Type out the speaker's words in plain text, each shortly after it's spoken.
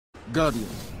Guardian,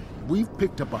 we've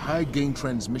picked up a high-gain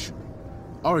transmission.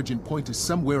 Origin point is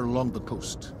somewhere along the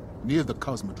coast, near the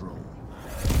Cosmodrome.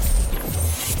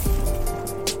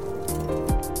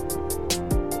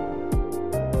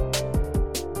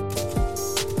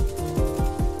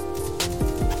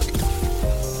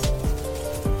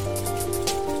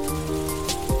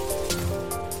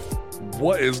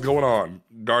 What is going on,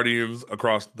 Guardians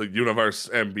across the universe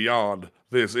and beyond?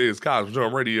 This is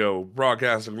Cosmodrome Radio,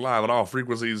 broadcasting live on all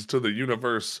frequencies to the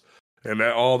universe and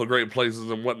at all the great places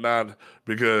and whatnot,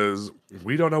 because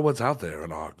we don't know what's out there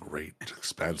in our great,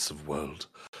 expansive world.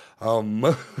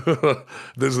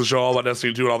 This is the show all about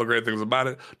Destiny 2 and all the great things about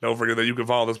it. Don't forget that you can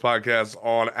follow this podcast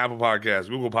on Apple Podcasts,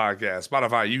 Google Podcasts,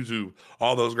 Spotify, YouTube,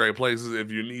 all those great places if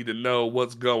you need to know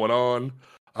what's going on.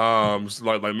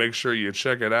 So make sure you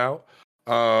check it out.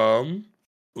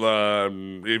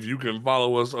 If you can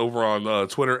follow us over on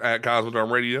Twitter at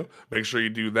Cosmodrome Radio, make sure you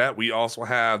do that. We also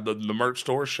have the merch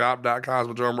store,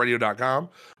 shop.cosmodromeradio.com.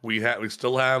 We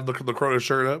still have the Crota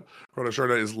shirt up. Crota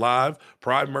shirt is live.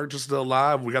 Pride merch is still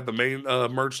live. We got the main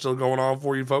merch still going on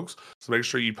for you folks. So make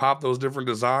sure you pop those different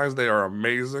designs. They are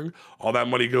amazing. All that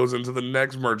money goes into the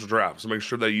next merch drop. So make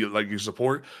sure that you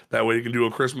support. That way you can do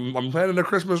a Christmas. I'm planning a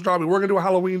Christmas drop. We were gonna do a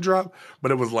Halloween drop,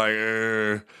 but it was like,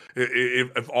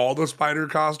 if all the spider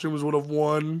costumes would have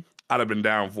won, I'd have been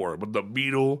down for it. But the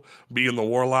Beetle being the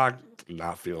Warlock,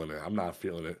 not feeling it. I'm not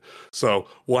feeling it. So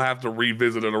we'll have to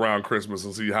revisit it around Christmas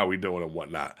and see how we doing and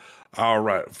whatnot. All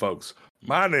right, folks.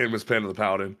 My name is Panda the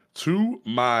Paladin. To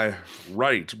my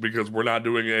right, because we're not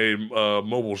doing a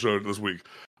mobile show this week.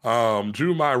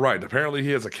 To my right, apparently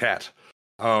he has a cat.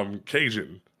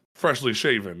 Cajun, freshly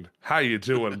shaven. How you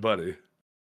doing, buddy?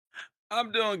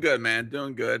 I'm doing good, man.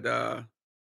 Doing good. I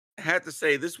had to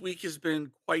say, this week has been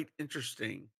quite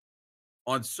interesting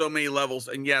on so many levels.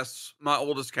 And yes, my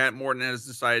oldest cat, Morton, has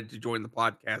decided to join the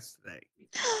podcast today.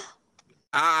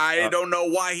 I don't know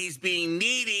why he's being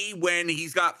needy when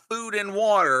he's got food and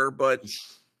water, but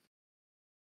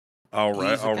all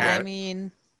right. I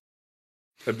mean,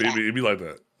 it'd be like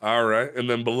that. All right, and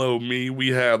then below me we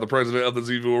have the president of the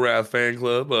Zivu Wrath fan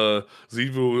club.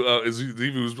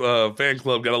 Zivu's fan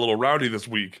club got a little rowdy this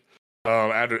week.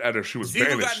 After she was Zivu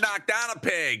banished. got knocked down a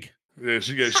pig. Yeah,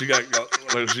 she got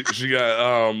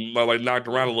knocked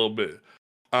around a little bit.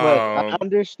 Look, I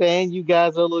understand you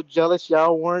guys are a little jealous.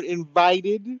 Y'all weren't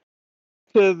invited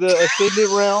to the Ascended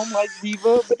Realm like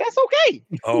Diva, but that's okay.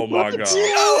 Oh my god!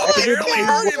 Oh, apparently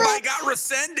her invite got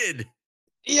rescinded.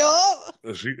 Yup.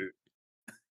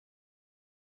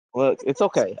 Look, it's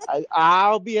okay.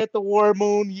 I'll be at the War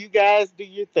Moon. You guys do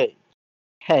your thing.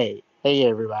 Hey,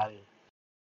 everybody.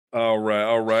 All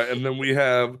right. And then we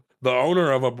have the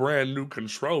owner of a brand new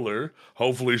controller.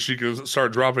 Hopefully she can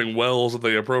start dropping wells at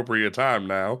the appropriate time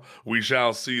now. We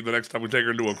shall see the next time we take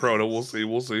her into a Crota. We'll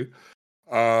see.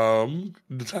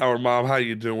 The Tower Mom, how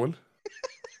you doing?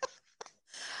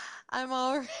 I'm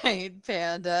all right,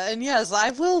 Panda. And yes, I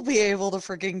will be able to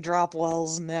freaking drop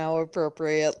wells now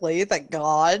appropriately. Thank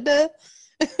God.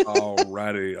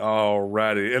 Alrighty.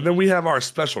 And then we have our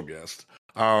special guest,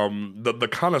 the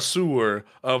connoisseur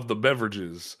of the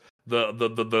beverages, the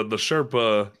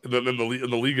Sherpa in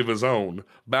the league of his own.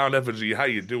 BoundEffigy, how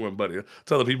you doing, buddy?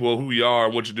 Tell the people who you are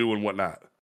and what you do and whatnot.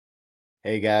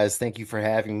 Hey guys, thank you for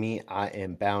having me. I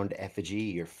am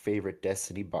BoundEffigy, your favorite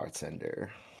Destiny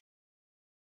bartender.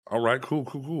 All right, cool.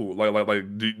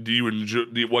 Like, do you enjoy?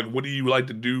 What do you like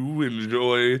to do?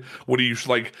 Enjoy? What do you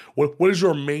like? What is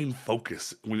your main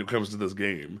focus when it comes to this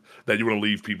game that you want to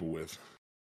leave people with?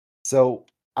 So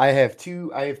I have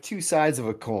two sides of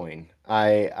a coin.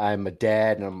 I'm a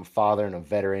dad and I'm a father and a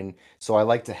veteran. So I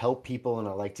like to help people and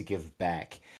I like to give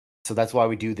back. So that's why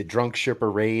we do the Drunk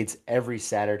Sherpa raids every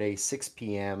Saturday, 6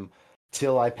 p.m.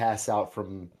 till I pass out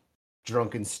from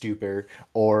drunken stupor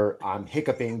or I'm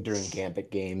hiccuping during Gambit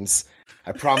games.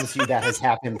 I promise you that has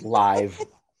happened live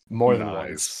more than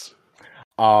once.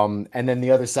 And then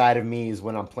the other side of me is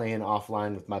when I'm playing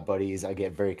offline with my buddies, I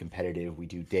get very competitive. We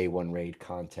do day one raid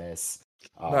contests.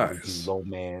 Nice. We do low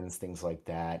mans, things like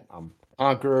that.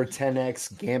 Conqueror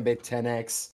 10x, Gambit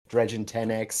 10x, Dredgen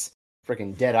 10x,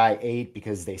 freaking Deadeye 8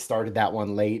 because they started that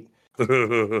one late.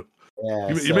 You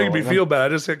make me feel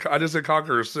bad. I just said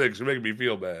Conqueror 6. You're making me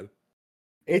feel bad.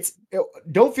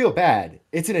 Don't feel bad.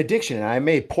 It's an addiction, and I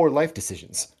made poor life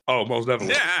decisions. Oh, most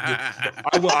definitely.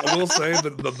 I will say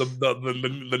that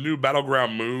the new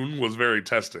Battleground Moon was very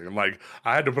testing. Like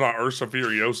I had to put on Ursa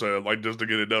Furiosa just to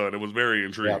get it done. It was very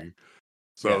intriguing. Yep.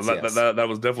 So yes. That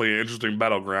was definitely an interesting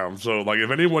battleground. So like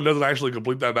if anyone doesn't actually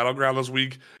complete that battleground this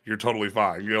week, you're totally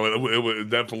fine. It was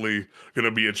definitely going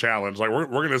to be a challenge. Like we're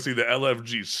going to see the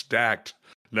LFG stacked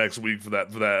next week for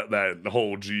that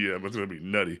whole GM. It's gonna be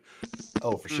nutty.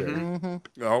 Oh, for sure. Mhm.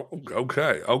 Oh,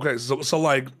 okay. So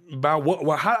like, about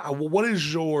what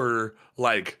is your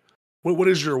like, what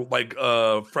is your like,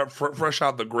 fresh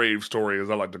out the grave story, as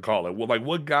I like to call it?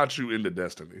 What got you into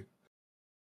Destiny?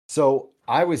 So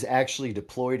I was actually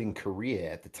deployed in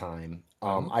Korea at the time.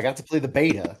 I got to play the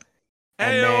beta,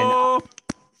 and then Heyo!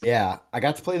 yeah, I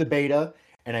got to play the beta,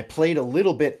 and I played a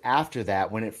little bit after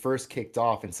that when it first kicked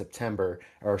off in September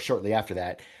or shortly after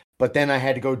that. But then I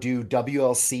had to go do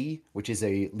WLC, which is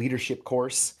a leadership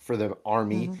course for the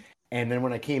army. And then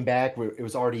when I came back, it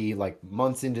was already like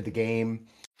months into the game.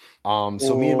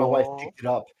 So me and my wife picked it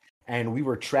up, and we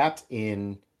were trapped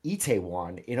in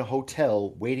Itaewon in a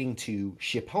hotel waiting to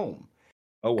ship home.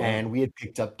 Oh wow. And we had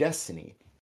picked up Destiny.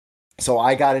 So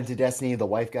I got into Destiny. The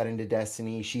wife got into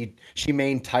Destiny. She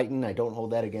mained Titan. I don't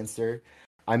hold that against her.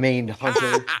 I mained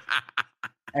Hunter,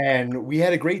 and we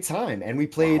had a great time. And we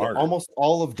played heart. almost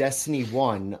all of Destiny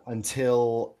 1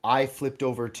 until I flipped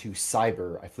over to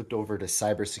cyber. I flipped over to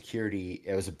cybersecurity.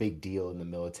 It was a big deal in the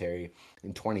military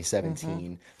in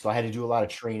 2017. So I had to do a lot of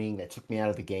training that took me out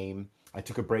of the game. I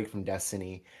took a break from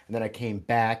Destiny, and then I came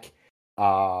back.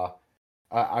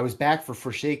 I was back for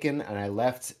Forsaken, and I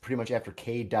left pretty much after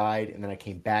Cade died, and then I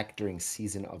came back during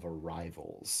Season of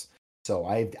Arrivals. So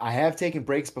I have taken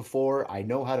breaks before. I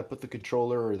know how to put the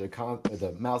controller or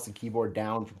the mouse and keyboard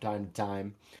down from time to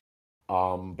time.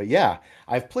 But yeah,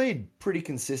 I've played pretty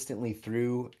consistently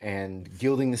through, and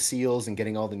gilding the seals and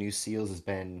getting all the new seals has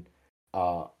been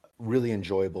really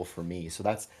enjoyable for me. So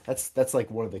that's like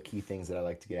one of the key things that I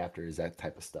like to get after is that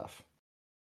type of stuff.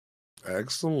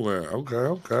 Excellent.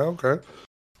 Okay.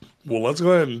 Well, let's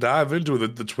go ahead and dive into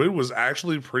it. The twin was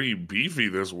actually pretty beefy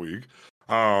this week.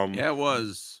 Yeah, it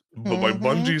was. But like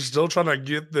Bungie's still trying to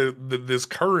get this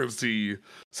currency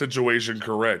situation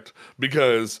correct,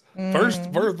 because first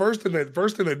thing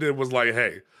they did was like,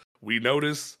 hey, we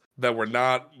noticed that we're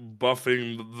not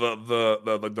buffing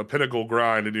the pinnacle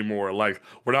grind anymore. Like,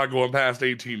 we're not going past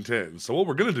 1810. So what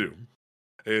we're gonna do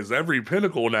is every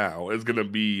pinnacle now is gonna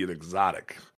be an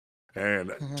exotic.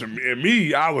 And to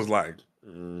me, I was like,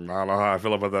 I don't know how I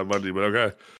feel about that, Bungie, but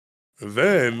okay.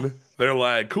 Then they're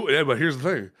like, cool, yeah, but here's the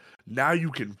thing. Now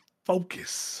you can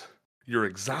focus your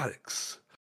exotics,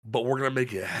 but we're gonna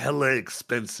make it hella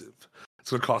expensive.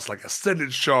 It's gonna cost like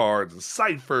ascendant shards and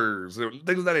ciphers and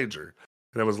things of that nature.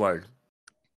 And it was like,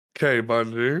 okay,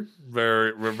 Bungie,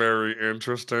 very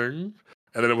interesting.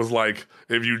 And then it was like,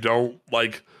 if you don't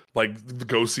like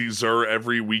go see Zur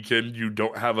every weekend, you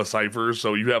don't have a cipher,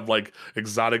 so you have like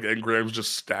exotic engrams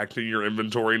just stacked in your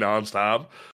inventory nonstop.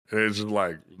 And it's just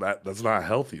like that's not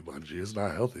healthy, Bungie. It's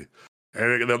not healthy.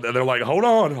 And they're like, hold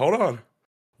on.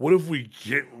 What if we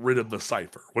get rid of the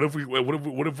cipher? What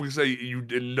if we say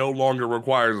it no longer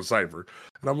requires a cipher?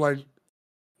 And I'm like,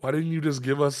 why didn't you just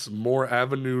give us more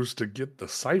avenues to get the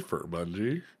cipher,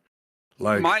 Bungie?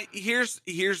 Like, Here's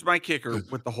my kicker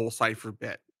with the whole cipher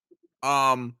bit.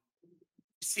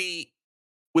 See,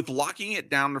 with locking it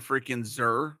down to freaking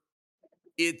Zur,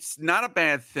 it's not a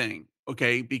bad thing,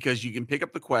 okay? Because you can pick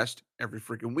up the quest every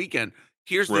freaking weekend.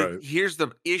 Here's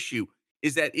the issue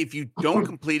is that if you don't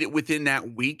complete it within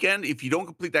that weekend, if you don't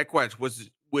complete that quest,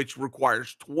 which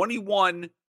requires 21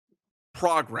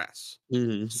 progress.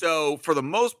 So for the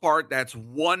most part, that's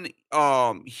one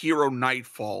hero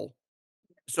nightfall.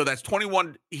 So that's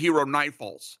 21 hero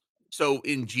nightfalls. So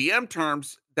in GM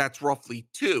terms, that's roughly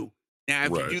 2. Now,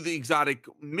 if you do the exotic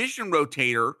mission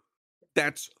rotator,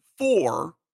 that's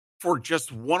 4 for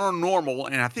just 1 on normal,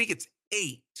 and I think it's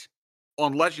 8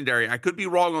 on legendary. I could be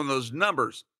wrong on those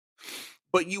numbers,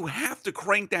 but you have to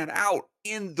crank that out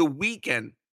in the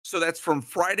weekend. So that's from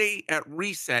Friday at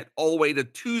reset all the way to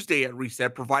Tuesday at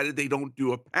reset, provided they don't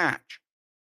do a patch.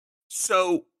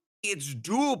 So it's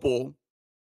doable,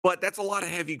 but that's a lot of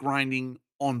heavy grinding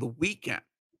on the weekend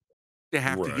to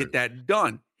have to get that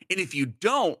done. And if you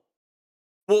don't,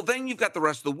 well, then you've got the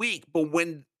rest of the week. But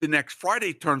when the next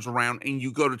Friday turns around and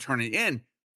you go to turn it in,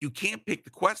 you can't pick the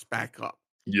quest back up.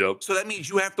 Yep. So that means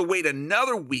you have to wait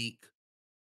another week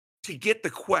to get the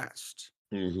quest.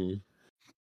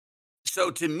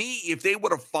 So to me, if they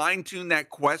would have fine-tuned that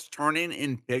quest turn in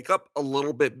and pick up a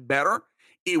little bit better,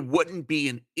 it wouldn't be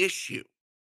an issue.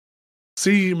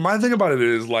 See, my thing about it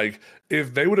is, like,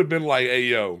 if they would have been like, hey,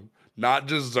 yo, not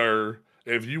just Zur,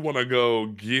 if you want to go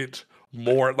get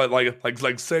more,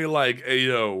 like, say, like, hey,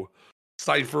 yo,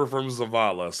 Cypher from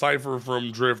Zavala, Cypher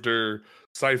from Drifter,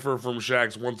 Cypher from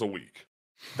Shax once a week.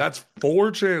 That's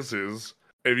 4 chances,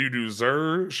 if you do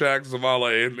Zur, Shax,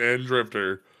 Zavala, and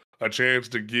Drifter, a chance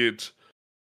to get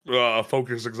a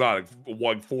focus exotic,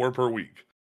 like 4 per week.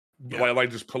 Yeah. Like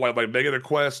just put like make it a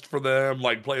quest for them,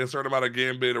 like play a certain amount of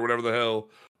Gambit or whatever the hell,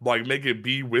 like make it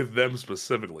be with them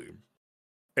specifically.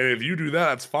 And if you do that,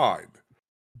 that's fine.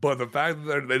 But the fact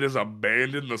that they just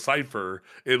abandon the cipher,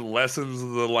 it lessens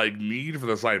the like need for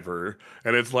the cipher,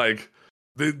 and it's like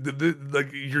like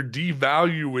you're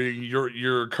devaluing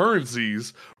your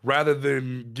currencies rather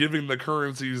than giving the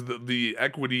currencies the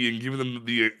equity and giving them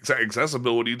the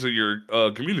accessibility to your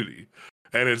community.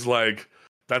 And it's like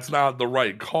that's not the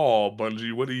right call,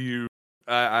 Bungie. What do you?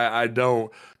 I don't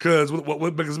because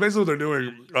because basically what they're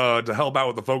doing to help out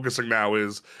with the focusing now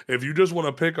is if you just want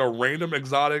to pick a random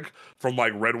exotic from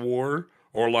like Red War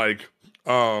or like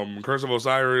Curse of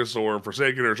Osiris or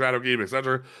Forsaken or Shadowkeep,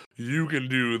 etc., you can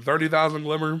do 30,000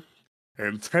 Glimmer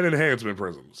and 10 Enhancement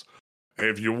Prisms.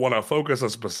 If you want to focus a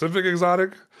specific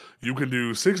exotic, you can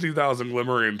do 60,000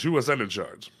 Glimmer and 2 Ascendant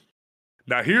Shards.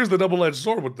 Now here's the double-edged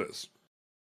sword with this.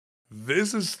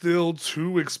 This is still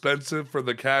too expensive for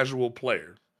the casual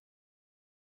player.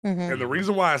 Mhm. And the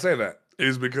reason why I say that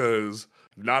is because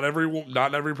not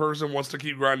every person wants to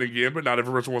keep grinding Gambit. Not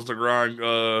every person wants to grind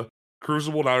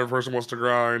Crucible. Not every person wants to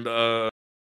grind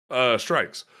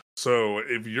Strikes. So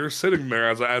if you're sitting there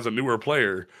as a newer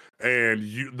player and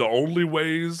the only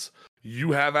ways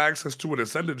you have access to an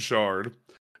Ascendant Shard,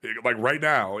 like right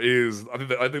now, is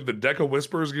I think the Deck of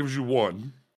Whispers gives you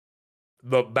 1.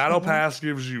 The Battle Mhm. Pass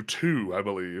gives you 2, I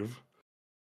believe.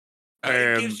 It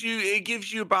And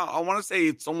gives you about, I want to say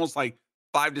it's almost like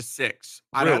 5 to 6.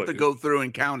 I'd have to really? go through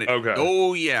and count it. Okay.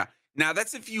 Oh yeah. Now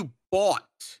that's if you bought.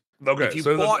 Okay, If you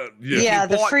so bought, yeah. if Yeah, you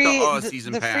the bought free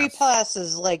season the free pass. pass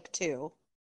is like 2.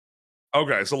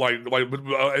 Okay, so like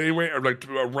anyway, like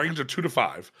a range of 2 to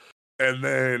 5, and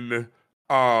then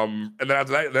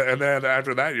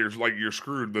after that you're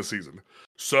screwed this season.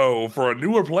 So for a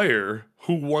newer player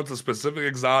who wants a specific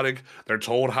exotic, they're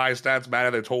told high stats matter,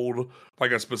 they're told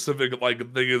like a specific like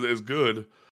thing is good.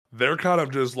 They're kind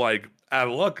of just like out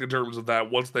of luck in terms of that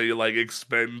once they like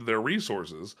expend their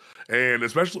resources, and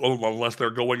especially unless they're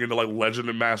going into like Legend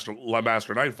and Master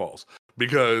Nightfalls,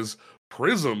 because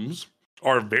prisms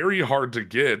are very hard to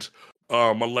get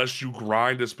unless you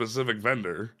grind a specific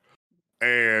vendor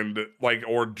and like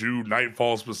or do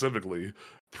Nightfall specifically.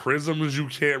 Prisms you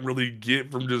can't really get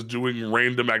from just doing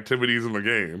random activities in the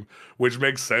game, which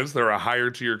makes sense. They're a higher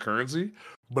tier currency,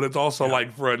 but it's also Yeah.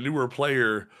 like for a newer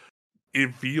player,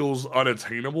 it feels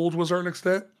unattainable to a certain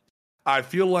extent. I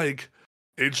feel like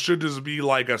it should just be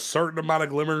like a certain amount of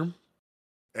glimmer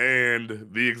and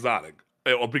the exotic.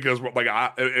 Because, like,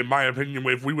 in my opinion,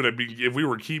 if we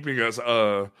were keeping us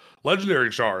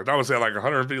legendary shards, I would say like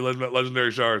 150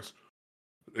 legendary shards,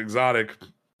 exotic,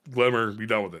 glimmer, be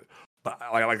done with it. But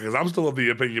because I'm still of the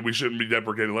opinion we shouldn't be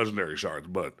deprecating legendary shards,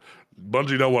 but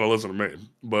Bungie don't want to listen to me.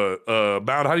 But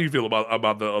Bound, how do you feel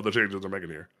about the changes they're making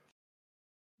here?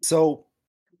 So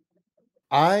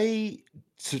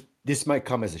this might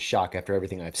come as a shock after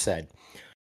everything I've said.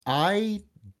 I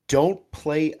don't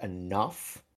play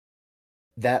enough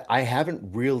that I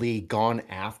haven't really gone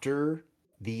after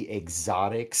the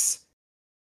exotics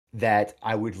that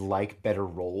I would like better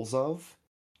rolls of.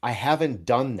 I haven't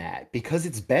done that because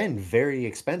it's been very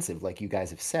expensive, like you guys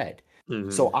have said.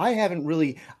 So I haven't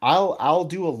really. I'll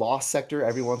do a lost sector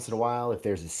every once in a while if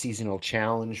there's a seasonal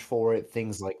challenge for it,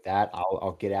 things like that.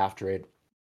 I'll get after it,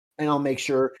 and I'll make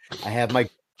sure I have my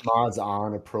mods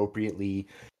on appropriately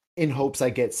in hopes I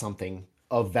get something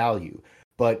of value.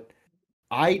 But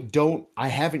I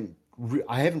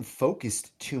haven't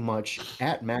focused too much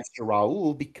at Master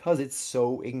Raoul because it's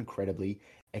so incredibly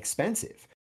expensive.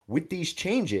 With these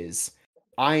changes,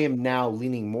 I am now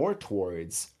leaning more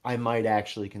towards I might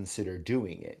actually consider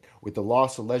doing it. With the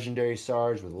loss of legendary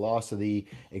stars, with the loss of the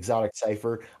exotic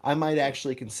cipher, I might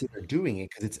actually consider doing it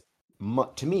because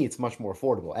to me it's much more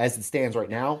affordable. As it stands right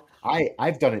now,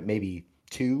 I've done it maybe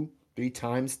 2-3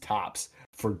 times tops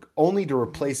for only to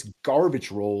replace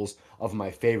garbage rolls of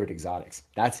my favorite exotics.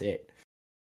 That's it.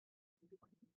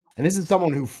 And this is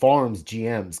someone who farms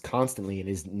GMs constantly and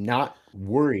is not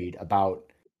worried about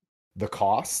the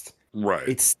cost. Right.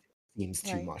 It seems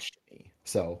too Right. much to me.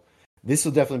 So this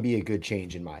will definitely be a good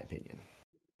change in my opinion.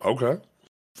 Okay.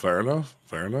 Fair enough.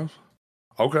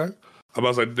 Okay. I'm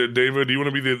about to say, David, do you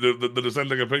want to be the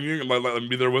dissenting opinion and let them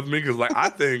be there with me? Because like I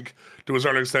think to a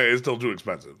certain extent it's still too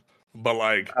expensive. But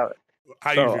like,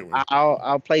 how you So feeling?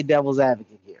 I'll play devil's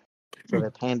advocate here, so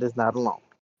that Panda's not alone.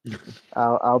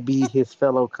 I'll be his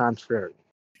fellow contrarian.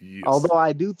 Yes. Although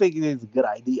I do think it is a good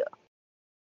idea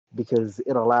because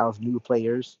it allows new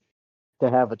players to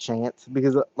have a chance.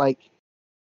 Because like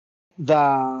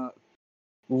the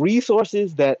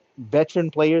resources that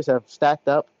veteran players have stacked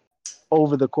up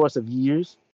over the course of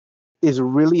years is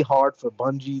really hard for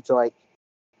Bungie to like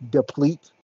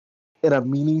deplete in a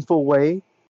meaningful way,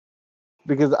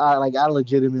 because I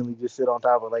legitimately just sit on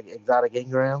top of like exotic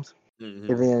engrams and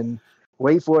then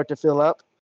wait for it to fill up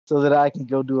so that I can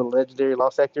go do a legendary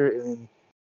lost sector and then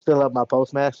fill up my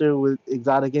postmaster with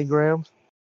exotic engrams,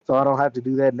 so I don't have to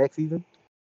do that next season.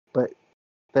 But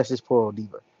that's just poor old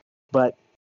Diva. But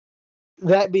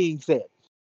that being said,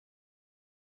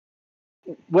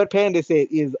 what Panda said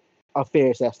is a fair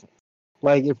assessment.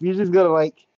 Like, if you're just gonna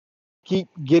like keep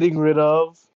getting rid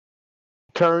of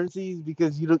currencies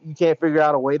because you can't figure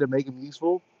out a way to make them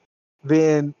useful,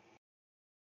 then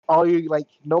all you like,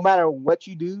 no matter what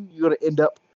you do, you're gonna end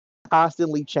up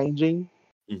constantly changing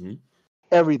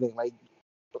everything. Like,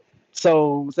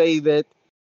 so say that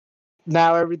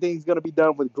now everything's gonna be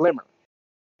done with Glimmer,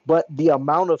 but the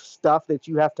amount of stuff that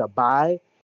you have to buy,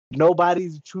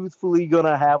 nobody's truthfully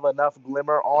gonna have enough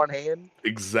Glimmer on hand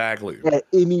exactly at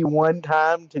any one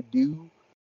time to do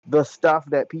the stuff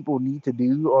that people need to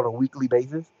do on a weekly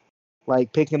basis,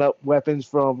 like picking up weapons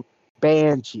from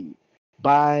Banshee,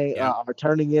 buying or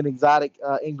turning in exotic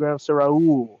engrams to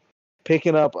Raoul,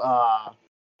 picking up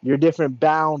your different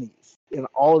bounties and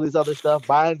all this other stuff,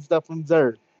 buying stuff from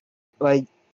Zerg. Like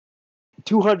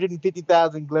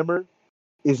 250,000 Glimmer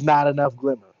is not enough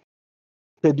Glimmer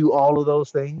to do all of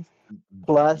those things.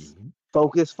 Plus,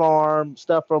 focus farm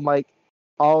stuff from like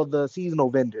all the seasonal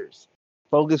vendors.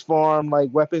 Focus farm like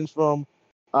weapons from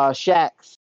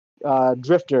Shax,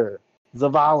 Drifter,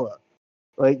 Zavala.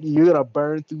 Like, you're gonna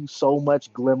burn through so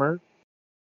much Glimmer.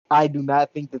 I do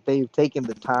not think that they've taken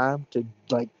the time to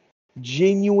like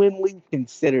genuinely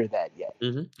consider that yet.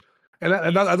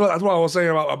 And that's what I was saying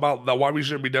about why we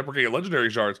shouldn't be deprecating legendary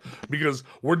shards, because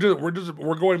we're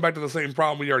going back to the same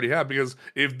problem we already have. Because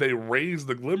if they raise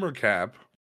the Glimmer cap,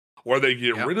 or they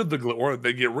get rid of the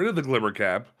Glimmer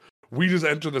cap, we just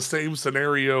enter the same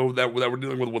scenario that we're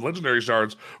dealing with legendary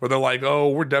shards, where they're like, oh,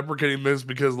 we're deprecating this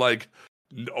because like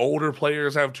older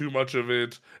players have too much of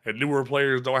it and newer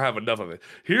players don't have enough of it.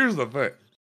 Here's the thing.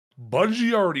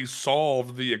 Bungie already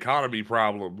solved the economy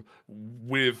problem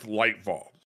with Lightfall,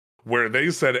 where they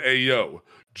said, hey, yo,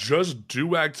 just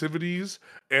do activities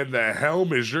and the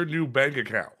helm is your new bank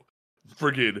account.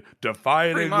 Friggin'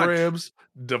 Defiant engrams,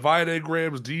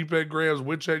 Deep engrams,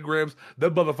 Witch engrams,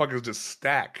 them motherfuckers just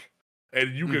stack.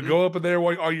 And you can go up in there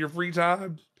on your free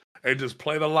time and just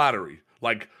play the lottery.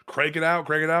 Like, crank it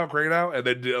out, and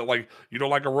then, like, you don't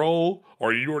like a roll,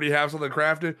 or you already have something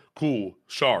crafted, cool,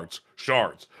 shards.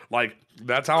 Like,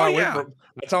 that's how I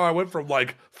went from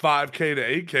like 5K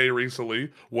to 8K recently.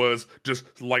 Was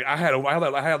just like I had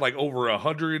like over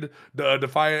 100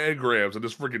 Defiant engrams and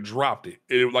just freaking dropped it.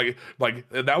 And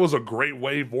that was a great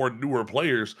way for newer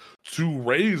players to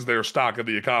raise their stock in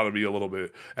the economy a little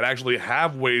bit and actually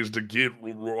have ways to get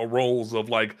rolls of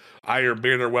like Iron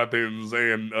Banner weapons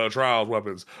and Trials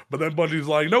weapons. But then Bungie's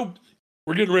like, nope,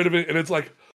 we're getting rid of it, and it's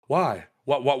like, why?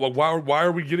 Why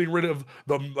are we getting rid of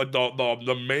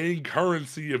the main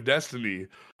currency of Destiny?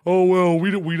 Oh well,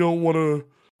 we don't want to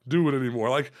do it anymore.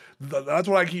 Like that's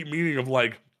what I keep meaning of,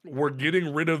 like, we're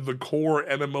getting rid of the core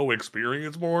MMO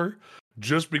experience more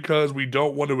just because we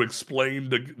don't want to explain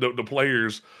to the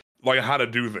players like how to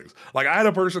do things. Like, I had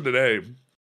a person today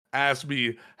ask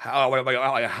me how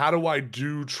do I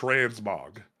do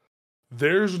transmog?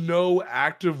 There's no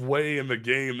active way in the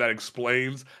game that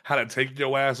explains how to take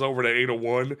your ass over to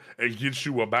 801 and get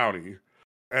you a bounty.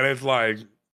 And it's like,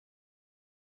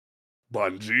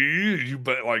 Bungie, you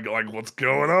bet, like what's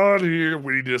going on here?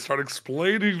 We need to start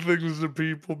explaining things to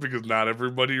people because not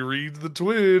everybody reads the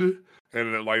twid,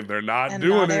 and like they're not And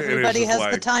doing not it. And everybody it's has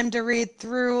like, the time to read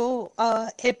through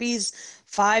Hippie's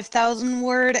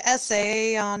 5,000-word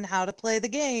essay on how to play the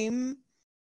game.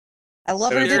 I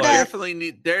love her to death,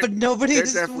 but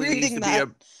nobody's reading that.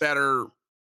 Be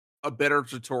a better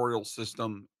tutorial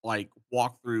system, like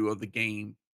walkthrough of the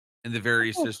game and the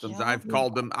various systems. Yeah. I've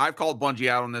called Bungie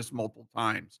out on this multiple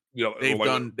times. Yeah, They've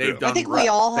done. I think we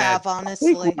all have,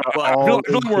 honestly. I feel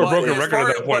like we're a broken record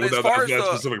at that point without that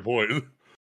specific point.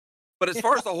 But as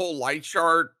far as the whole light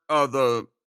shard, the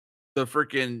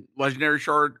freaking legendary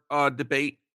shard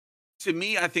debate, to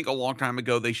me, I think a long time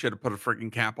ago they should have put a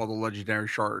freaking cap on the legendary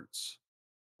shards.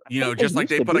 You know, just like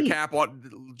they put a cap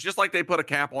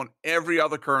on every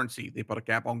other currency. They put a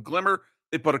cap on Glimmer.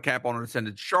 They put a cap on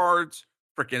Ascended shards,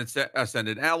 freaking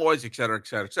Ascended alloys, et cetera, et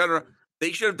cetera, et cetera.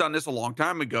 They should have done this a long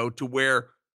time ago to where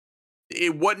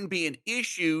it wouldn't be an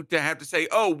issue to have to say,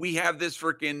 oh, we have this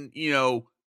freaking, you know,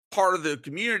 part of the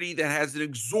community that has an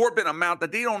exorbitant amount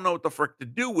that they don't know what the frick to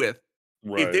do with.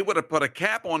 Right. If they would have put a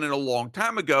cap on it a long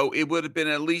time ago, it would have been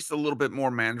at least a little bit more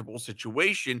manageable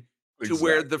situation. to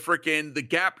where the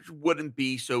gap wouldn't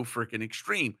be so freaking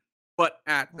extreme. But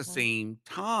at the same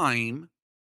time,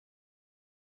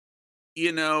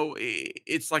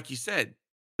 it's like you said,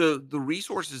 the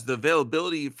resources, the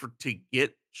availability to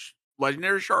get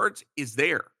legendary shards is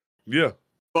there. Yeah.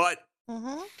 But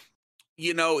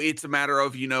it's a matter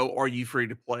of, are you free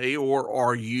to play,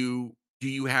 or do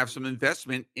you have some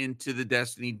investment into the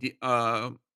Destiny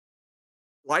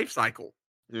life cycle?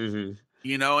 Mm-hmm.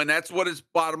 And that's what its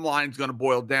bottom line is going to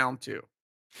boil down to.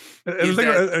 And the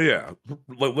thing, yeah,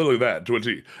 literally that to a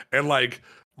T. And like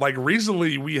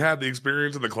recently we had the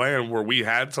experience in the clan where we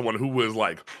had someone who was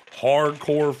like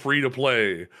hardcore free to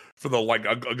play for the like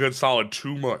a good solid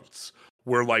 2 months,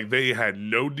 where like they had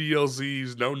no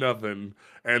DLCs, no nothing,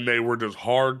 and they were just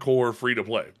hardcore free to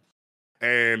play.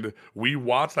 And we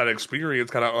watched that experience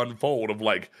kind of unfold of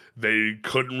like, they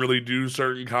couldn't really do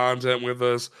certain content with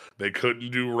us. They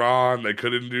couldn't do Ron. They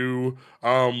couldn't do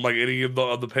like any of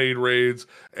the paid raids.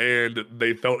 And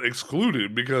they felt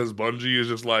excluded because Bungie is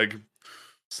just like,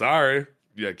 sorry,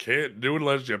 you can't do it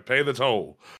unless you pay the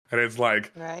toll. And it's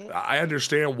like, I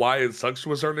understand why it sucks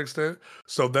to a certain extent.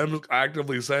 So them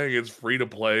actively saying it's free to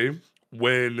play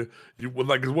when you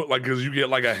because you get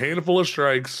like a handful of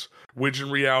strikes, which in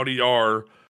reality are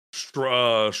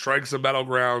strikes and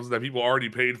battlegrounds that people already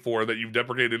paid for that you've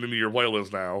deprecated into your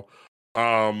playlist now.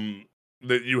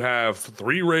 That you have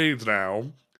 3 raids now,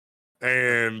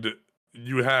 and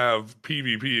you have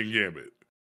PvP and Gambit,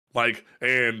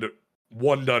 and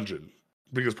 1 dungeon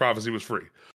because Prophecy was free.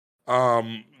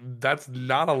 That's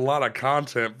not a lot of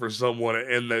content for someone,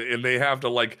 and they have to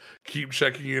like keep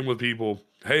checking in with people.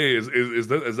 Hey, is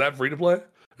that free to play?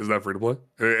 Is that free to play?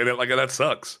 And it, like that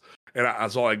sucks. And I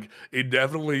saw like it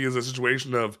definitely is a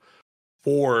situation of,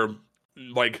 for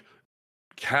like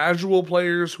casual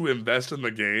players who invest in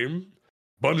the game,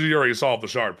 Bungie already solved the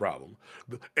shard problem.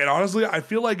 And honestly, I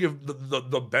feel like if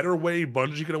the better way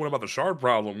Bungie could have went about the shard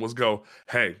problem was go,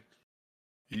 hey,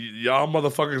 y'all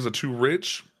motherfuckers are too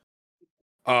rich.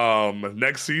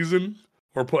 Next season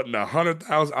we're putting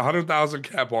 100,000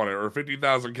 cap on it, or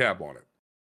 50,000 cap on it.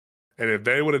 And if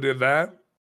they would have did that,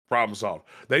 problem solved.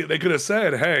 They could have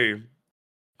said, hey,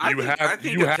 I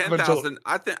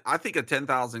think a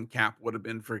 10,000 cap would have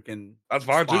been freaking. That's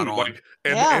fine too. Like,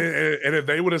 and if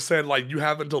they would have said like, you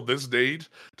have until this date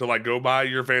to like go buy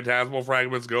your phantasmal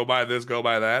fragments, go buy this, go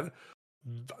buy that,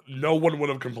 no one would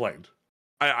have complained.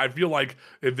 I feel like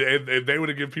if they would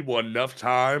have given people enough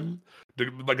time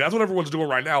to, like, that's what everyone's doing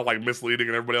right now, like misleading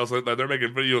and everybody else. They're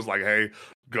making videos like, hey,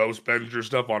 go spend your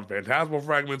stuff on phantasmal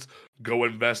fragments, go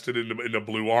invest it in the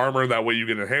blue armor. That way you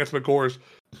get enhancement cores.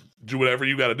 Do whatever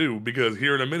you got to do, because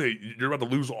here in a minute you're about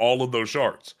to lose all of those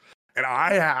shards. And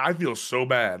I feel so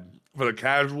bad for the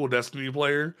casual Destiny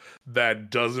player that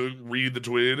doesn't read the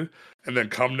TWID, and then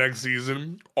come next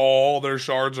season all their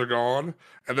shards are gone,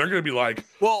 and they're gonna be like,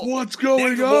 well, what's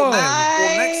going on?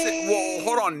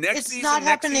 Hold on. Next season. It's not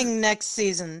happening next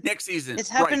season. Next season. It's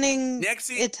happening. Right. Next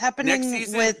It's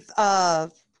happening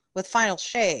with Final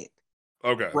Shape.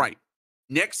 Okay. Right.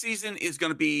 Next season is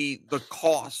going to be the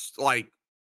cost. Like,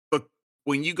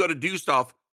 when you go to do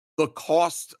stuff, the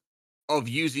cost of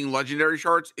using legendary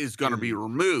shards is going to be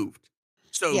removed.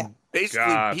 So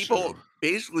basically,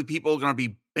 people are going to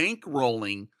be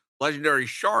bankrolling legendary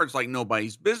shards like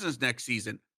nobody's business next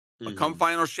season. But come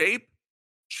Final Shape,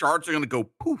 shards are going to go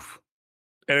poof.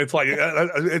 And it's like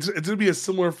it's going to be a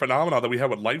similar phenomenon that we had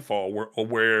with Lightfall,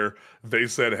 where they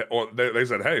said,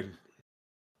 hey,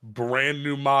 brand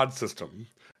new mod system,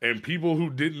 and people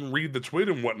who didn't read the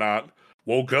TWID and whatnot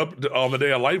woke up on the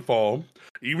day of Lightfall.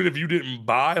 Even if you didn't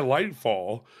buy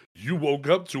Lightfall, you woke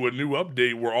up to a new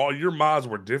update where all your mods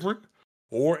were different,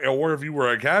 or if you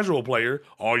were a casual player,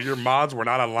 all your mods were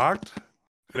not unlocked.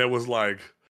 And it was like,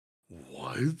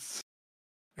 what?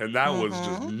 And that was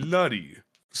just nutty.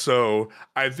 So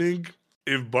I think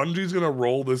if Bungie's gonna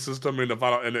roll this system into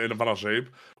Final Shape,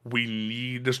 we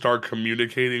need to start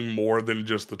communicating more than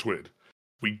just the TWID.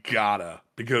 We gotta,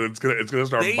 because it's gonna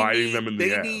start biting them in the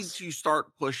ass. They need to start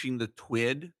pushing the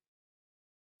TWID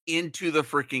into the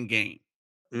freaking game.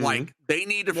 Like, they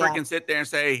need to freaking sit there and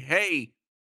say, hey,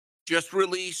 just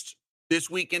released this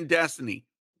week in Destiny.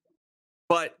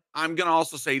 But I'm gonna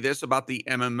also say this about the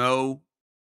MMO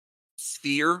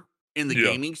sphere, in the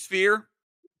gaming sphere.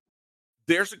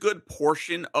 There's a good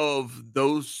portion of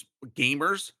those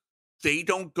gamers, they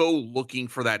don't go looking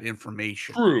for that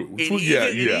information. True. And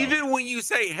even when you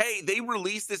say, hey, they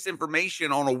release this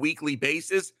information on a weekly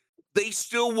basis, they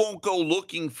still won't go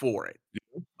looking for it.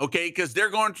 Okay? Because they're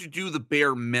going to do the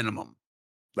bare minimum.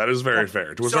 That is very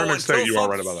fair. To a certain extent, you are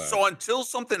right about that. So until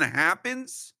something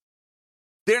happens,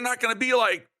 they're not going to be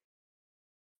like,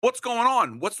 What's going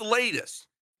on? What's the latest?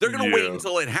 They're going to wait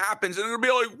until it happens, and they're going to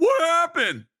be like, what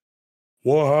happened?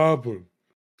 What happened?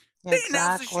 They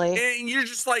announced this shit, and you're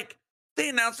just like, they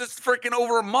announced this freaking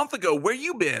over a month ago. Where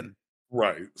you been?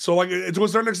 Right. So, like, to a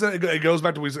certain extent, it goes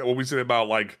back to what we said about,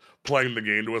 like, playing the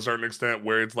game to a certain extent,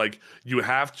 where it's like, you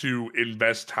have to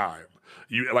invest time.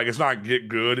 It's not get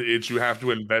good, it's you have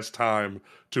to invest time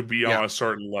to be on a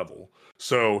certain level.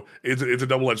 So it's a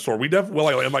double-edged sword. We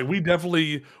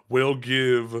definitely will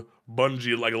give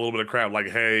Bungie like a little bit of crap. Like,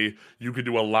 hey, you could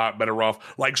do a lot better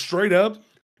off. Like, straight up,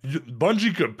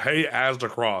 Bungie could pay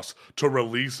Asdacross to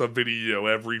release a video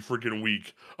every freaking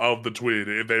week of the Twid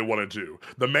if they wanted to.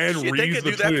 The man reads they could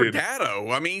the do that for Twid. Dado.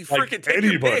 I mean, Like freaking take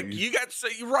anybody. your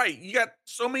pick. You're right. You got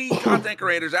so many content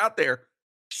creators out there.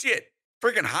 Shit,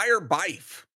 freaking hire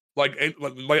Bife. Like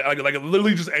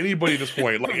literally just anybody at this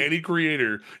point, like any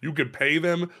creator, you could pay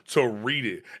them to read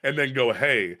it and then go,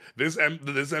 hey, this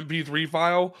MP3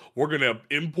 file, we're gonna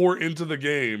import into the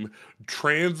game,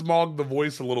 transmog the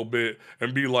voice a little bit,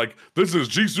 and be like, this is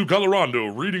Jisoo Colorado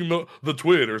reading the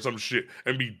Twid or some shit,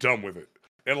 and be done with it.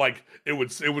 And like it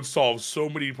would solve so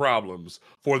many problems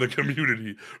for the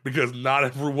community because not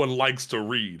everyone likes to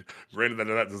read. Granted,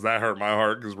 does that hurt my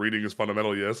heart because reading is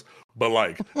fundamental, yes. But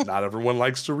like, not everyone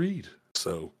likes to read.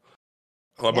 So,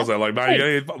 I was like, Matt,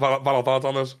 you got any final thoughts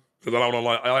on this? Because I don't know,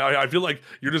 like, I feel like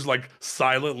you're just like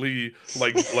silently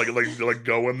like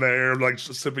going there, like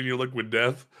sipping your liquid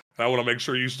death. And I want to make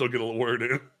sure you still get a word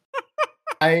in.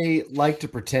 I like to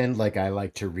pretend like I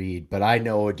like to read, but I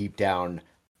know deep down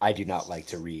I do not like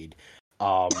to read.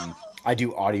 I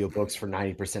do audiobooks for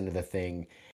 90% of the thing,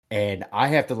 and I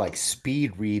have to like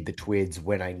speed read the Twids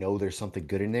when I know there's something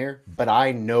good in there, but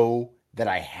I know that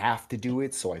I have to do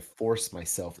it, so I force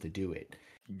myself to do it.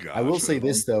 Gotcha. I will say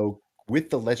this though, with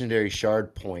the legendary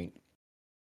shard point,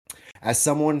 as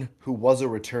someone who was a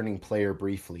returning player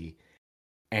briefly,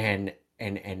 and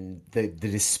the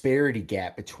disparity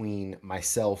gap between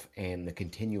myself and the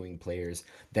continuing players,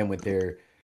 then with their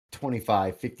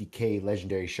 25, 50k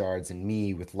legendary shards and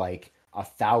me with like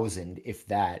 1,000, if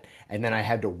that, and then I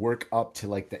had to work up to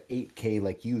like the 8k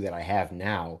like you that I have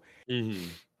now. Mm-hmm.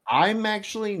 I'm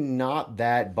actually not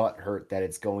that butthurt that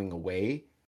it's going away.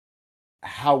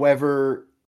 However,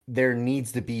 there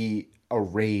needs to be a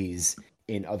raise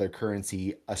in other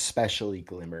currency, especially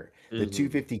Glimmer. The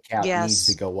 250 cap needs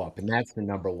to go up, and that's the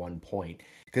number one point.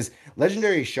 Because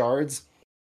legendary shards,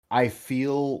 I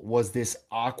feel, was this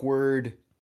awkward.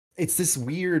 It's this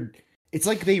weird. It's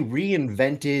like they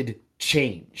reinvented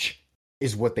change,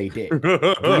 is what they did.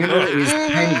 Glimmer is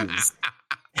pennies,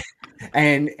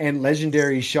 and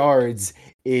legendary shards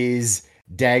is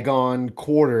daggone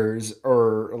quarters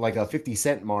or like a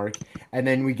 50-cent mark. And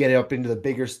then we get up into the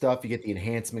bigger stuff. You get the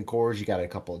enhancement cores. You got a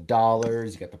couple of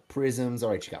dollars. You got the prisms. All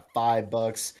right, you got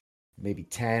 $5, maybe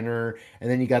 10er.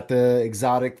 And then you got the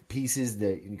exotic pieces.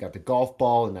 You got the golf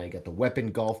ball, and now you got the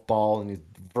weapon golf ball, and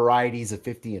varieties of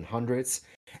 50 and 100s.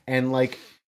 And like,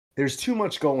 there's too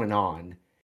much going on.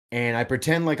 And I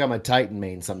pretend like I'm a Titan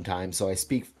main sometimes, so I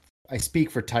speak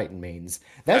for Titan mains.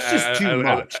 That's just too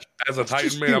much. As a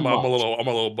Titan main, I'm a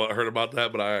little butthurt about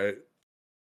that, but I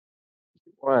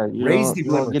What, you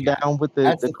don't get down with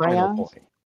the crayons?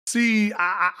 See,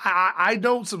 I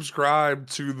don't subscribe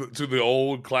to the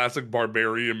old classic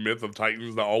barbarian myth of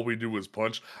Titans that all we do is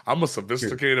punch. I'm a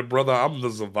sophisticated brother. I'm the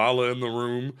Zavala in the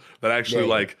room that actually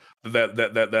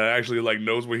that actually like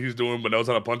knows what he's doing but knows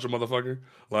how to punch a motherfucker.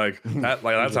 Like that,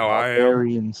 like that's how I am.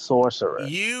 Barbarian sorcerer.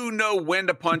 You know when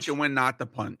to punch and when not to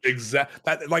punch.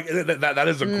 Exactly. That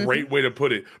is a great way to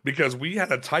put it, because we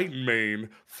had a Titan main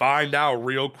find out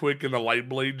real quick in the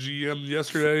Lightblade GM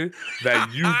yesterday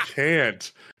that you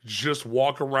can't just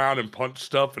walk around and punch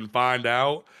stuff and find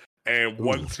out. And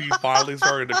once he finally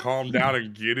started to calm down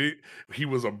and get it, he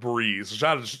was a breeze.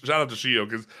 Shout out to Shio,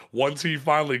 because once he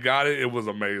finally got it, it was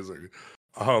amazing.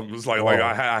 It's like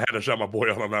I had to shout my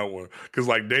boy out on that one, because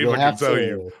like David can tell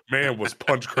you, man was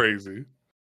punch crazy.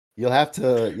 You'll have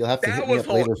to hit me up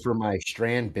later for my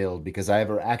Strand build, because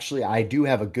I do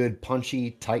have a good punchy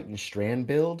Titan Strand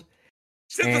build.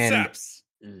 Synthoceps.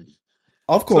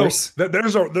 Of course. So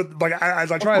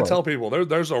as I try to tell people,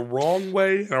 there's a wrong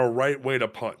way and a right way to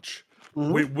punch.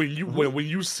 Mm-hmm. When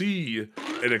you see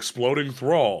an exploding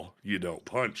thrall, you don't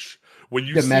punch. When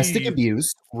you domestic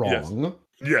abuse, wrong.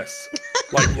 Yes.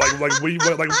 When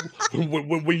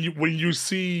you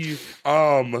see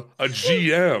a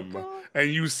GM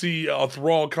and you see a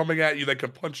thrall coming at you that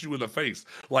can punch you in the face.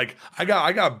 Like I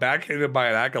got backhanded by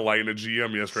an acolyte in a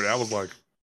GM yesterday. I was like,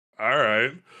 all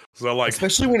right. So like,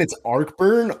 especially when it's arc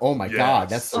burn. Oh my god,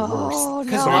 that's the worst.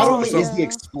 Because not only is the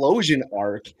explosion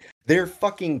arc, their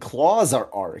fucking claws are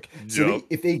arc. So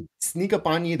if they sneak up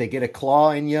on you, they get a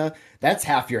claw in you. That's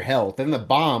half your health. And the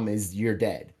bomb is you're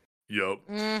dead. Yep.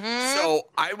 Mm-hmm. So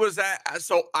I was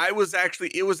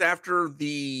actually, it was after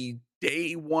the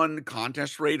day one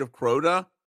contest raid of Crota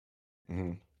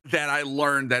that I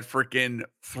learned that freaking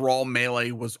Thrall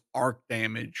melee was arc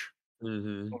damage.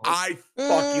 I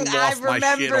fucking lost my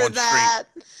shit on that.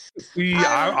 stream. See,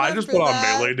 I just put on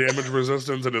melee damage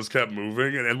resistance and just kept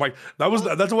moving, and like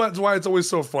that's why it's always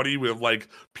so funny with like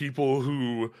people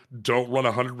who don't run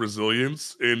 100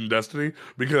 resilience in Destiny,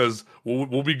 because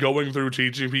we'll be going through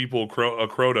teaching people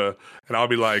Crota, and I'll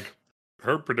be like,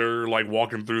 Herpeter, like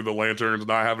walking through the lanterns,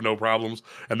 not having no problems,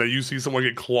 and then you see someone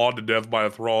get clawed to death by a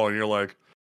thrall, and you're like,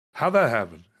 how'd that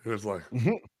happen? And it's like,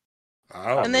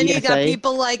 and then you got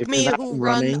people like me who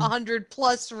run 100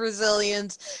 plus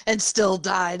resilience and still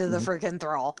die to the freaking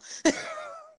thrall.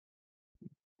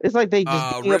 It's like they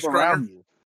just gang up around you.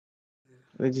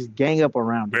 They just gang up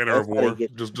around you. Banner of War.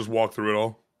 Just walk through it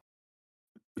all.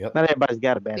 Yep. Not everybody's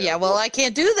got a banner. Yeah, well, I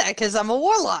can't do that because I'm a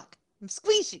warlock. I'm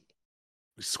squishy.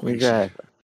 Exactly.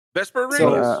 Vesper Rings.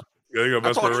 Yeah, you go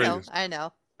Vesper Rings. I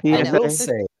know. I will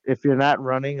say, if you're not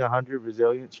running 100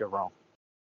 resilience, you're wrong.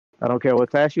 I don't care what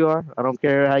class you are. I don't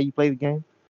care how you play the game.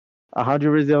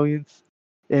 100 resilience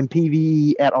in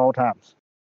PvE at all times.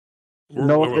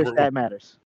 No other stat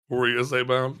matters. What were you gonna say,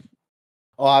 Bound?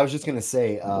 Oh, I was just gonna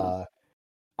say,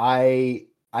 I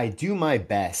do my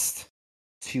best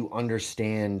to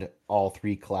understand all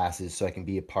three classes so I can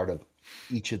be a part of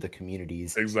each of the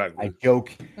communities. Exactly. I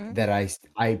joke that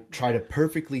I try to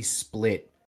perfectly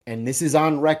split, and this is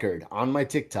on record on my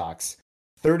TikToks,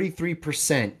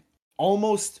 33%,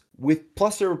 almost with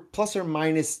plus or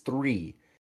minus 3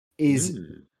 is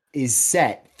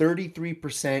set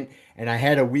 33%. And I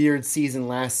had a weird season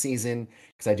last season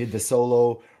because I did the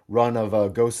solo run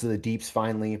of Ghosts of the Deeps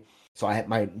finally. So I had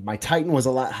my Titan was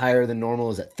a lot higher than normal, it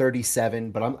was at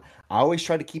 37, but I always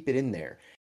try to keep it in there.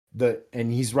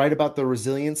 And he's right about the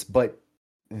resilience, but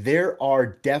there are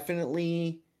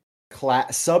definitely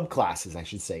subclasses, I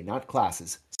should say, not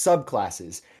classes,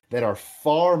 subclasses that are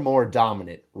far more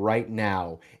dominant right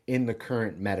now in the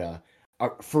current meta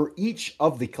for each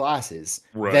of the classes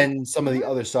than some of the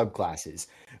other subclasses.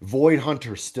 Void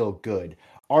Hunter's still good.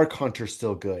 Arc Hunter's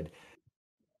still good.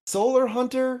 Solar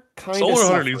Hunter kind of Solar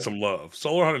Hunter needs some love.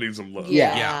 Solar Hunter needs some love.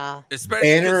 Yeah.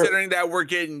 Especially considering that we're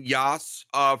getting Yas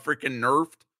freaking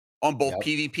nerfed on both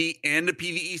PvP and the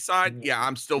PvE side. Yeah,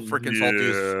 I'm still freaking salty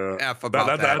as F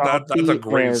about that. That's a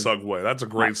great segue. That's a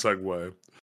great segue.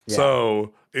 Yeah.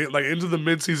 So, into the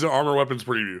mid-season armor weapons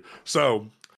preview. So,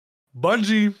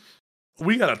 Bungie,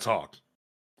 we gotta talk.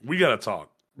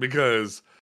 Because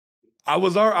I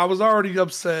was already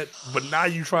upset, but now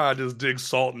you try to just dig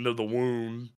salt into the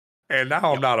wound, and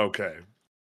now I'm not okay.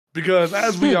 Because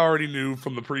as we already knew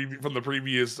from the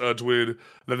previous twid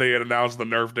that they had announced the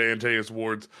nerf to Antaeus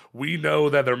wards, we know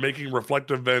that they're making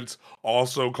reflective vents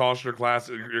also cost your class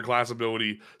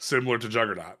ability similar to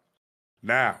Juggernaut.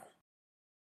 Now,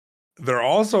 they're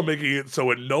also making it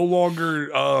so it no longer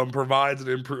provides an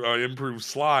improved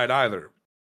slide either.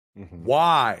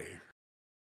 Why?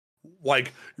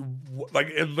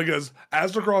 And because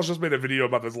Astrocross just made a video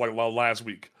about this last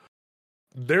week.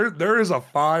 There is a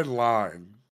fine line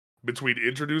between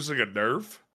introducing a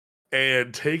nerf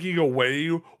and taking away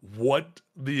what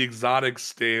the exotic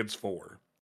stands for,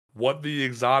 what the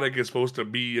exotic is supposed to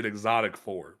be an exotic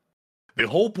for. The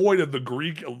whole point of the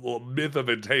Greek myth of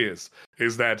Antaeus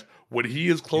is that when he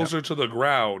is closer to the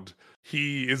ground,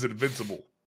 he is invincible.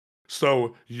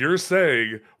 So you're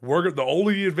saying the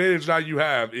only advantage now you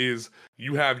have is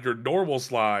you have your normal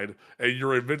slide and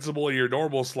you're invincible in your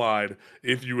normal slide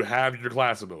if you have your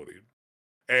class ability.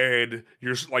 And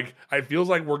you're like, it feels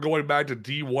like we're going back to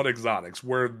D1 exotics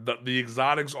where the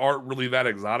exotics aren't really that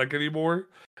exotic anymore.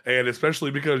 And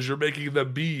especially because you're making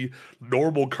them be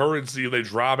normal currency and they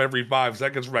drop every 5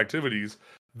 seconds from activities,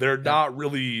 they're not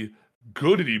really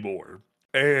good anymore.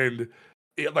 And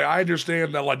I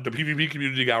understand that the PvP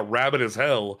community got rabid as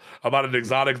hell about an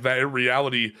exotic that in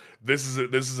reality this is an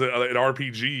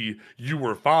RPG. You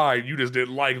were fine. You just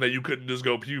didn't like that you couldn't just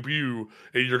go pew pew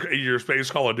in your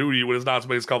Space Call of Duty when it's not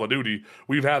Space Call of Duty.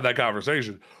 We've had that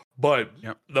conversation. But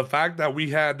the fact that we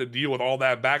had to deal with all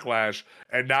that backlash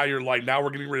and now now we're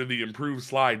getting rid of the improved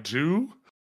slide too,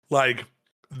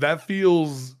 that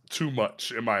feels too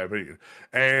much in my opinion.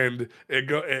 And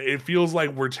it feels like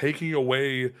we're taking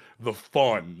away the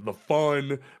fun,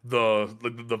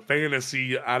 the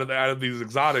fantasy out of these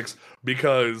exotics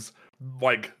because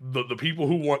the people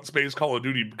who want Space Call of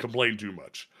Duty complain too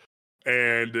much.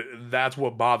 And that's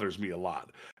what bothers me a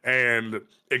lot. And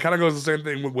it kind of goes the same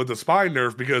thing with the spine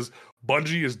nerf, because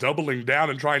Bungie is doubling down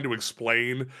and trying to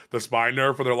explain the spine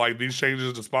nerf, where they're like, these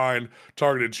changes to spine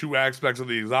targeted 2 aspects of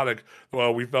the exotic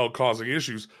we felt causing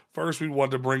issues. First, we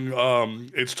want to bring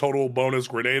its total bonus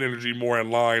grenade energy more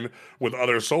in line with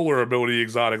other solar ability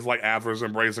exotics like Athra's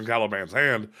Embrace and Caliban's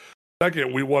Hand.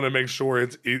 Second, we want to make sure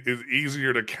it's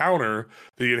easier to counter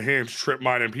the enhanced trip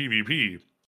mine in PvP.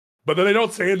 But then they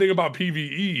don't say anything about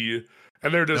PvE,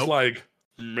 and they're just like,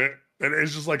 meh. And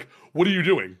it's just like, what are you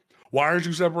doing? Why aren't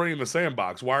you separating the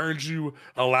sandbox? Why aren't you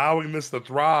allowing this to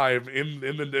thrive in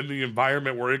the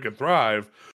environment where it can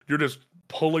thrive? You're just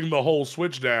pulling the whole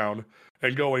switch down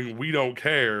and going, we don't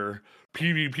care.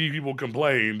 PvP people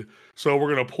complained, so we're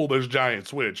gonna pull this giant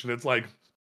switch. And it's like,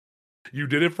 you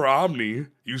did it for Omni.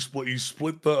 You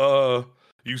split the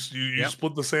you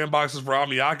split the sandboxes for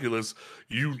Omni Oculus.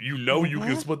 You you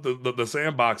can split the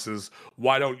sandboxes.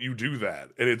 Why don't you do that?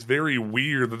 And it's very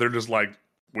weird that they're just like,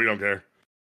 we don't care.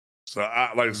 So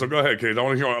so go ahead, Cage. I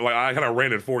want to hear, like, I kind of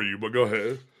ran it for you, but go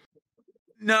ahead.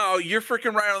 No, you're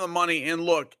freaking right on the money. And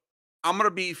look, I'm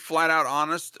gonna be flat out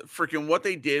honest. Freaking what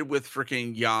they did with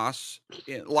freaking Yas,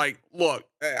 look,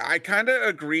 I kind of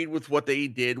agreed with what they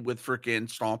did with freaking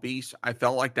Stompies. I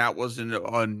felt like that was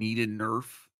a needed nerf,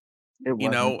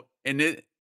 and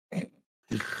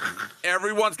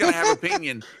everyone's gonna have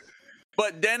opinion.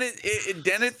 But then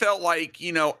it felt like,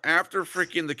 after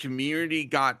freaking the community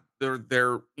got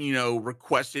their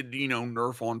requested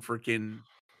nerf on freaking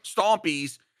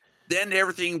Stompies, then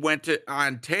everything went to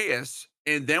Antaeus.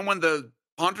 And then when the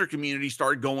hunter community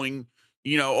started going,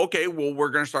 okay, well, we're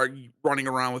gonna start running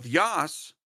around with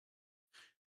Yas.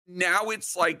 Now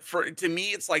it's like, to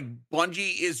me, it's like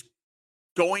Bungie is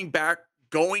going from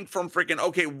freaking,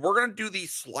 okay, we're gonna do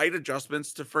these slight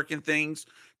adjustments to freaking things,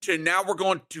 to now we're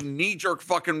going to knee-jerk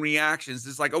fucking reactions.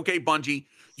 It's like, okay, Bungie,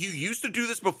 you used to do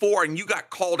this before and you got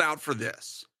called out for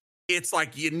this. It's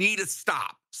like, you need to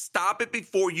stop it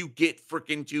before you get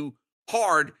freaking too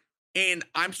hard. And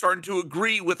I'm starting to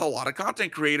agree with a lot of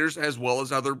content creators, as well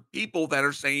as other people, that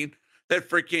are saying that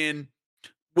freaking,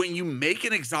 when you make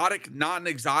an exotic not an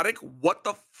exotic, what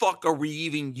the fuck are we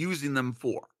even using them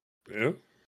for? Yeah.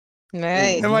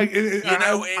 Right. And like,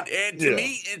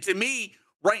 to me,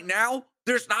 right now,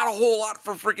 there's not a whole lot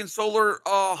for freaking solar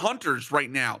hunters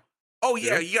right now. Oh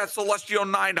yeah, you got Celestial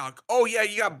Nidok. Oh yeah,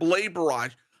 you got Blade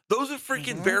Barrage. Those are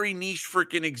freaking very niche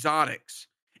freaking exotics.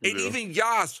 And even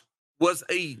Yas was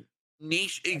a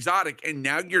niche exotic, and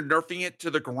now you're nerfing it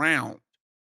to the ground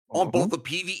on both the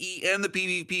PvE and the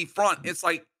PvP front. It's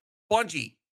like,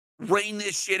 Bungie, rein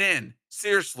this shit in.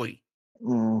 Seriously.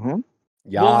 Yeah,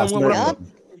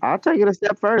 I'll take it a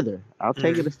step further.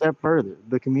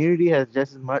 The community has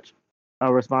just as much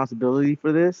a responsibility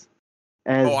for this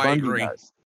as Bungie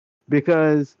does.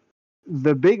 Because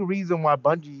the big reason why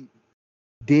Bungie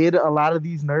did a lot of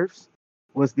these nerfs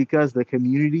was because the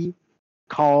community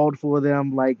called for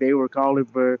them, like they were calling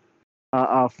for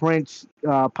French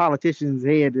politicians'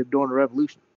 head during the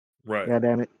revolution. Right. God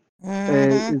damn it.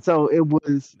 And so it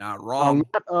was not wrong.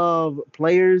 A lot of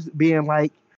players being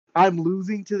like, I'm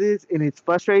losing to this and it's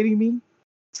frustrating me.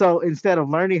 So instead of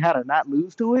learning how to not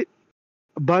lose to it,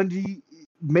 Bungie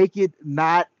make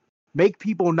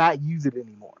people not use it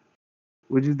anymore.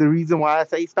 Which is the reason why I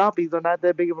say Stompies are not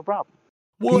that big of a problem.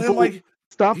 Well,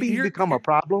 Stompies become a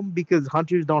problem because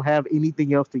hunters don't have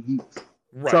anything else to use.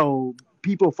 Right. So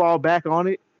people fall back on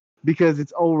it because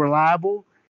it's reliable.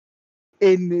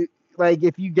 And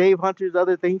if you gave hunters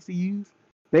other things to use,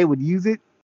 they would use it.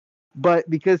 But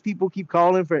because people keep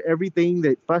calling for everything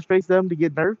that frustrates them to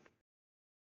get nerfed,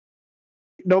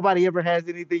 nobody ever has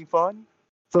anything fun.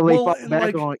 So they fall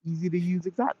back on easy to use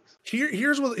exotics.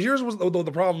 Here's what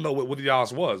the problem though with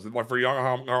Yas was, like, for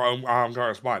young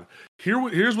correspondent.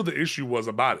 Here's what the issue was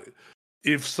about it.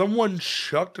 If someone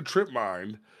chucked a trip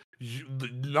mine,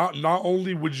 not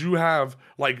only would you have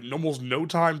almost no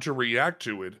time to react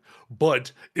to it,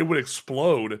 but it would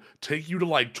explode, take you to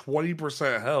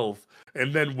 20% health,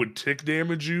 and then would tick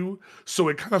damage you. So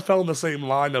it kind of fell in the same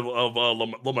line of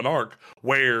Le Monarch,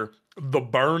 where the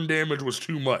burn damage was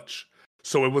too much.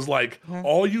 So it was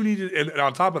all you needed, and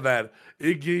on top of that,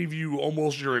 it gave you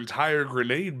almost your entire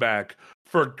grenade back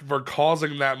for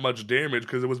causing that much damage,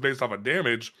 because it was based off of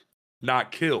damage,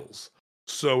 not kills.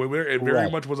 So it very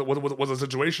much was a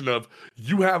situation of,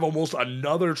 you have almost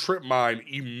another trip mine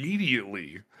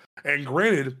immediately. And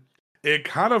granted, it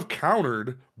kind of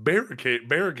countered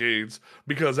barricades,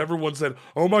 because everyone said,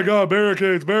 oh my god,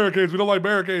 barricades, we don't like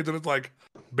barricades. And it's like,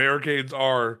 barricades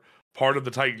are part of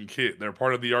the Titan kit. They're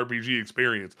part of the RPG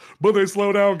experience. But they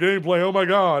slow down gameplay. Oh my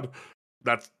god.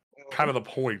 That's kind of the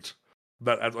point.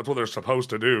 That's what they're supposed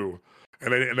to do,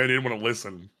 and they didn't want to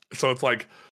listen. So it's like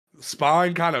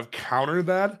Spine kind of countered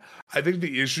that. I think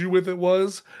the issue with it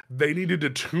was they needed to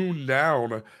tune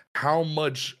down how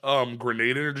much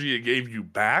grenade energy it gave you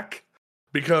back,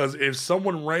 because if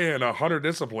someone ran a hunter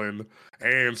discipline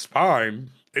and Spine,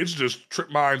 it's just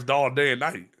trip mines all day and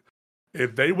night.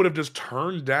 If they would have just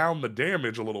turned down the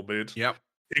damage a little bit,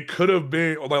 it could have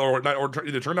been, or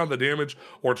either turn down the damage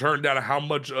or turn down how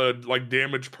much like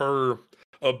damage per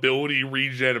ability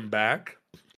regen and back.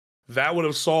 That would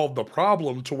have solved the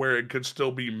problem to where it could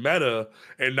still be meta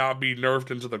and not be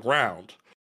nerfed into the ground.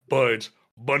 But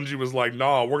Bungie was like,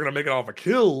 nah, we're gonna make it off of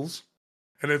kills.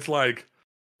 And it's like,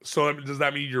 so does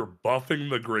that mean you're buffing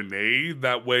the grenade?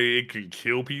 That way it can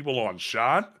kill people on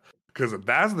shot? Because if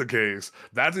that's the case,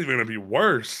 that's even gonna be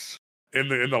worse in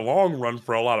the long run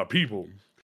for a lot of people.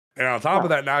 And on top of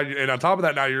that, now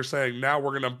you're saying now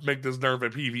we're gonna make this nerf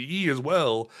at PvE as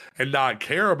well, and not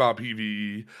care about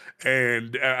PvE.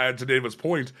 And to David's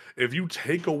point, if you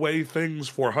take away things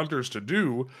for hunters to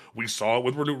do, we saw it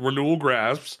with renewal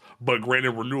grasps. But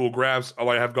granted, renewal grasps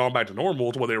have gone back to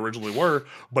normal to what they originally were,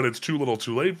 but it's too little,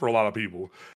 too late for a lot of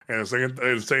people. And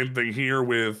the same thing here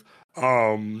with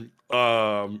freaking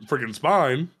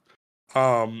Spine.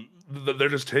 They're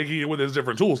just taking it with his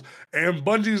different tools, and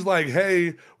Bungie's like,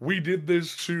 hey, we did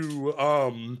this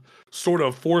to sort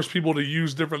of force people to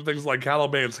use different things like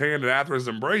Caliban's hand and Athra's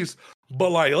embrace, but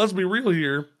like, let's be real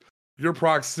here, your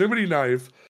proximity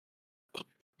knife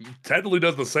technically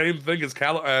does the same thing as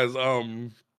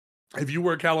if you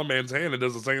wear Caliban's hand, it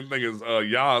does the same thing as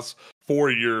Yas for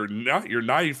your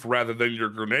knife rather than your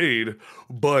grenade,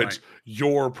 but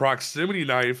your proximity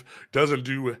knife doesn't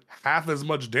do half as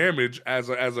much damage as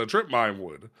a trip mine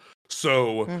would.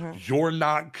 So you're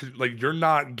not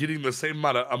getting the same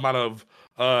amount of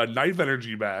knife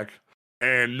energy back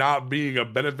and not being a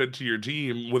benefit to your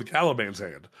team with Caliban's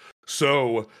hand.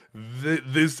 So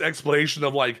this explanation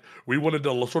of like, we wanted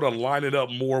to sort of line it up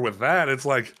more with that, it's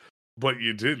like, but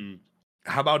you didn't.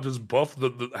 How about just buff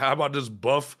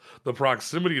the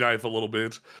proximity knife a little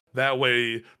bit? That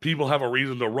way people have a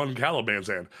reason to run Caliban's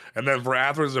hand. And then for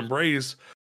Athra's embrace,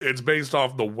 it's based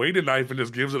off the weighted knife and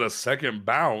just gives it a second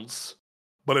bounce.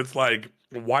 But it's like,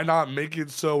 why not make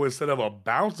it so instead of a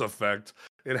bounce effect,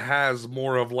 it has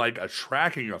more of like a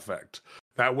tracking effect?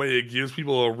 That way it gives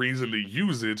people a reason to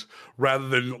use it rather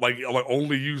than like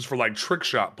only used for like trick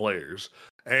shot players.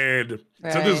 And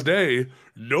to this day,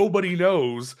 nobody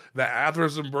knows that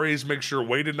Athra's Embrace makes your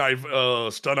weighted knife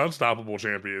stun unstoppable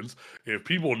champions. If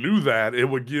people knew that, it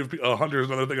would give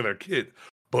hunters another thing in their kit.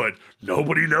 But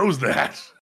nobody knows that.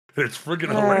 It's freaking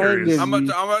hilarious. I'm gonna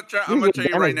tell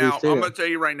you right now. I'm gonna tell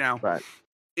you right now. Right.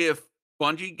 If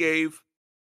Bungie gave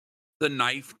the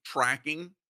knife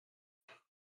tracking,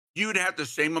 you'd have the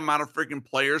same amount of freaking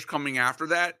players coming after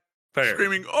that,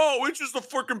 screaming, "Oh, it's just a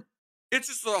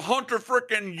hunter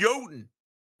freaking Jotun."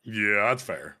 Yeah, that's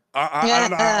fair.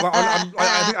 I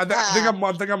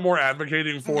think I'm more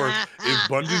advocating for if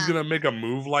Bungie's gonna make a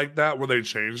move like that where they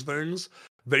change things,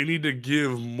 they need to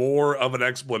give more of an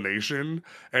explanation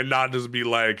and not just be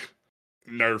like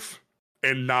nerf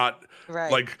and not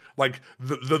like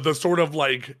the sort of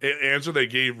like answer they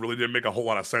gave really didn't make a whole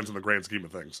lot of sense in the grand scheme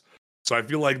of things. So I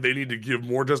feel like they need to give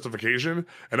more justification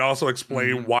and also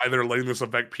explain why they're letting this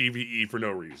affect PvE for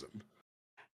no reason.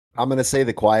 I'm going to say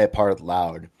the quiet part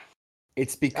loud.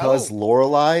 It's because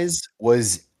Lorelei's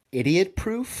was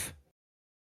idiot-proof.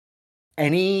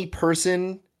 Any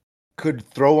person could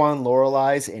throw on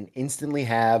Lorelei's and instantly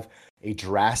have a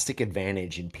drastic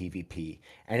advantage in PvP.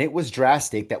 And it was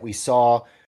drastic that we saw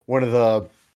one of the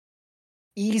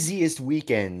easiest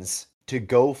weekends to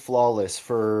go flawless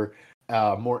for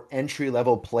more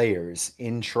entry-level players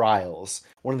in trials.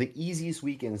 One of the easiest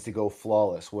weekends to go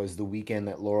flawless was the weekend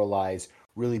that Lorelei's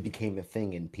really became a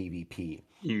thing in PvP.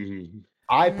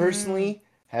 I personally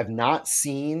have not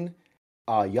seen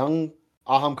young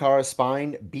Ahamkara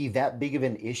Spine be that big of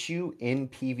an issue in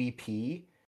PvP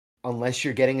unless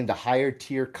you're getting into higher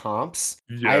tier comps.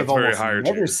 Yeah, I've almost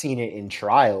never seen it in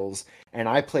trials, and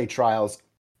I play trials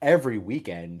every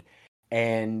weekend,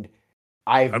 and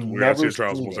I've never seen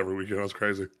trials almost every weekend. That's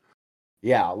crazy.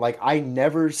 Yeah, like I've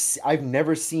never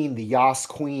seen the Yas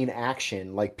Queen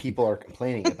action like people are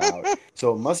complaining about.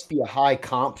 So it must be a high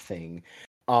comp thing.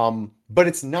 But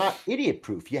it's not idiot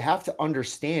proof. You have to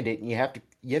understand it, and you have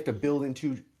to build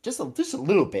into just a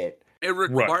little bit. It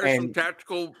requires some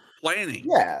tactical planning.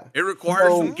 Yeah, it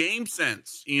requires some game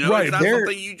sense. You know, it's not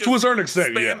something you just to a certain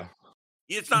extent. spam.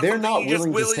 Yeah, it's not something you just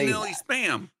willy-nilly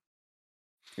spam.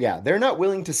 Yeah, they're not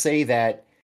willing to say that.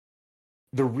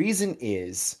 The reason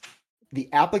is the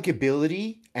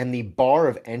applicability and the bar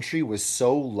of entry was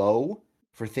so low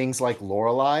for things like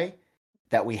Lorelei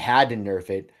that we had to nerf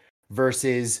it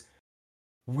versus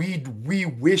we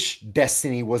wish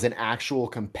Destiny was an actual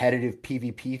competitive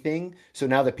PvP thing. So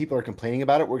now that people are complaining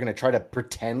about it, we're going to try to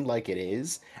pretend like it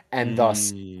is, and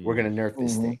thus we're going to nerf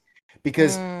this thing.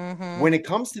 Because when it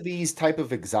comes to these type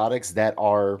of exotics that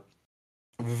are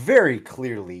very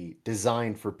clearly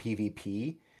designed for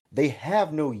PvP, they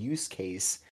have no use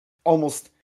case almost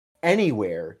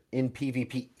anywhere in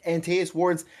PvP. Antaeus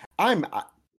wards,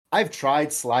 I've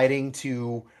tried sliding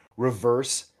to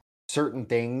reverse certain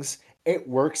things. It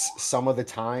works some of the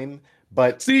time,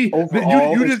 but see,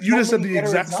 overall, you just said the better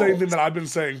exact same thing exotics. that I've been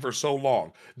saying for so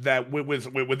long. That with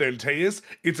Antaeus,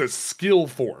 it's a skill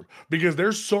form because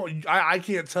there's I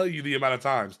can't tell you the amount of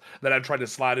times that I tried to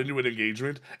slide into an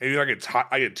engagement and either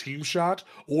I get team shot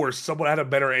or someone had a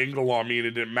better angle on me and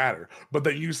it didn't matter. But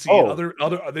then you see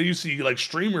then you see like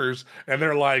streamers and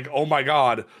they're like, oh my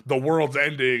god, the world's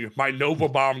ending. My Nova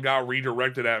Bomb got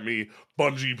redirected at me.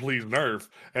 Bungie, please nerf.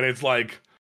 And it's like,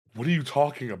 what are you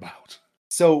talking about?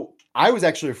 So I was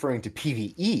actually referring to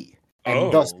PvE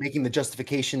and thus making the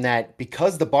justification that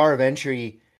because the bar of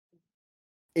entry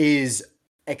is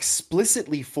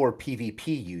explicitly for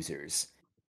PvP users,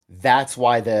 that's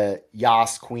why the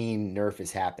Yas Queen nerf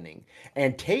is happening.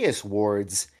 Antaeus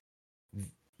wards,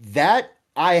 that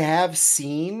I have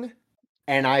seen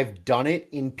and I've done it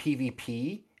in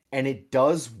PvP and it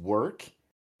does work,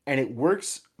 and it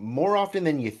works more often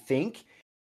than you think.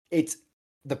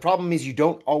 The problem is you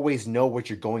don't always know what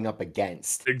you're going up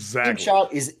against. Exactly. Team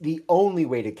shot is the only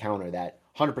way to counter that.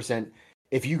 100%.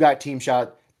 If you got team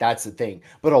shot, that's the thing.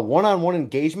 But a one-on-one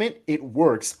engagement, it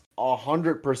works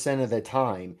 100% of the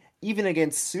time, even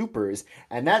against supers.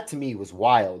 And that to me was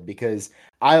wild because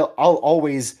I'll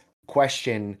always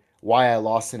question why I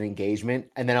lost an engagement,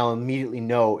 and then I'll immediately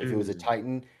know if it was a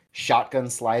Titan shotgun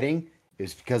sliding, it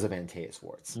was because of Antaeus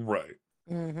wards. Right.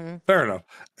 Fair enough.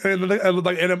 And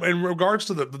like in regards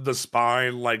to the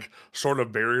spine, like sort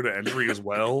of barrier to entry as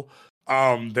well.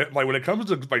 That like when it comes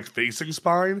to like facing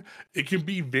spine, it can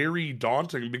be very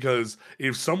daunting because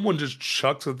if someone just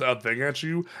chucks a thing at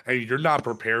you and you're not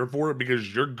prepared for it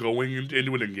because you're going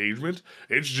into an engagement,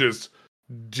 it's just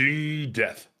ding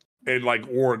death, and like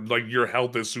or like your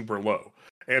health is super low,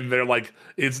 and they're like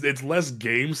it's less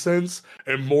game sense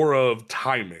and more of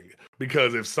timing.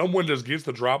 Because if someone just gets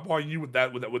the drop on you with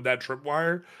that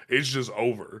tripwire, it's just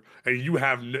over, and you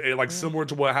have like similar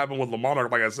to what happened with Le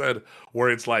Monarch, like I said,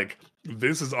 where it's like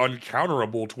this is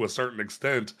uncounterable to a certain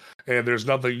extent, and there's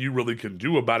nothing you really can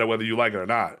do about it whether you like it or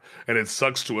not, and it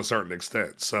sucks to a certain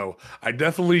extent. So I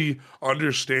definitely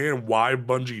understand why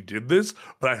Bungie did this,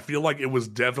 but I feel like it was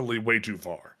definitely way too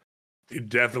far. It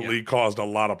definitely caused a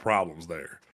lot of problems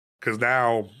there, because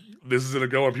now this is gonna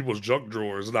go in people's junk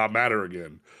drawers and not matter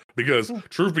again. Because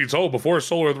truth be told, before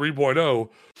Solar 3.0,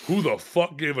 who the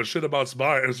fuck gave a shit about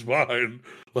spine?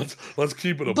 Let's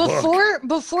keep it a buck.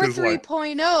 Before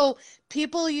 3.0,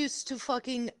 people used to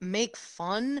fucking make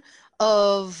fun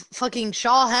of fucking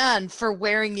Shawhan for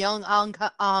wearing young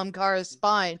Ahamkara's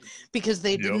spine because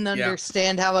they didn't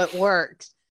understand how it worked.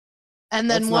 And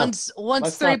then once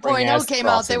 3.0 came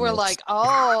out, they were like,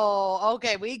 oh,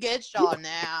 okay, we get Shaw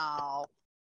now.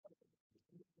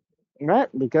 Right,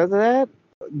 because of that,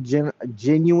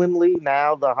 genuinely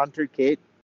now the Hunter kit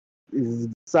is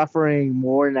suffering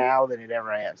more now than it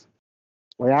ever has.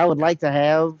 Like, I would like to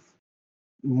have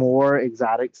more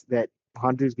exotics that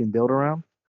hunters can build around,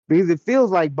 because it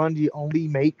feels like Bungie only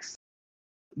makes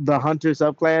the hunter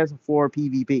subclass for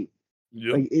PvP.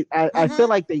 Like I feel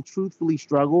like they truthfully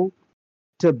struggle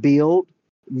to build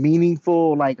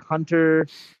meaningful like hunter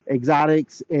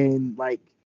exotics and like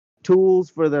tools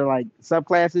for their like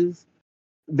subclasses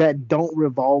that don't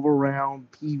revolve around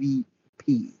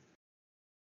PvP.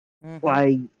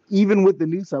 Like even with the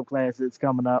new subclass that's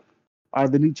coming up, or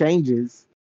the new changes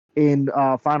in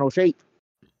Final Shape,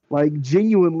 like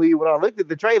genuinely when I looked at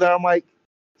the trailer, I'm like,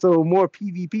 so more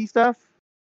PvP stuff.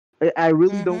 I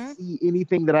really don't see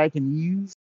anything that I can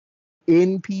use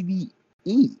in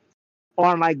PvE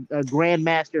on like a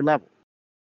Grandmaster level.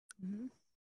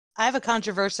 I have a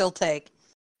controversial take.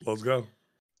 Let's go.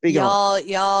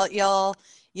 Y'all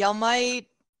might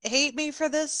hate me for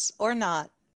this or not.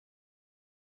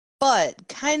 But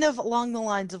kind of along the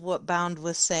lines of what Bound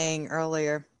was saying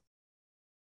earlier.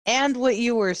 And what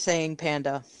you were saying,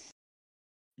 Panda.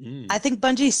 I think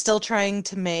Bungie's still trying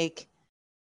to make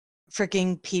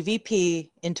freaking PvP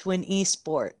into an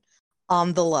esport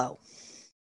on the low.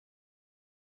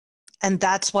 And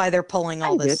that's why they're pulling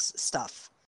all this stuff.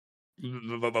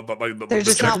 They're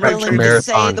just not checkmate willing changes. to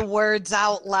say Marathon. the words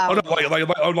out Oh loud.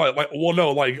 no, well,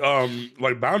 no,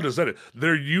 like Bound just said it.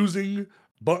 They're using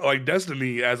but like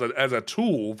Destiny as a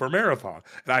tool for Marathon,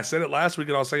 and I said it last week,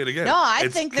 and I'll say it again. No, I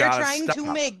It's think they're gotta trying to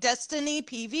stop. make Destiny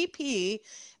PvP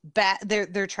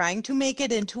they're trying to make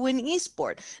it into an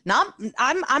esport.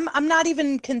 I'm not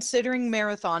even considering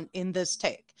Marathon in this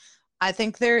take. I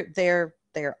think they're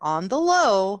on the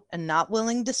low and not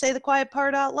willing to say the quiet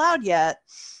part out loud yet,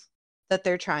 that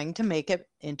they're trying to make it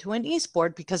into an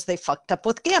esport because they fucked up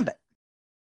with Gambit.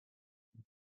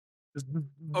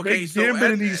 Okay, Make so Gambit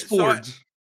at in the- esports.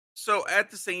 So at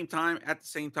the same time,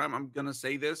 I'm gonna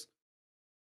say this.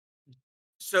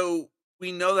 So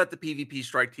we know that the PvP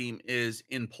strike team is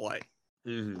in play.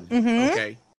 Mm-hmm.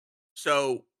 Okay.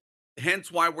 So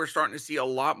hence why we're starting to see a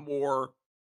lot more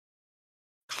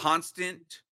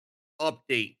constant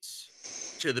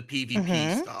updates to the PvP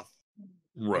Mhm. stuff.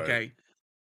 Right. Okay.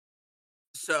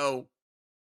 So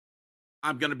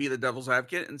I'm gonna be the devil's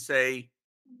advocate and say,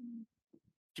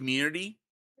 community,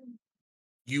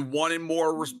 you wanted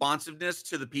more responsiveness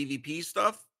to the PvP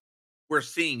stuff. We're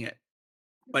seeing it.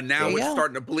 But now There you it's go.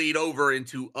 starting to bleed over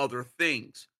into other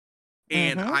things.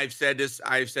 And Mhm. I've said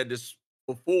this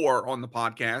before on the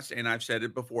podcast, and I've said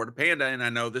it before to Panda, and I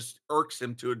know this irks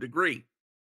him to a degree.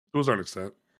 To a certain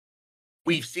extent.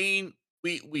 We've seen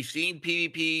we've seen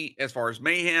PvP as far as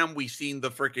mayhem. We've seen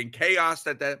the freaking chaos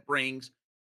that brings,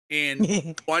 and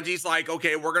Bungie's like,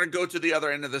 okay, we're gonna go to the other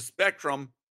end of the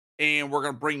spectrum, and we're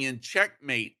gonna bring in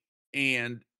checkmate.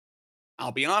 And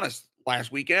I'll be honest,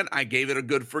 last weekend I gave it a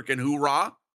good freaking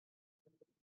hoorah.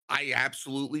 I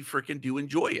absolutely freaking do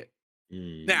enjoy it.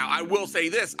 Now, I will say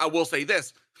this.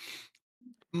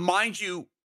 Mind you,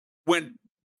 when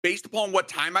based upon what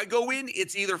time I go in,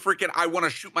 it's either freaking I want to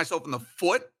shoot myself in the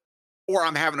foot or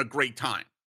I'm having a great time.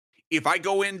 If I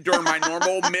go in during my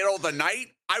normal middle of the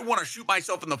night, I want to shoot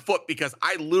myself in the foot because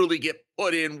I literally get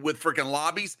put in with freaking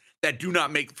lobbies that do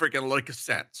not make freaking lick of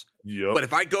sense. Yep. But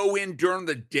if I go in during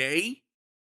the day,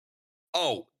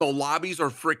 oh, the lobbies are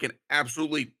freaking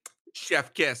absolutely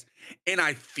chef kiss. And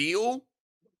I feel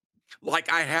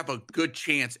like I have a good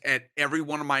chance at every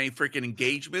one of my freaking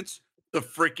engagements.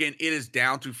 It is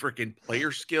down to freaking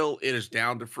player skill. It is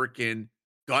down to freaking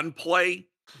gunplay.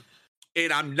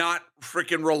 And I'm not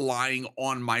freaking relying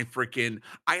on my freaking,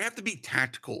 I have to be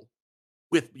tactical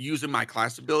with using my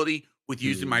class ability, with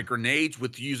using my grenades,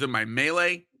 with using my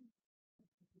melee.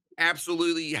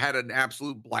 Absolutely had an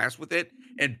absolute blast with it.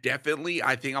 And definitely,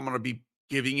 I think I'm going to be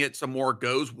giving it some more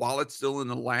goes while it's still in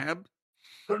the lab.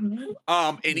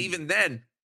 And even then,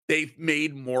 they've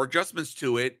made more adjustments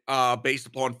to it based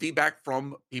upon feedback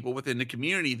from people within the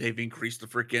community. They've increased the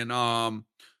freaking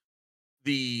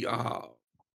the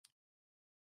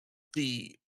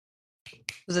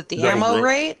Was it the No, ammo bro.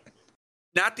 rate?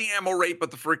 not the ammo rate, but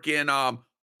the freaking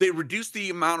they reduced the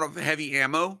amount of heavy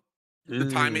ammo. The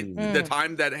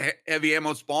time that heavy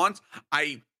ammo spawns.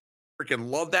 I freaking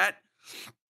love that.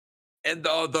 And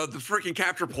the freaking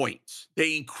capture points,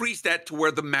 they increased that to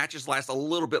where the matches last a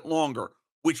little bit longer,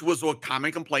 which was a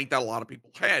common complaint that a lot of people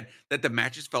had, that the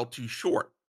matches felt too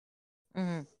short.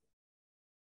 Mhm.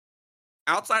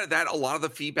 Outside of that, a lot of the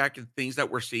feedback and things that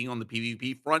we're seeing on the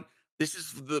PvP front, this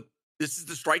is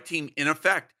the strike team in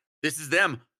effect. This is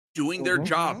them doing their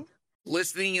job,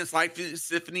 listening and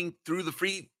sifting through the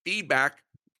free feedback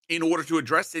in order to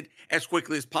address it as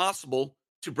quickly as possible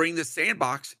to bring the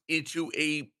sandbox into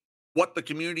what the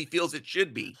community feels it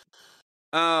should be.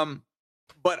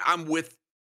 But I'm with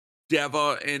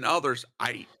Deva and others.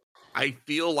 I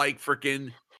feel like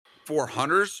freaking for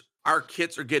hunters, our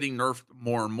kits are getting nerfed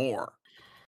more and more.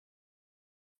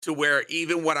 To where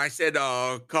even what I said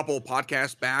a couple of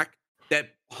podcasts back,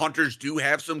 that hunters do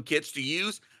have some kits to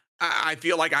use, I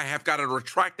feel like I have got to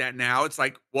retract that now. It's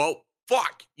like, well,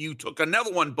 fuck, you took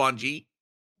another one, Bungie.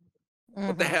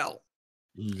 What the hell?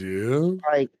 Yeah.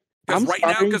 Like, Because I'm right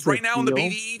now in the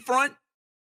feel- BDE front,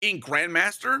 in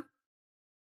Grandmaster,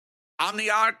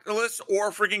 Omnioculus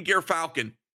or freaking Gear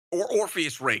Falcon or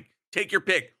Orpheus rig, take your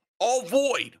pick. All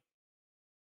void.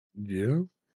 Yeah.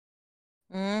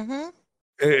 Mm-hmm.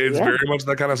 It's Yeah. very much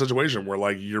that kind of situation where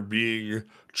like you're being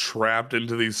trapped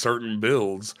into these certain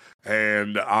builds,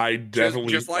 and I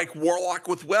definitely Just like Warlock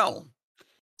with Well.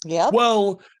 Yep.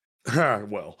 well,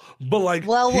 but like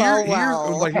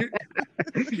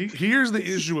here's the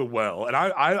issue with Well, and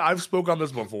I've spoke on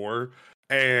this before,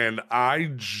 and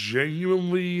I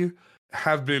genuinely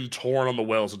have been torn on the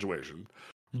Well situation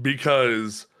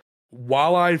because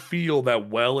while I feel that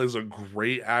Well is a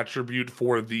great attribute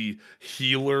for the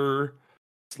healer,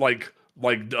 like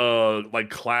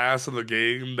class of the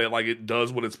game, that like it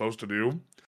does what it's supposed to do,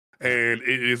 and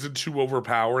it isn't too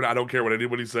overpowered. I don't care what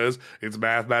anybody says. It's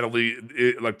mathematically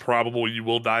like probable you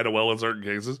will die to well in certain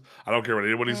cases. I don't care what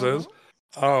anybody says.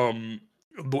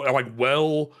 Like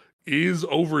well is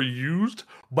overused,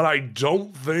 but I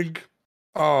don't think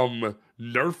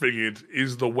nerfing it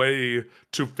is the way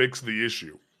to fix the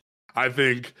issue. I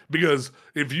think because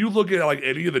if you look at like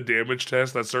any of the damage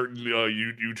tests that certain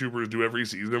YouTubers do every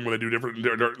season when they do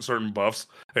different certain buffs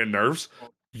and nerfs,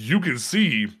 you can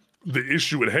see the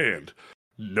issue at hand.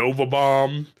 Nova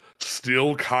Bomb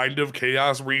still kind of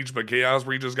Chaos Reach, but Chaos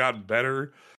Reach has gotten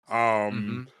better.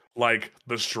 Like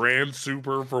the Strand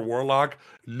Super for Warlock,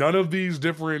 none of these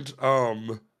different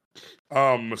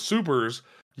supers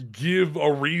give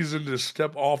a reason to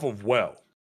step off of well.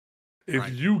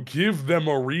 If you give them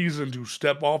a reason to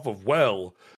step off of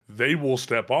well, they will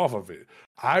step off of it.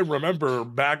 I remember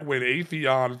back when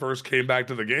Atheon first came back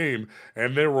to the game,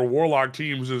 and there were Warlock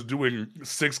teams just doing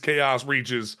 6 Chaos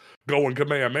Reaches, going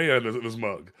Kamehameha in this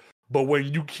mug. But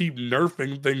when you keep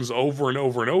nerfing things over and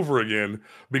over and over again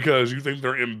because you think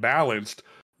they're imbalanced,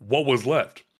 what was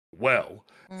left? Well.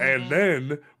 And then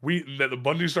the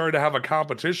Bungie started to have a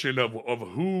competition of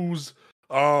who's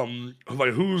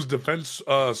like whose defense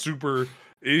super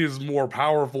is more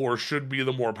powerful or should be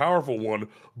the more powerful one,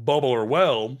 Bubble or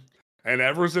Well. And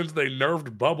ever since they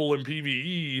nerfed Bubble in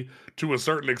PvE to a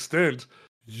certain extent,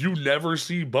 you never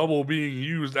see Bubble being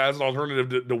used as an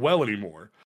alternative to Well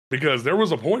anymore. Because there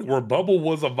was a point where Bubble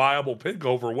was a viable pick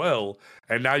over Well,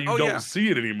 and now you don't see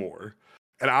it anymore.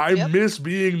 And I miss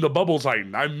being the Bubble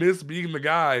Titan. I miss being the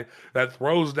guy that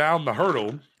throws down the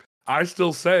hurdle. I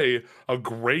still say a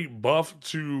great buff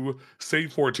to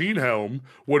Saint 14 Helm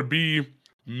would be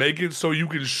make it so you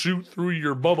can shoot through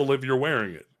your bubble if you're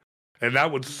wearing it. And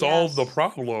that would solve the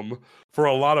problem for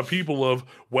a lot of people of,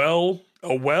 well,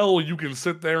 a well, you can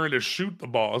sit there and just shoot the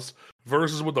boss,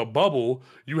 versus with a bubble,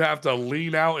 you have to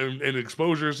lean out and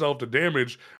expose yourself to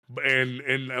damage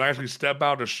and actually step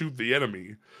out to shoot the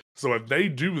enemy. So if they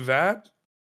do that,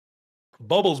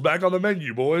 Bubble's back on the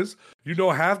menu, boys. You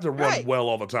don't have to run well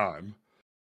all the time.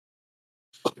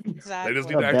 Exactly. They just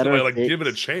need to actually like give it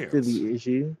a chance. To the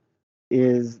issue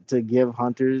is to give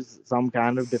hunters some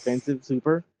kind of defensive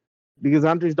super, because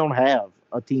hunters don't have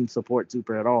a team support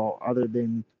super at all other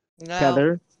than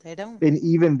Tether. They don't. And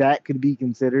even that could be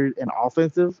considered an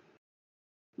offensive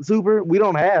super. We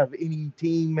don't have any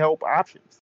team help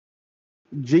options.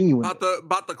 Genuine.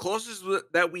 About the closest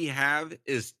that we have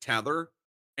is Tether,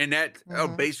 and that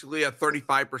basically a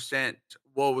 35%.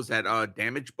 What was that?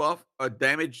 Damage buff? A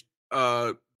damage buff?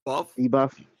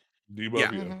 Debuff.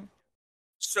 Yeah.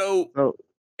 So,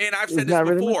 and I've said this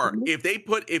before. If they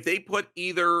put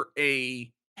either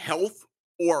a health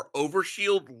or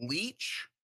overshield leech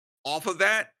off of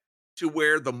that, to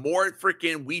where the more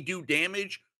freaking we do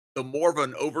damage, the more of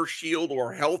an overshield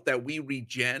or health that we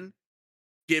regen,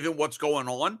 given what's going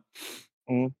on.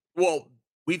 Well,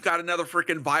 we've got another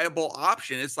freaking viable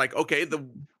option. It's like, okay, the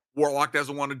Warlock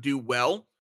doesn't want to do well.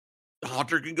 The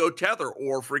Hunter can go Tether,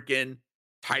 or freaking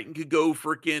Titan could go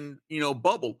freaking,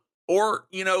 Bubble. Or,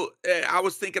 I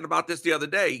was thinking about this the other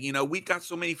day. We've got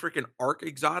so many freaking Arc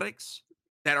exotics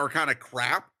that are kind of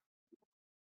crap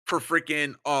for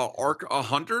freaking Arc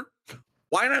Hunter.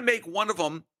 Why not make one of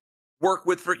them work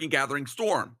with freaking Gathering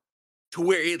Storm, to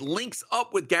where it links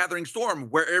up with Gathering Storm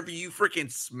wherever you freaking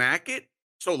smack it?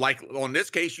 So, like on this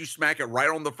case, you smack it right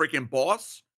on the freaking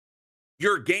boss.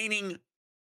 You're gaining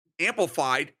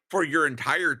amplified for your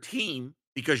entire team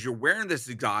because you're wearing this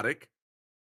exotic.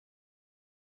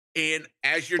 And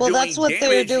as you're doing that's what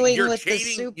damage, they're doing you're with the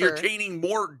chaining, super. You're chaining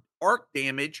more arc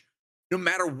damage no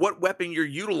matter what weapon you're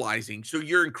utilizing. So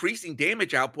you're increasing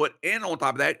damage output, and on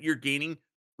top of that, you're gaining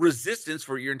resistance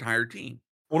for your entire team.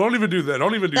 Well, don't even do that.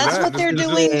 Don't even do That's that. what they're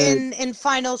doing in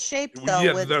Final Shape,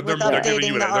 though, with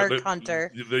updating the Arc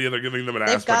Hunter. They're giving them an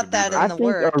They've got that in the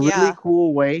work. I think a really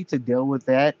cool way to deal with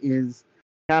that is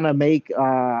kind of make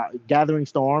Gathering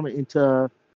Storm into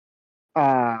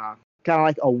kind of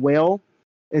like a well.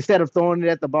 Instead of throwing it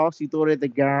at the boss, you throw it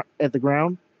at the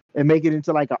ground and make it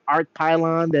into like an arc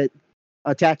pylon that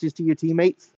attaches to your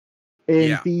teammates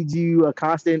and feeds you a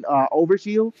constant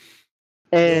overshield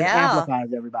and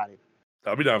amplifies everybody.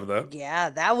 I'll be down for that. Yeah,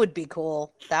 that would be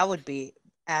cool. That would be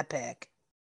epic.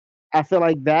 I feel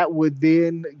like that would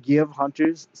then give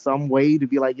hunters some way to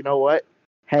be like, you know what?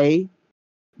 Hey,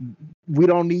 we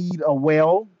don't need a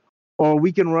well, or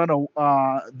we can run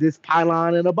this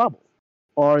pylon in a bubble,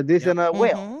 or this in a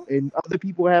well, and other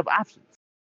people have options.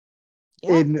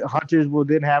 And hunters will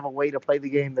then have a way to play the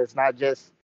game that's not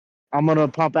just, I'm gonna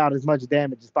pump out as much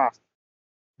damage as possible.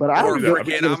 But I'm gonna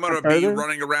be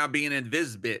running around being an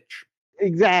invis bitch.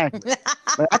 Exactly.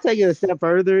 But I take it a step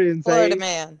further and Florida say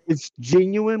man. it's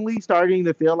genuinely starting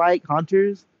to feel like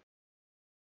hunters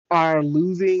are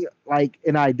losing like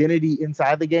an identity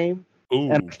inside the game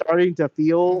and Ooh, are starting to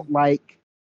feel like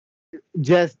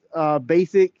just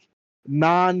basic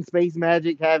non-space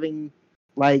magic having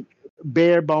like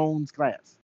bare bones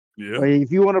class. yeah. Like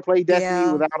if you want to play Destiny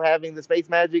Yeah. without having the space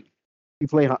magic, you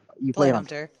play Play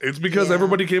Hunter. Hunter. It's because Yeah.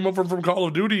 everybody came over from Call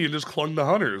of Duty and just clung to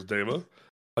hunters, Dava.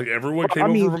 Like everyone Well, came I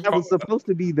over mean, from that was supposed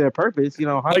to be their purpose. You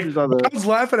know, like hunters are the Bob's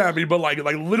laughing at me, but like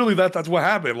literally that's what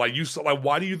happened. Like you saw, like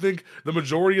why do you think the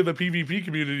majority of the PvP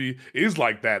community is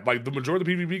like that? Like the majority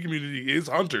of the PvP community is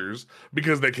hunters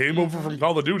because they came over from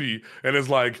Call of Duty and it's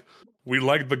like we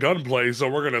like the gunplay, so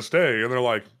we're gonna stay. And they're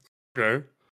like, okay,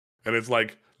 and it's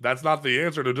like that's not the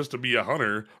answer to just to be a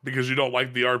hunter because you don't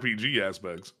like the RPG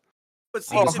aspects. But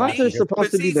see, well, to hunter's me,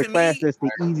 supposed but to be see, the to class me, that's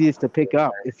the easiest to pick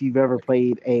up if you've ever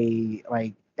played a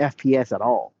like FPS at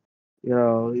all. You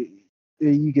know,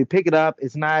 you can pick it up.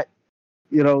 It's not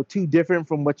too different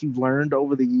from what you've learned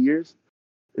over the years.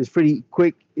 It's pretty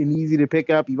quick and easy to pick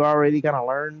up. You've already kind of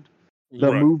learned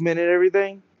the Right. movement and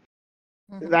everything.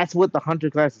 Mhm. That's what the hunter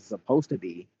class is supposed to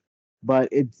be, but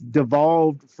it's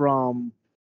devolved from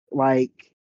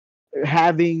like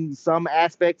having some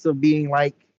aspects of being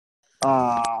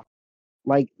uh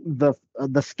like the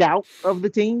scout of the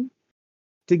team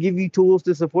to give you tools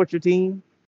to support your team,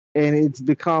 and it's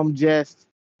become just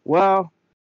well,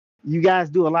 you guys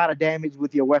do a lot of damage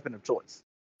with your weapon of choice.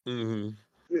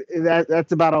 Mm-hmm.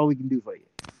 That's about all we can do for you.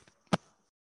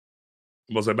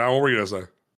 Was that bad? What were you gonna say?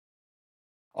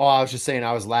 Oh, I was just saying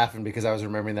I was laughing because I was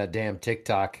remembering that damn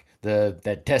TikTok.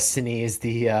 That Destiny is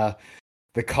the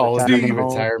Call of Duty Retirement home.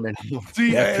 retirement home.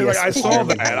 See, The like FPS I saw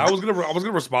retirement that. home. I was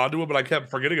gonna respond to it, but I kept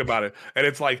forgetting about it. And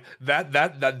it's like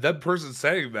that person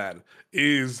saying that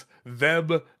is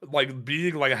them like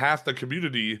being like half the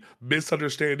community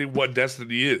misunderstanding what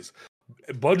Destiny is.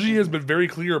 Bungie has been very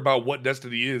clear about what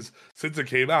Destiny is since it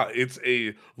came out. It's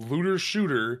a looter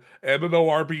shooter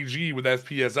MMORPG with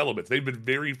FPS elements. They've been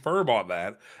very firm on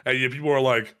that, and yet people are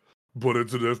like, "But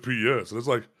it's an FPS," and it's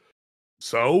like,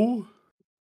 so.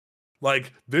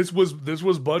 Like this was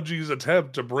Bungie's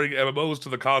attempt to bring MMOs to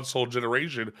the console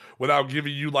generation without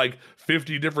giving you like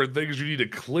 50 different things you need to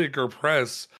click or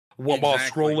press while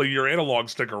exactly. scrolling your analog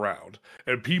stick around.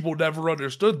 And people never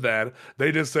understood that.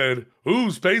 They just said,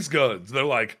 "Ooh, space guns." They're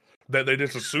like that they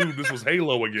just assumed this was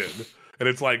Halo again. And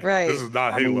it's like this Right. is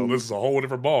not I Halo. mean, This is a whole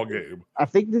different ball game. I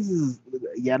think this is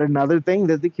yet another thing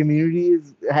that the community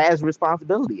has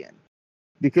responsibility in,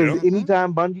 because Yeah. Mhm.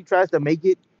 anytime Bungie tries to make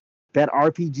it that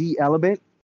RPG element,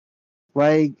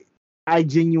 like I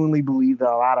genuinely believe that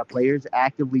a lot of players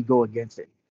actively go against it.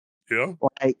 Yeah.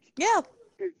 Like, Yeah.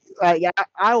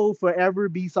 I will forever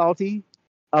be salty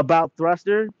about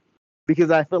Thruster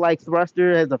because I feel like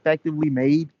Thruster has effectively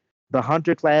made the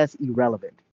Hunter class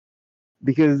irrelevant.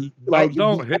 Because like the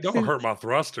Don't hurt essence, my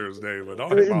thrusters, David.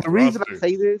 Don't hit my the reason I thrusters.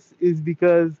 say this is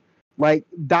because like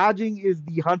dodging is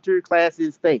the Hunter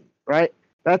class's thing, right?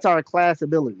 That's our class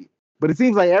ability. But it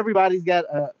seems like everybody's got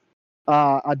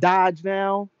a dodge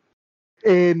now,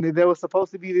 and there was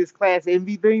supposed to be this class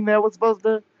envy thing that was supposed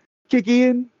to kick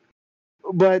in,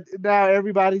 but now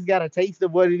everybody's got a taste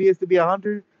of what it is to be a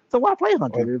hunter. So why play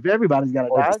hunter if everybody's got a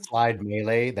Or the dodge? slide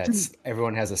melee. That's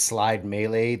everyone has a slide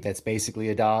melee. That's basically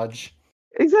a dodge.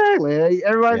 Exactly.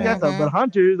 Everybody's Yeah. got something, but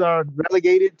hunters are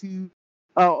relegated to.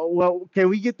 Well, can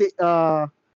we get the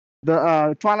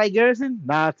Twilight Garrison?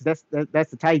 Nah, because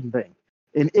that's the Titan thing,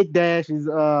 and Ikdash is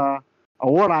a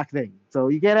Warlock thing. So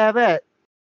you can't have that.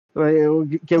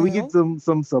 Can we get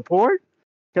some support?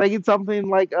 Can I get something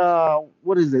like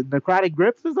what is it, necrotic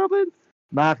grips or something?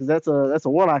 Nah, because that's a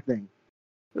warlock thing.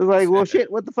 It's like, well,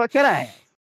 shit. What the fuck can I have?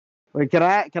 Like, can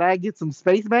I get some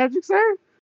space magic, sir?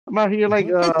 I'm out here like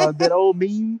that old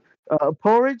meme,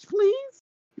 porridge, please.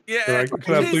 Yeah, Can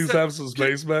I please, please have some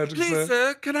space magic, please, sir?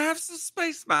 sir, can I have some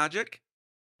space magic?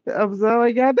 I was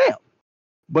like, goddamn.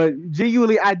 But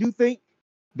genuinely, I do think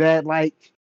that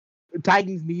like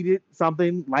Titans needed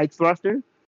something like Thruster.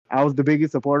 I was the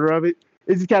biggest supporter of it.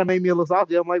 It just kind of made me a little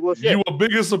salty. I'm like, well, shit. You a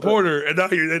biggest supporter, and now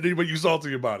you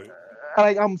salty about it.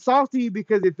 Like I'm salty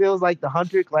because it feels like the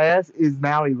hunter class is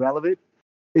now irrelevant.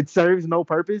 It serves no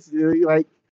purpose. Like,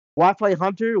 why play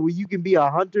hunter when you can be a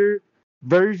hunter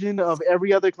version of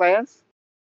every other class?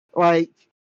 Like,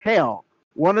 hell,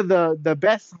 one of the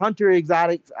best hunter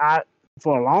exotics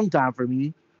for a long time for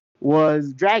me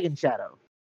was Dragon Shadow.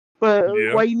 But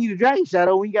Yeah. why you need a Dragon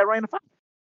Shadow when you got Rain of Fire,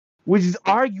 which is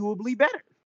arguably better?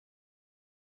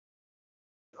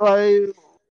 Like,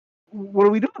 what are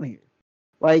we doing here?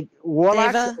 Like,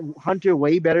 Warlock's Deva, Hunter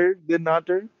way better than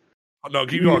Hunter. No,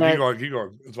 keep You going, got, keep going, keep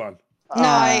going. It's fine. No, uh,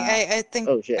 I think.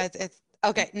 oh shit.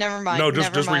 Okay, never mind. No,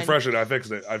 never just mind. refresh it. I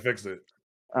fixed it.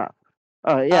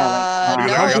 Uh, yeah, like Because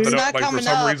No, I got the it's hunters. note, not like for coming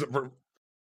some up. reason.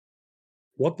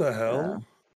 What the Uh, hell?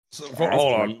 So, that's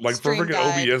hold tough. on. Like for Stream freaking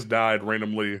died. OBS died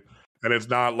randomly, and it's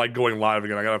not like going live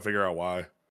again. I gotta figure out why.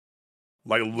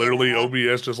 Like literally, Yeah.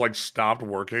 OBS just like stopped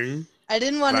working. I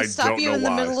didn't want And to I stop don't you know in the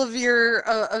why.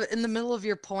 middle of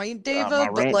your point, My Dava,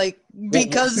 but rant. like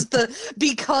because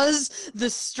the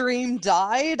stream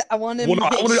died, I want to Well, no,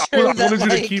 make I sure that wanted you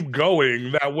to like keep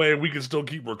going. That way, we can still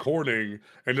keep recording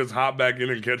and just hop back in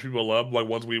and catch people up. Like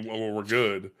when we're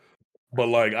good. But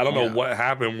like, I don't know Yeah. what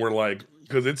happened. Where like,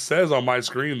 because it says on my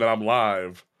screen that I'm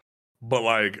live, but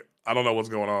like, I don't know what's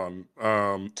going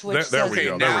on. Twitch There says we Okay,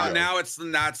 go. There we go. now it's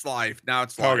live. Now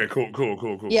it's live. Okay,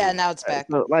 cool. yeah, now it's back.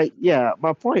 So, like, yeah,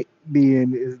 my point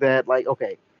being is that, like,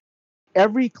 okay,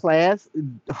 every class,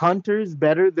 hunters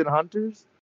better than hunters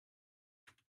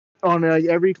on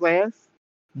every class,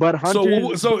 but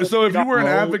hunters So if you don't were an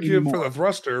roll advocate for anymore. the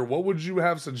thruster, what would you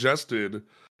have suggested?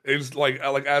 Is like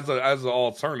as an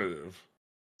alternative.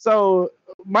 So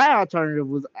my alternative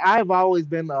was I've always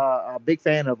been a big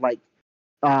fan of like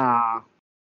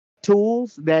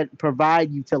tools that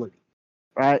provide utility,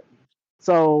 right?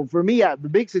 So for me, the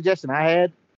big suggestion I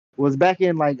had was back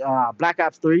in like Black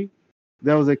Ops 3,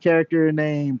 there was a character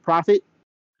named Prophet,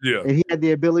 Yeah. and he had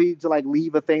the ability to like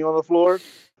leave a thing on the floor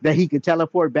that he could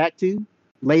teleport back to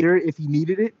later if he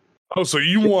needed it. Oh, so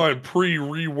you want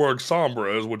pre-rework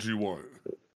Sombra is what you want.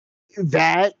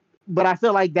 That, but I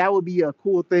feel like that would be a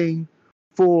cool thing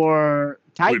for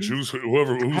Titans. Which who's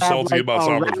have, salty like, about a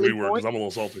Sombra's rally rework? point. Because I'm a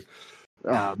little salty.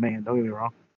 Oh man, don't get me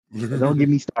wrong. Don't get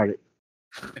me started.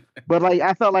 But like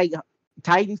I felt like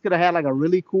Titans could have had like a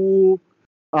really cool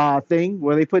thing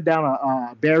where they put down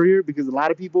a barrier because a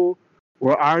lot of people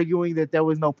were arguing that there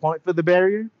was no point for the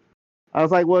barrier. I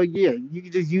was like, well, yeah, you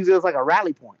can just use it as like a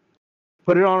rally point.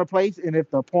 Put it on a place, and if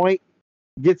the point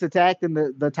gets attacked and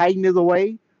the Titan is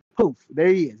away, poof, there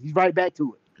he is. He's right back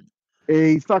to it. And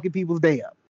he's fucking people's day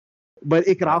up. But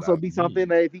it could also be something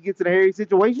that if he gets in a hairy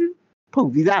situation,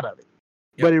 poof, he's out of it.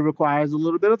 Yep. But it requires a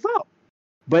little bit of thought.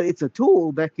 But it's a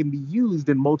tool that can be used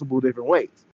in multiple different ways.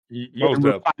 Most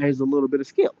it requires a little bit of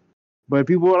skill. But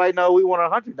people were like, no, we want a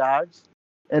hunter dodge.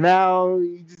 And now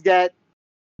you just got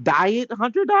diet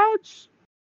hunter dodge?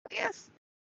 Yes.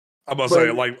 I'm about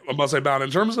to say, Bound, in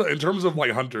terms of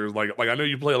like hunters, like I know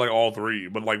you play like all three,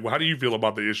 but like how do you feel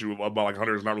about the issue about like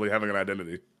hunters not really having an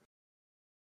identity?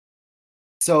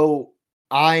 So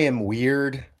I am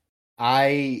weird.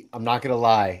 I'm not gonna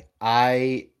lie.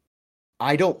 I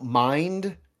don't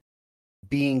mind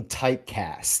being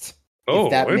typecast.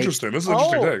 Oh, interesting. This is an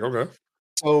interesting take. Okay.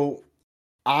 So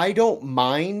I don't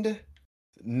mind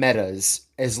metas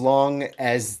as long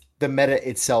as the meta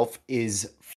itself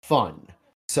is fun.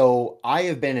 So I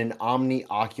have been an Omni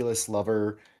Oculus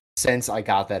lover since I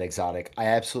got that exotic. I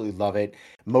absolutely love it.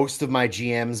 Most of my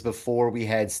GMs before we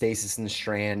had Stasis and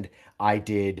Strand, I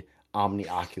did Omni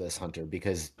Oculus Hunter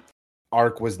because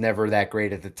Arc was never that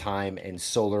great at the time, and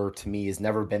Solar to me has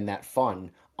never been that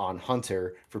fun on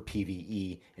Hunter for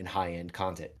PvE and high-end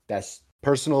content. That's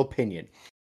personal opinion.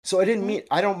 So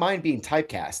I don't mind being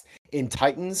typecast. In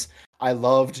Titans, I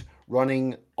loved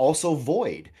running also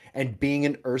Void and being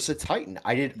an Ursa Titan.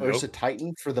 I did Ursa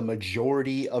Titan for the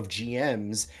majority of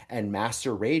GMs and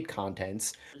Master Raid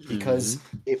contents because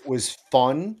it was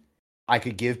fun. I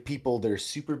could give people their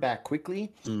super back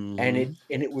quickly, and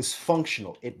it was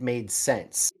functional. It made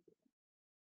sense.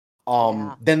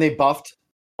 Then they buffed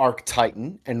Arc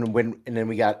Titan, and then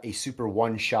we got a super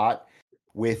one shot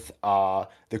with the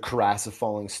Cuirass of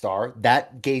Falling Star.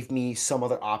 That gave me some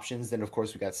other options. Then of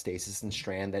course we got Stasis and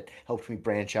Strand that helped me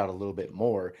branch out a little bit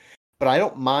more. But I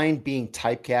don't mind being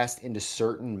typecast into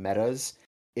certain metas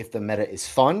if the meta is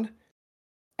fun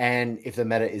and if the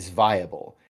meta is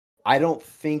viable. I don't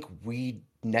think we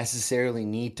necessarily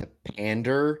need to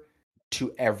pander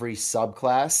to every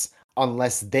subclass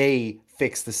unless they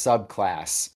fix the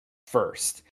subclass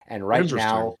first. And right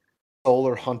now,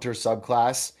 Solar Hunter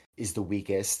subclass is the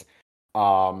weakest.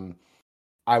 I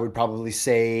would probably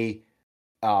say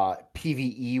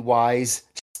PvE wise,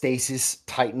 Stasis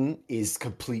Titan is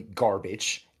complete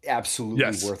garbage. Absolutely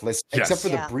worthless. Except for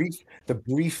the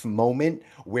brief moment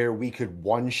where we could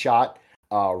one shot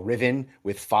Riven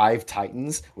with 5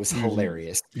 Titans was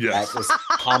hilarious. That was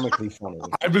comically funny.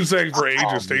 I've been saying for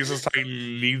ages, Stasis Titan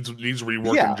needs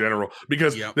rework in general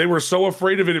because they were so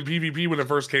afraid of it in PvP when it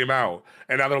first came out,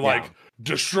 and now they're like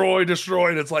destroy, and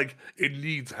it's like it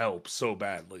needs help so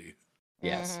badly.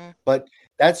 Yes, but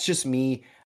that's just me.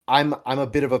 I'm a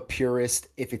bit of a purist.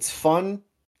 If it's fun,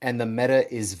 and the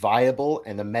meta is viable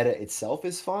and the meta itself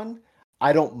is fun,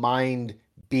 I don't mind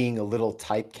being a little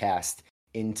typecast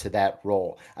into that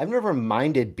role. I've never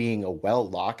minded being a well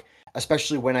lock,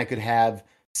 especially when I could have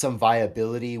some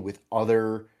viability with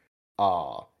other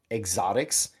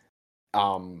exotics.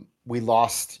 We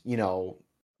lost,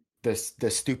 the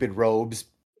stupid robes,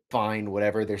 fine,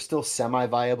 whatever. They're still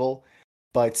semi-viable,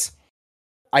 but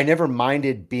I never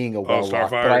minded being a Oh, well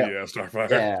lock. But Starfire, yeah, Starfire.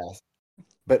 yeah,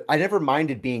 but I never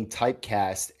minded being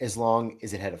typecast as long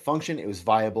as it had a function, it was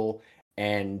viable,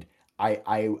 and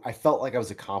I felt like I was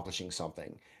accomplishing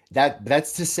something.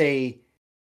 That's to say,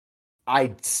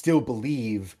 I still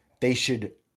believe they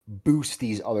should boost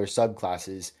these other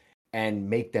subclasses and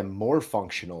make them more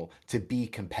functional to be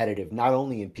competitive, not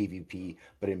only in PvP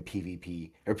but in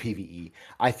PvP or PvE.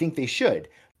 I think they should,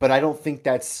 but I don't think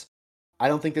that's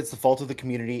the fault of the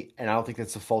community, and I don't think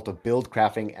that's the fault of build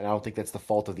crafting, and I don't think that's the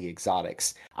fault of the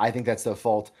exotics. I think that's the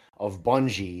fault of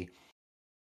Bungie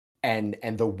and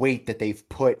the weight that they've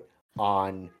put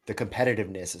on the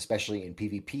competitiveness, especially in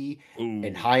PvP, in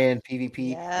Ooh. high-end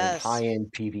PvP, and in Yes.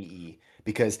 high-end PvE.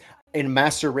 Because in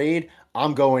Master Raid,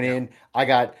 I'm going in, I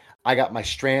got my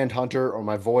Strand Hunter or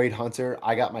my Void Hunter,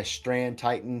 I got my Strand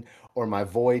Titan or my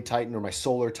Void Titan or my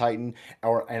Solar Titan,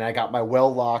 and I got my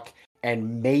Well Lock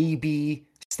and maybe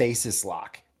Stasis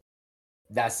Lock.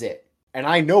 That's it. And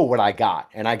I know what I got,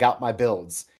 and I got my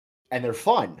builds, and they're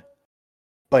fun.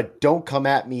 But don't come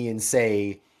at me and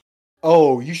say,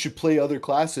 "Oh, you should play other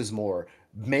classes more."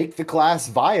 Make the class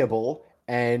viable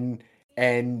and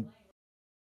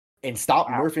stop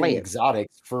nerfing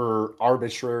exotics for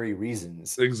arbitrary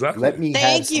reasons. Exactly. Let me have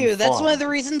Thank some you. That's one fun. of the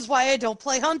reasons why I don't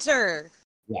play Hunter.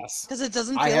 Yes. Because it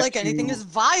doesn't I feel have like anything to- is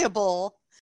viable.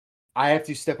 I have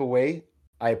to step away.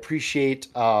 I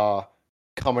appreciate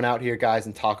coming out here, guys,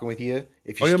 and talking with you.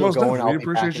 If you're Oh, yeah, still most going, definitely. I'll We be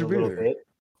appreciate back in you a being little here. bit.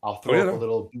 I'll throw yeah, up no. a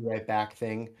little be right back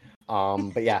thing.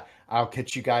 But yeah, I'll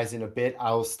catch you guys in a bit.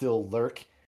 I'll still lurk.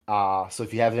 So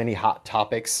if you have any hot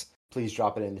topics, please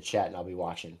drop it in the chat and I'll be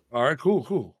watching. All right,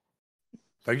 cool.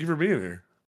 Thank you for being here.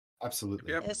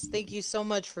 Absolutely. Yep. Yes, thank you so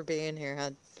much for being here,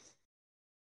 Hud.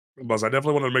 Buzz, I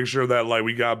definitely want to make sure that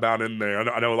we got Bound in there.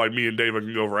 I know me and David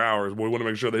can go for hours, but we want to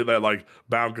make sure that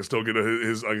Bound can still get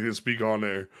his speak on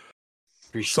there.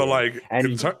 Appreciate So it. And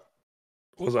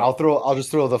what's up? I'll just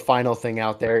throw the final thing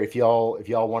out there. If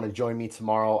y'all want to join me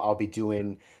tomorrow, I'll be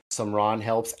doing some Ron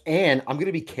helps, and I'm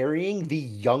gonna be carrying the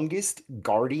youngest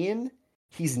Guardian.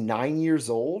 He's 9 years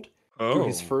old through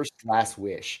his first last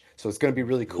wish. So it's gonna be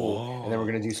really cool. Whoa. And then we're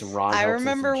gonna do some Ron I helps.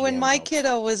 remember when my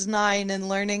kiddo was 9 and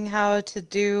learning how to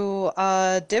do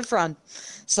div run.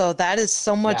 So that is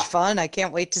so much fun. I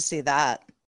can't wait to see that.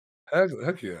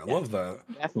 Heck yeah, I love that.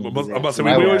 I'm about to say,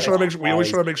 My we wish. always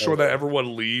try to make sure that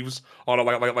everyone leaves on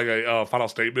a final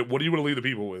statement. What do you want to leave the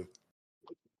people with?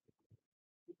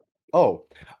 Oh,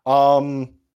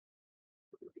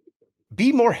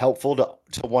 be more helpful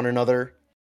to one another.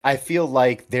 I feel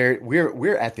like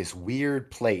we're at this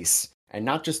weird place, and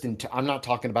not just I'm not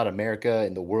talking about America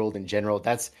and the world in general.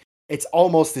 It's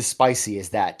almost as spicy as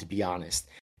that, to be honest.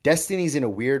 Destiny's in a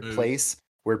weird place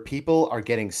where people are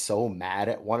getting so mad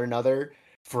at one another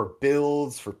for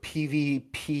builds, for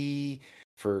PvP,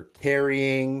 for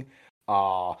carrying.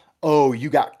 Oh, you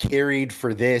got carried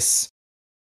for this.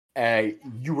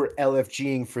 You were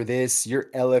LFGing for this. Your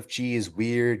LFG is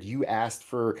weird. You asked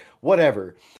for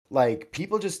whatever. Like,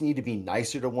 people just need to be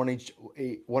nicer to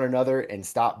one another and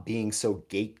stop being so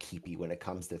gatekeepy when it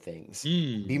comes to things.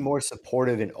 Be more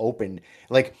supportive and open.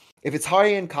 Like, if it's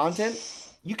high-end content,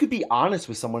 you could be honest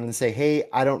with someone and say, "Hey,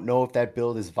 I don't know if that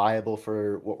build is viable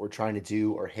for what we're trying to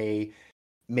do," or, "Hey,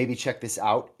 maybe check this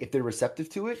out." If they're receptive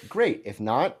to it, great. If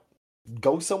not,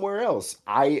 go somewhere else.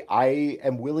 I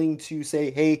am willing to say,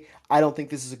 "Hey, I don't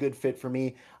think this is a good fit for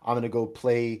me. I'm going to go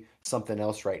play something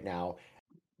else right now."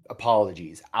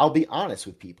 Apologies. I'll be honest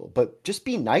with people, but just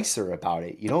be nicer about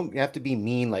it. You don't have to be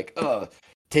mean like,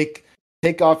 take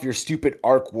off your stupid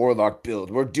Arc Warlock build.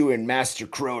 We're doing Master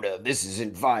Crota. This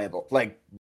isn't viable." Like,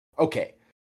 okay.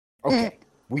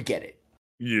 We get it.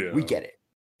 Yeah. We get it.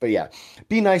 But yeah,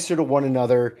 be nicer to one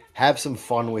another. Have some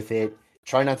fun with it.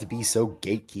 Try not to be so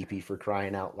gatekeepy, for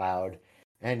crying out loud.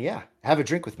 And yeah, have a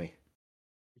drink with me.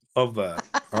 Love that.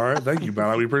 All right. Thank you,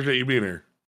 Bound. We appreciate you being here.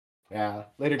 Yeah.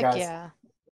 Later, Heck guys. yeah.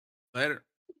 Later.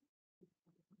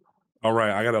 All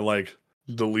right. I got to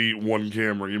delete one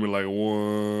camera. Give me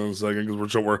 1 second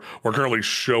because we're currently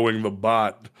showing the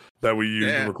bot that we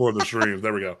use to record the streams.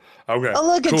 There we go. Okay. Oh,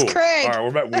 look, cool. it's Craig.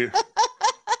 All right. We're back.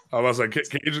 I was like,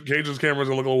 Cage's camera's going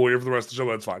to look a little weird for the rest of the show,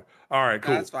 but that's fine. All right.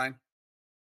 Cool. That's fine.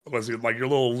 Let's see, like you're a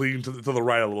little lean to the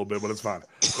right a little bit, but it's fine.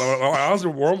 Honestly,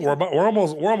 we're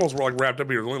almost like wrapped up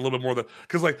here. There's only a little bit more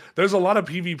because like there's a lot of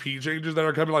PvP changes that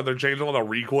are coming. Like they're changing all the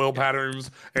recoil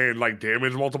patterns and like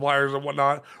damage multipliers and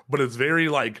whatnot. But it's very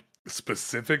like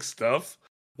specific stuff.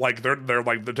 Like they're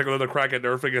taking another crack at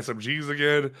nerfing SMGs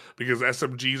again because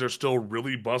SMGs are still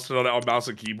really busted on mouse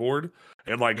and keyboard.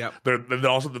 And like they're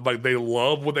also like they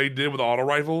love what they did with auto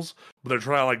rifles, but they're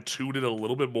trying to like tune it a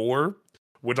little bit more,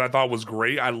 which I thought was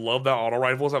great. I love that auto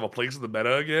rifles have a place in the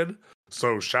meta again.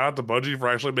 So shout out to Bungie for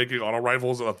actually making auto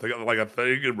rifles a thing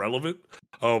and relevant.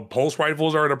 Pulse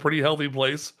rifles are in a pretty healthy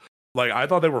place. Like I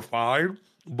thought they were fine,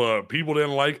 but people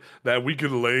didn't like that we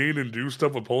could lane and do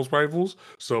stuff with pulse rifles.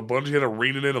 So Bungie had to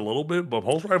rein it in a little bit, but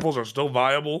pulse rifles are still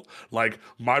viable. Like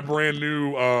my brand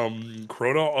new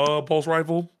Crota pulse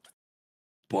rifle,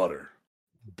 butter.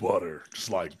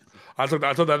 Just like I took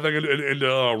that thing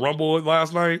into Rumble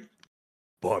last night.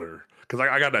 Butter, because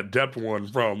I got that depth one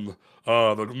from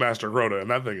the Master Crota,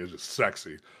 and that thing is just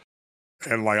sexy,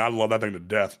 and like I love that thing to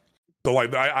death. So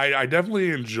like I definitely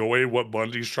enjoy what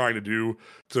Bungie's trying to do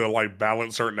to like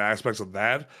balance certain aspects of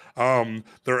that.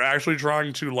 They're actually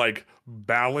trying to like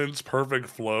balance perfect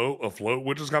flow afloat,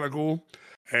 which is kind of cool.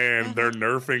 And they're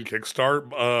nerfing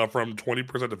Kickstart from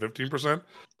 20% to 15%.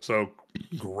 So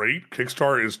great.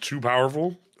 Kickstart is too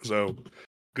powerful. So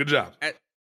good job.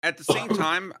 At the same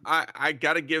time, I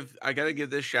gotta give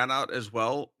this shout out as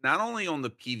well. Not only on the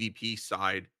PvP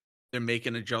side, they're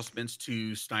making adjustments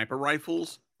to sniper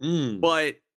rifles,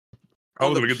 but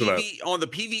on the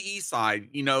PvE side,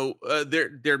 you know,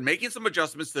 they're making some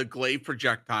adjustments to glaive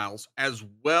projectiles as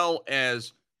well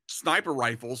as sniper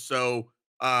rifles. So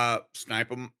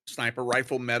sniper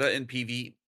rifle meta in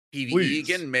PvE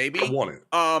again, maybe. I want it.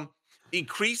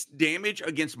 Increased damage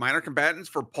against minor combatants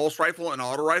for pulse rifle and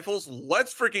auto rifles.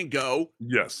 Let's freaking go.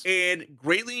 Yes. And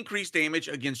greatly increased damage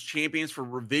against champions for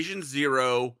Revision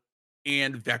 0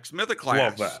 and Vex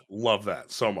Mythoclast. Love that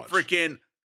so much. Freaking,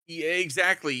 yeah,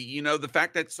 exactly. You know, the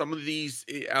fact that some of these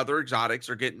other exotics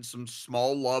are getting some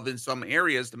small love in some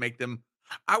areas to make them,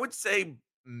 I would say,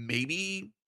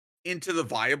 maybe into the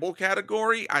viable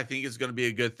category, I think is going to be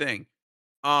a good thing.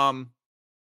 Outside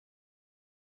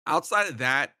of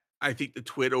that, I think the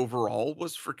twit overall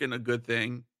was freaking a good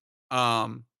thing.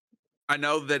 I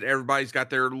know that everybody's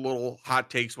got their little hot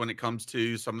takes when it comes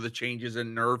to some of the changes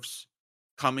and nerfs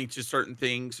coming to certain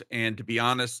things. And to be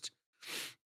honest,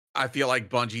 I feel like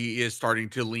Bungie is starting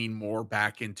to lean more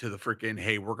back into the freaking,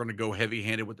 hey, we're going to go heavy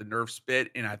handed with the nerf spit.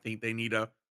 And I think they need to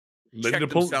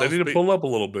pull up a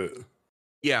little bit.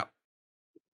 Yeah.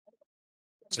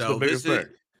 So this is,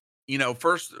 you know,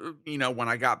 first, you know, when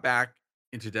I got back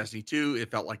into Destiny 2, it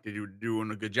felt like they were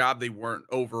doing a good job. They weren't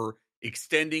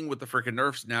overextending with the freaking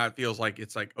nerfs. Now it feels like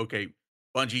it's like, okay,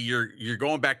 Bungie, you're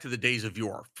going back to the days of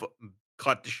yore.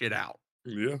 Cut the shit out.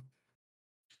 Yeah.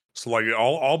 So like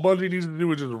all Bungie needs to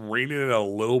do is just rein it in a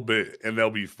little bit and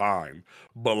they'll be fine.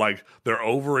 But like they're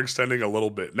overextending a little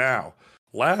bit. Now,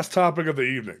 last topic of the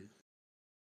evening.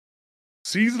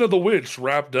 Season of the Witch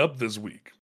wrapped up this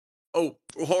week. Oh,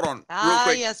 hold on. Real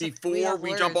quick. Yes, before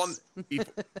we jump on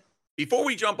before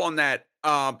we jump on that,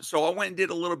 so I went and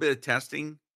did a little bit of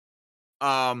testing.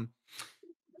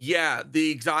 Yeah,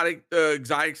 the exotic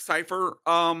cipher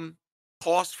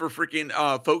cost for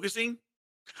freaking focusing.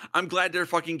 I'm glad they're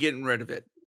fucking getting rid of it.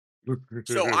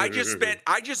 So I just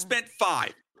spent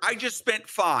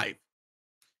five.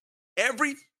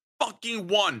 Every fucking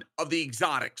one of the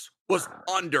exotics was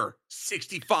under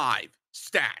 65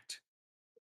 stat.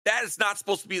 That is not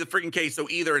supposed to be the freaking case. So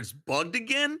either it's bugged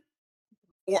again,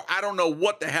 or I don't know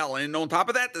what the hell. And on top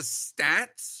of that, the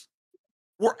stats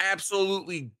were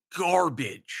absolutely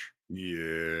garbage.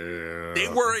 Yeah. They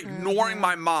were ignoring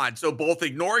my mod. So both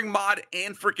ignoring mod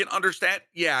and freaking understat.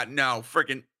 Yeah, no,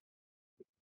 freaking.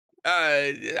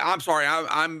 I'm sorry.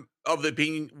 I'm of the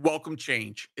opinion, welcome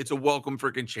change. It's a welcome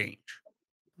freaking change.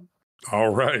 All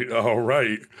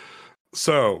right.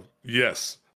 So,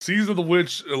 yes, Season of the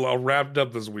Witch wrapped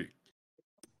up this week.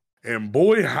 And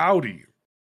boy, howdy,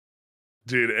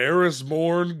 did Eris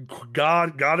Morn,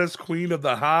 goddess queen of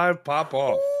the hive, pop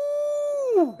off.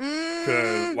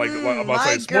 Like I'm about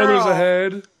to say,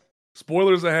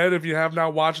 spoilers ahead if you have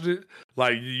not watched it.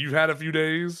 Like you've had a few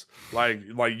days. Like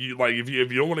if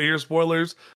you don't want to hear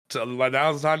spoilers,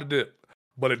 now's the time to dip.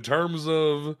 But in terms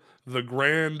of the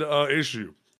grand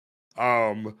issue,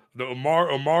 the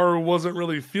Amaru wasn't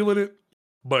really feeling it,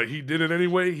 but he did it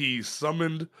anyway. He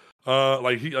summoned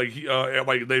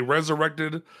they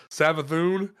resurrected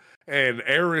Savathun, and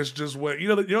Eris just went, you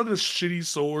know this shitty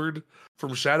sword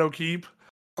from Shadowkeep?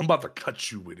 I'm about to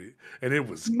cut you with it. And it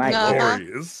was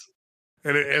glorious.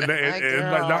 Once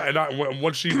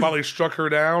she finally struck her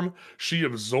down, she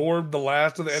absorbed the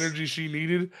last of the energy she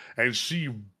needed, and she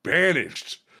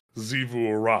banished Xivu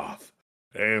Arath.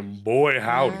 And boy,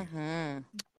 howdy. Mm-hmm.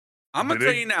 I'm going to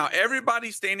tell you now,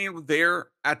 everybody standing there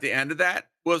at the end of that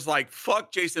was like,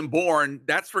 fuck Jason Bourne.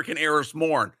 That's freaking Eris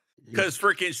Morn. Because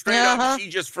freaking straight up, she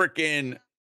just freaking,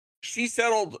 she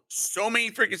settled so many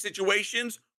freaking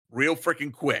situations real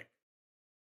freaking quick.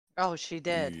 Oh, she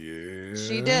did. Yeah.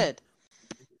 She did.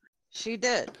 She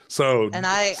did. So, And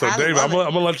Dave, I'm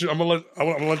gonna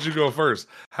let you go first.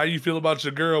 How you feel about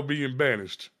your girl being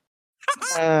banished?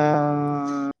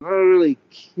 I don't really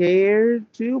care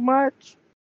too much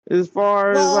as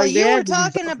far as like you they were had to do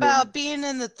talking something. about being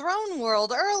in the throne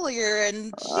world earlier,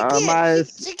 and she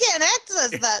can't access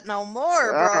that no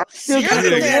more, bro. Still got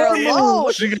You're the there war moon. alone.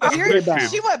 What you talking about?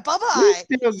 She went bye-bye.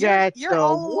 We still got You're the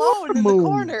all war alone in the moon.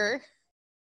 corner.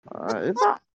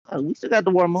 We still got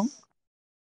the war moon.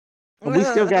 We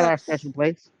still got our special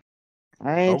place.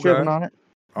 I ain't tripping on it.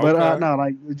 But no,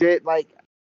 like legit, like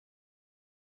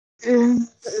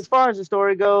as far as the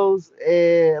story goes,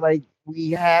 like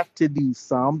we have to do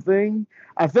something.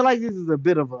 I feel like this is a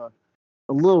bit of a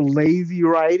little lazy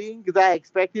writing because I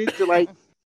expected to like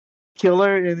kill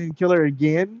her and then kill her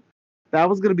again. That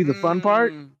was gonna be the fun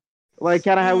part, like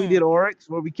kind of how we did Oryx,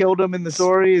 where we killed him in the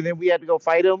story and then we had to go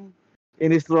fight him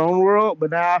in his throne world. But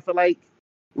now I feel like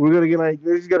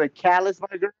they're just gonna callous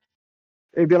my girl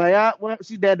and be like, well,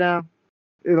 she's dead now.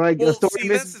 And like a story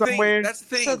missing somewhere. That's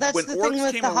the thing. So that's when the Oryx thing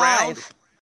with came the around, hive.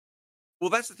 well,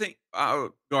 that's the thing.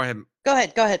 Go ahead. Go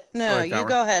ahead. No, ahead, you Tower.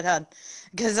 go ahead, hon.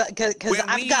 Because When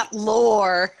I've got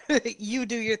lore. You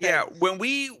do your thing. Yeah, when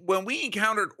we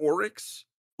encountered Oryx,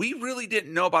 we really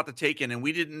didn't know about the Taken, and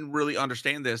we didn't really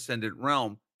understand the Ascendant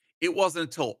Realm. It wasn't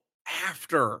until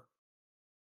after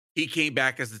he came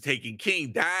back as the Taken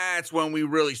King, that's when we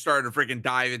really started to freaking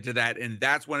dive into that, and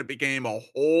that's when it became a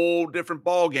whole different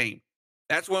ball game.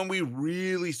 That's when we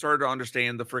really started to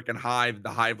understand the freaking hive, the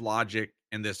hive logic,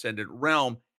 and the Ascendant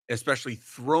Realm, especially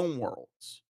throne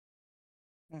worlds.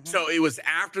 So it was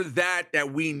after that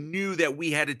that we knew that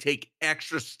we had to take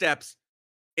extra steps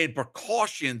and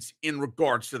precautions in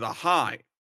regards to the hive.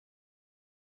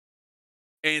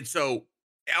 And so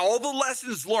all the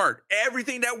lessons learned,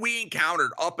 everything that we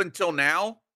encountered up until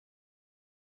now,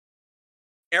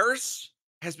 Eris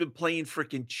has been playing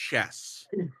freaking chess.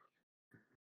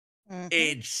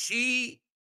 And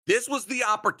this was the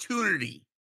opportunity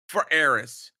for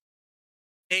Eris.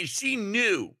 And she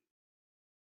knew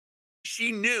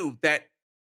that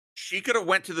she could have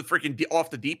went to the freaking off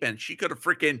the deep end. She could have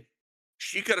freaking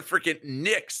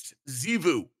nixed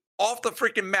Xivu off the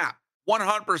freaking map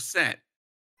 100%.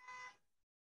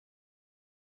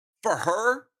 For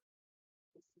her,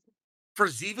 for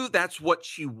Xivu, that's what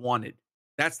she wanted.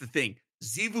 That's the thing.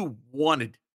 Xivu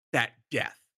wanted that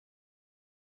death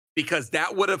because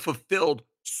that would have fulfilled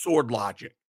sword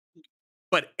logic.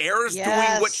 But Eris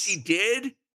doing what she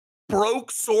did broke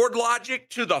sword logic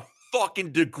to the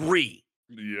fucking degree.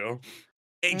 Yeah.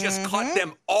 And just cut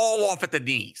them all off at the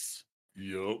knees.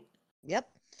 Yep.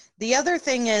 The other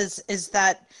thing is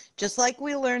that just like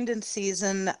we learned in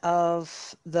season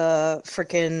of the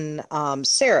freaking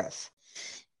Seraph,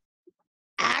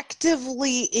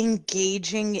 actively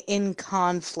engaging in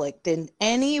conflict in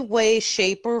any way,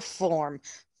 shape, or form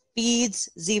feeds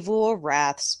Xivu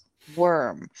Arath's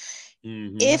worm.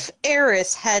 If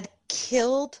Eris had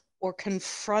killed or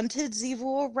confronted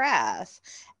Xivu Arath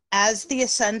as the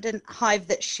Ascendant Hive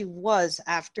that she was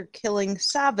after killing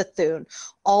Savathun,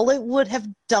 all it would have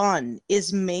done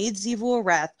is made Xivu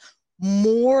Arath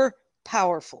more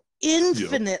powerful,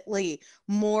 infinitely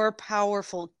more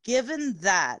powerful, given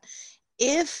that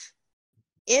if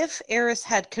Eris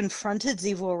had confronted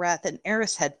Xivu Arath and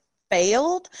Eris had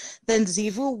failed, then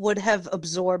Xivu would have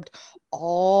absorbed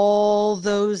all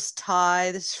those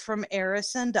tithes from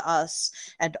Eris and us,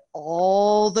 and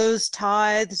all those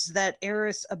tithes that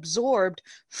Eris absorbed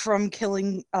from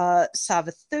killing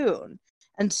Savathun.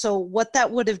 And so what that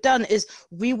would have done is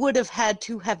we would have had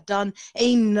to have done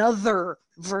another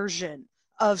version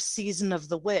of Season of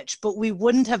the Witch, but we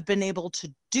wouldn't have been able to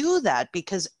do that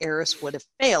because Eris would have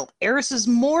failed. Eris is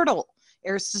mortal.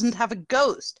 Eris doesn't have a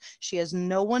ghost. She has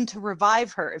no one to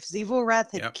revive her. If Xivu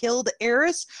Arath had killed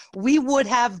Eris, we would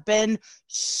have been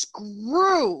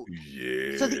screwed.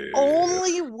 So the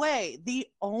only way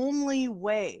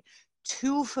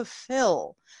to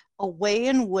fulfill a way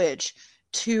in which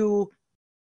to,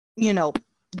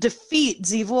 defeat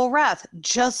Xivu Arath,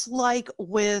 just like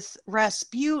with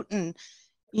Rasputin,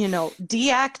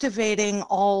 deactivating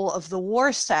all of the war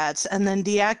stats and then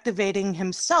deactivating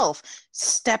himself,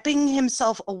 stepping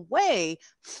himself away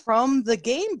from the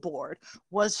game board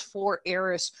was for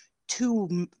Eris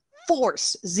to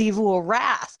force Xivu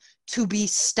Arath to be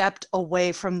stepped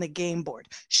away from the game board.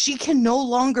 She can no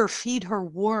longer feed her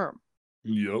worm.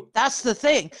 Yep. That's the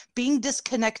thing. Being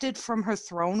disconnected from her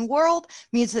throne world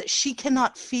means that she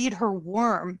cannot feed her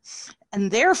worm,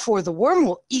 and therefore the worm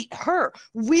will eat her.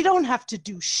 We don't have to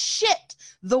do shit.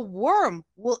 The worm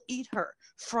will eat her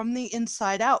from the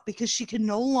inside out because she can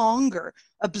no longer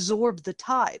absorb the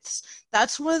tithes.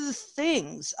 That's one of the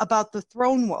things about the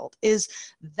throne world, is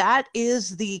that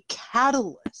is the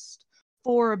catalyst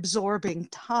for absorbing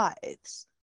tithes.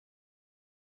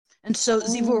 And so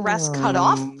Xivu Arath's cut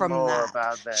off from more that.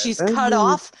 about that. She's That's cut just-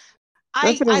 off.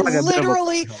 that feels like a bit of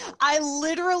a I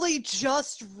literally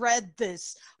just read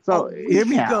this So a hear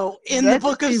me week out. ago in That the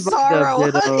Book of seems Sorrow.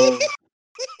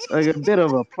 Like a bit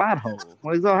of a plot hole.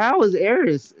 Like, so how is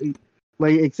Eris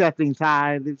like accepting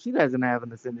tithe if she doesn't have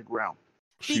an ascended realm?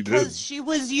 Because she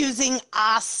was using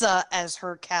Asa as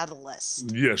her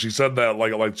catalyst. Yeah, she said that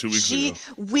like 2 weeks ago.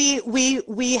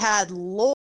 We had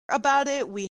lore about it.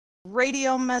 We had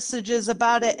radio messages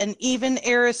about it, and even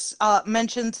Eris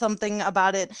mentioned something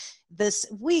about it this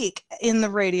week in the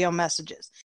radio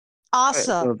messages. Asa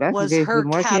So if that's the was case, her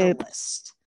then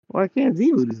catalyst. Why can't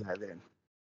Xivu do that then?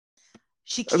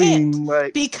 She I can't, mean,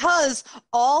 like, because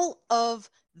all of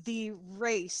the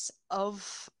race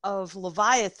of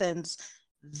Leviathans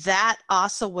that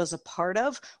Asa was a part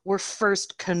of were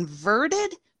first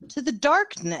converted to the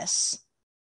darkness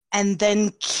and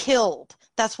then killed.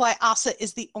 That's why Asa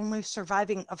is the only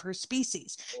surviving of her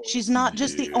species. She's not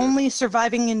just the only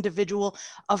surviving individual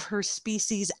of her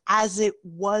species, as it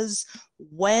was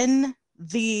when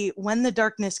the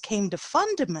darkness came to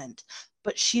Fundament,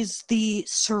 but she's the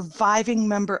surviving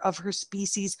member of her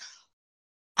species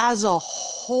as a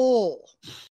whole.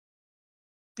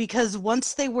 Because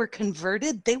once they were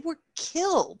converted, they were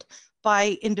killed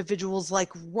by individuals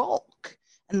like Rolk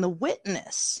and the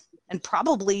Witness, and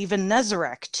probably even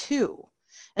Nezarek too.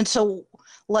 And so,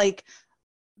 like,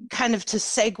 kind of to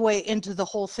segue into the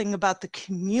whole thing about the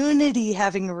community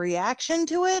having a reaction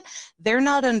to it, they're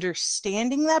not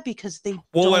understanding that because they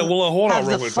don't have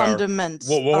the fundamentals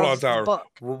of the book.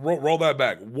 Roll that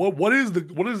back. What is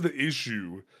the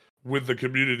issue with the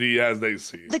community as they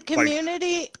see it? The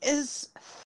community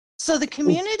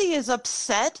is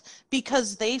upset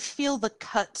because they feel the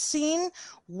cutscene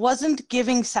wasn't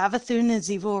giving Savathun and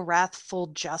Xivu Arath full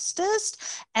justice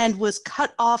and was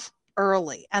cut off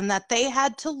early, and that they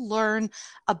had to learn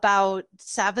about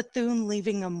Savathun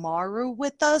leaving Amaru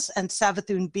with us and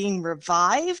Savathun being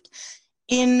revived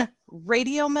in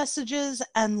radio messages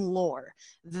and lore.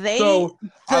 The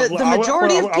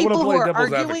majority of people who are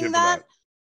arguing that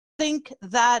think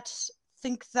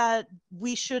that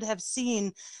we should have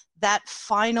seen that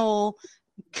final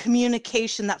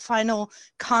communication, that final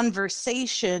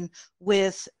conversation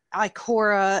with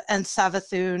Ikora and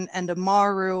Savathun and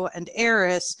Amaru and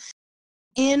Eris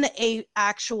in a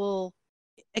actual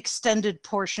extended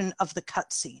portion of the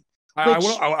cutscene. I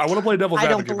want to play devil's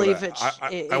advocate. I don't believe it.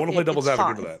 I want to play devil's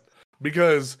advocate for that,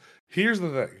 because here's the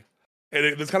thing,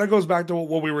 and this kind of goes back to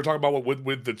what we were talking about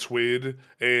with the twin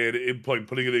and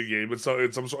putting it in a game in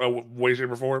some sort of way,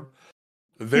 shape, or form.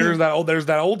 There's that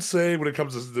old saying when it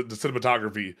comes to the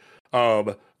cinematography.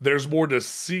 There's more to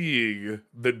seeing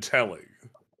than telling,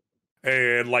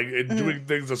 and doing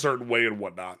things a certain way and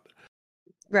whatnot.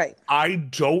 Right. I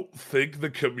don't think the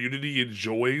community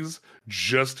enjoys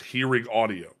just hearing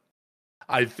audio.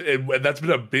 And that's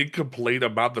been a big complaint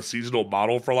about the seasonal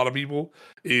model for a lot of people,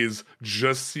 is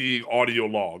just seeing audio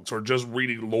logs or just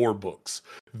reading lore books.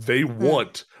 They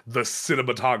want the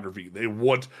cinematography. They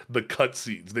want the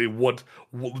cutscenes. They want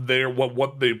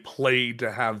what they play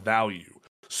to have value.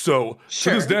 So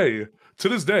to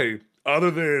this day,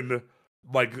 other than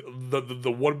like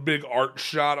the one big art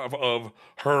shot of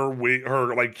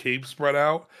her like cape spread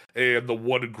out and the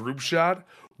one group shot,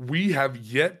 we have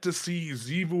yet to see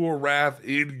Xivu Arath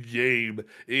in game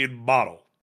in model.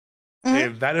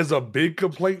 And that is a big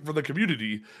complaint from the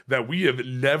community, that we have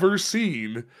never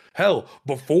seen. Hell,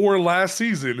 before last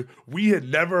season, we had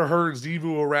never heard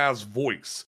Xivu Arath's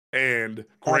voice. And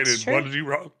granted,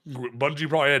 Bungie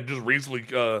probably had just recently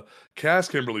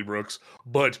cast Kimberly Brooks,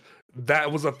 but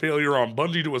that was a failure on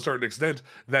Bungie to a certain extent,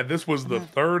 that this was the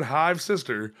third Hive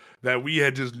sister that we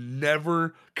had just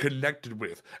never connected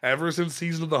with. Ever since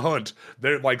Season of the Hunt,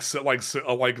 they're like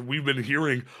we've been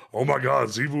hearing, oh my god,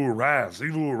 Xivu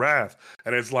Arath.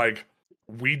 And it's like,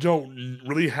 we don't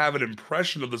really have an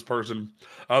impression of this person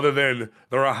other than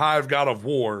they're a hive god of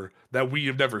war that we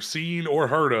have never seen or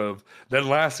heard of. Then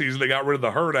last season they got rid of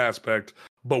the herd aspect,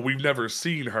 but we've never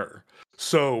seen her.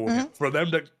 So for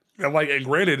them to and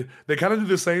granted, they kind of did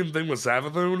the same thing with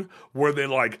Savathun, where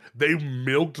they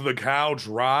milked the cow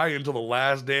dry until the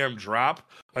last damn drop,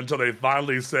 until they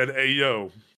finally said, "Hey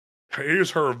yo, here's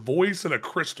her voice in a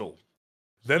crystal."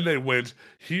 Then they went,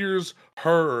 "Here's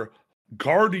her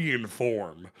guardian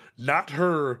form, not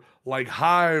her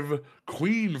hive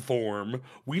queen form."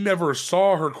 We never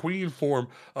saw her queen form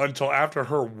until after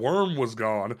her worm was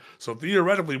gone. So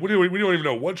theoretically, we don't even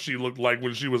know what she looked like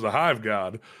when she was a hive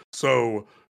god. So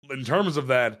in terms of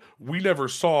that, we never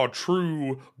saw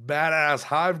true badass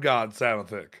hive god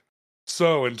Samathic.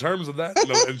 So in terms of that,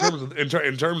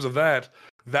 in terms of that,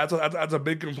 that's a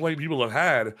big complaint people have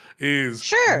had is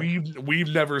Sure. we've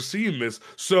never seen this.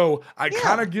 So I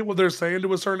kind of get what they're saying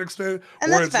to a certain extent,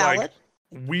 And where that's it's valid.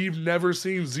 we've never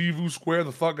seen Zivu square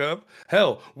the fuck up.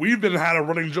 Hell, we've had a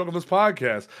running joke on this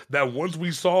podcast that once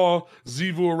we saw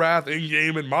Zivu Arath in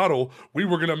game and model, we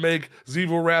were gonna make Zivu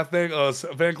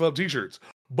Arath fan club t-shirts.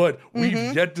 But we've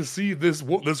yet to see this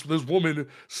woman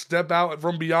step out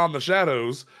from beyond the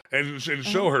shadows and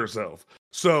show herself.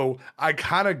 So I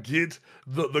kind of get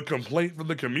the complaint from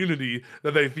the community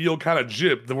that they feel kind of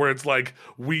gypped, where it's like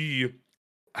we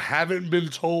haven't been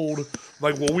told,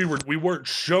 we weren't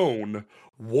shown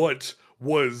what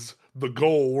was the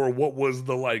goal or what was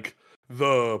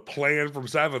the plan from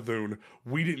Savathun.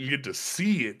 We didn't get to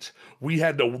see it. We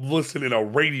had to listen in a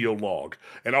radio log.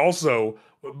 And also,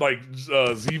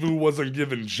 Zivu wasn't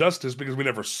given justice because we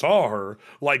never saw her.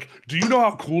 Do you know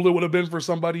how cool it would have been for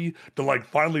somebody to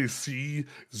finally see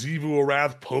Zivu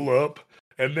Arath pull up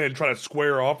and then try to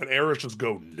square off and Eris just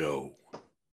go, no.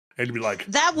 And be like,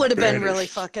 that would have been really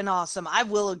banished. fucking awesome. I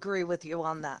will agree with you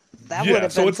on that. That would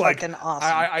have so been it's fucking awesome.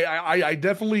 I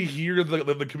definitely hear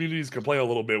the communities complain a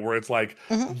little bit, where it's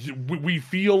we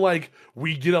feel like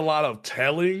we get a lot of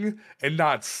telling and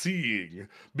not seeing,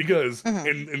 because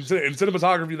in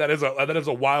cinematography that is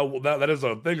a wild that is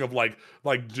a thing of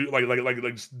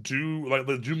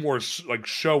do more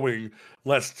showing,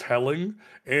 less telling,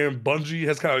 and Bungie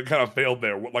has kind of failed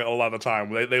there a lot of the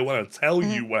time. They want to tell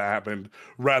you what happened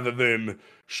rather than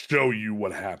show you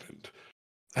what happened.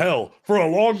 Hell, for a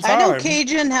long time. I know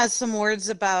Cajun has some words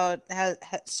about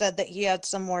said that he had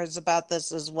some words about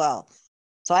this as well.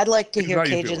 So I'd like to hear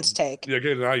Cajun's take. Yeah,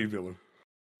 Cajun, how you feeling?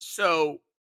 So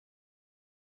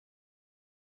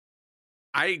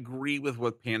I agree with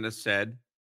what Panda said,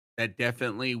 that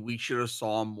definitely we should have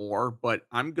saw more, but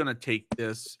I'm gonna take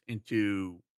this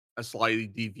into a slightly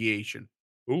deviation.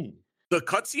 Ooh. The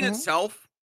cutscene itself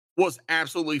was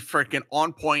absolutely freaking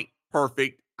on point,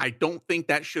 perfect. I don't think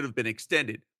that should have been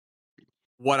extended.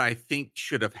 What I think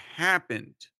should have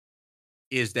happened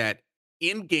is that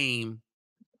in-game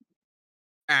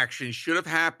action should have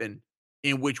happened,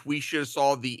 in which we should have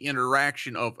saw the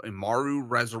interaction of Imaru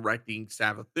resurrecting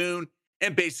Savathun.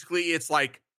 And basically it's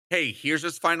like, hey, here's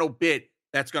this final bit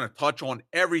that's going to touch on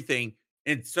everything.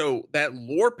 And so that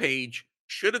lore page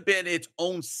should have been its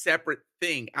own separate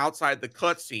thing outside the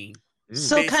cutscene.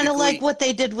 So kind of like what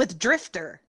they did with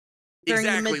Drifter during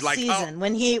the mid-season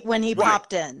when he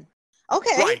popped in.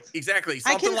 Okay. Right, exactly.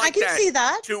 Something I can see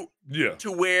that.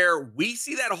 To where we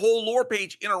see that whole lore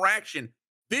page interaction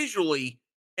visually,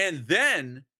 and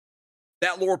then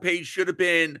that lore page should have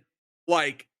been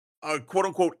like a quote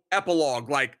unquote epilogue,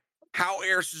 like how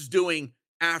Eris is doing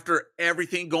after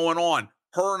everything going on.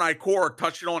 Her and Ikora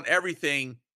touching on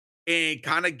everything and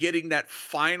kind of getting that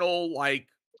final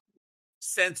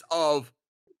sense of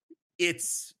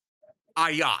it's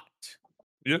Ayat.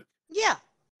 Yeah. Yeah.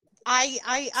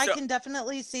 I can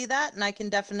definitely see that, and I can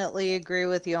definitely agree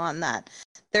with you on that.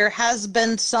 There has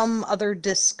been some other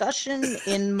discussion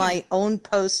in my own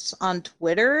posts on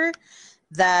Twitter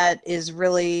that is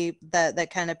really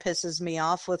that kind of pisses me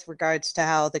off with regards to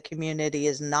how the community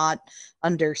is not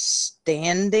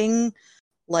understanding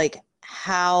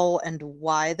how and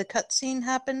why the cutscene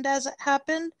happened as it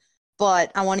happened.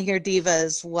 But I want to hear Diva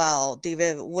as well.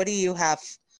 Diva, what do you have?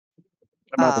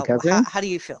 About the cutscene? How do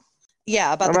you feel?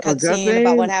 Yeah, about the cutscene,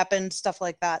 about what happened, stuff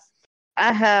like that.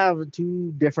 I have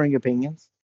two differing opinions.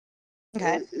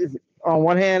 Okay. On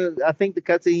one hand, I think the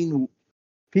cutscene,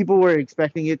 people were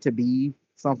expecting it to be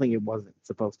something it wasn't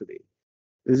supposed to be.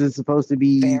 This is supposed to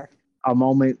be a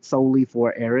moment solely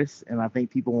for Eris, and I think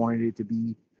people wanted it to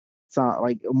be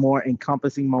a more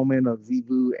encompassing moment of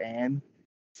Zivu and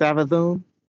Savathun,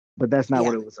 but that's not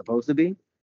what it was supposed to be.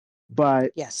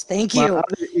 But yes, thank you.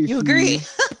 You agree?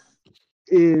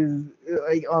 Is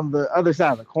on the other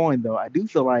side of the coin, though. I do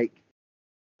feel like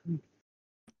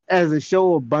as a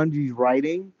show of Bungie's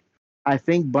writing, I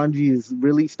think Bungie is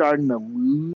really starting to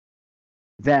lose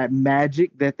that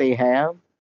magic that they have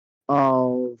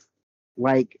of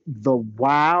like the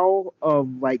wow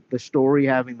of like the story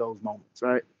having those moments,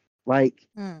 right? Like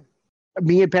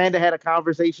me and Panda had a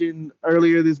conversation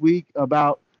earlier this week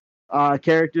about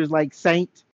characters like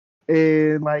Saint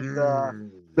and like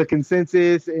the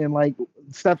consensus and like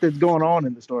stuff that's going on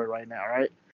in the story right now, right?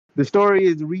 The story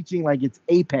is reaching like its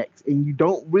apex, and you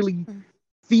don't really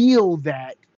feel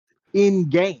that in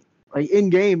game. Like in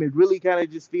game, it really kind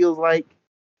of just feels like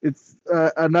it's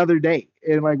another day,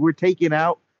 and like we're taking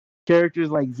out characters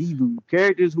like Zivu,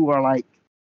 characters who are like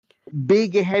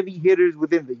big heavy hitters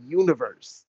within the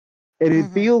universe, and it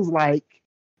feels like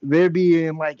they're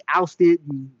being like ousted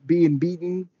and being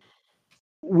beaten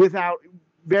without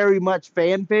very much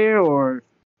fanfare or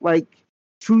like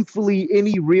truthfully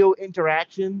any real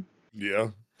interaction. Yeah.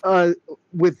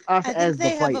 With us I as think the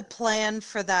they player. have a plan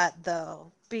for that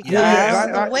though, because yeah,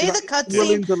 and the way the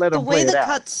willing to let cutscene, the them way play the it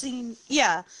out. cutscene,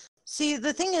 yeah. See,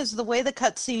 the thing is, the way the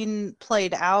cutscene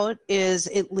played out is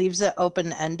it leaves it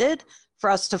open ended for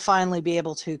us to finally be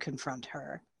able to confront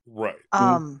her. Right.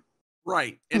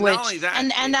 Right. And Which, not only that,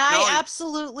 and I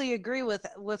absolutely agree with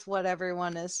what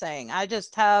everyone is saying. I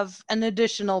just have an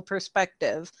additional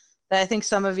perspective that I think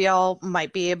some of y'all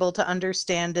might be able to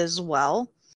understand as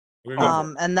well.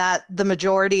 And that the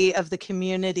majority of the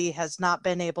community has not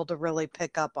been able to really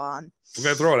pick up on.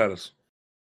 Okay, throw it at us.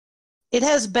 It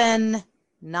has been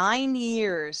 9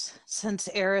 years since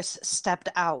Eris stepped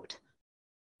out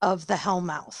of the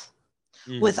Hellmouth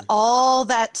with all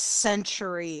that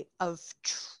century of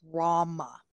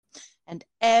trauma. And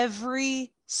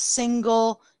every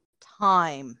single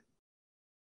time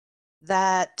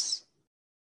that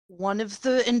one of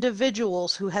the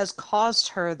individuals who has caused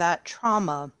her that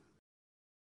trauma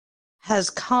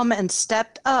has come and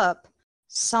stepped up,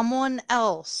 someone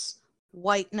else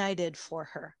white knighted for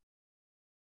her.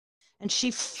 And she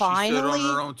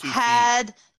finally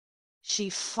had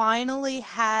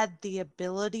the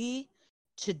ability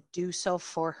to do so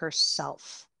for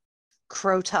herself.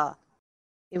 Crota,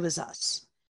 it was us.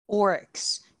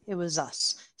 Oryx, it was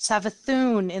us.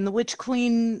 Savathun in the Witch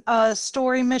Queen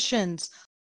story missions,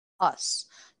 us,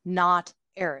 not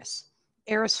Eris.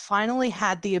 Eris finally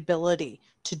had the ability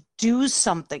to do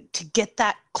something, to get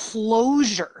that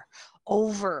closure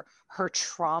over her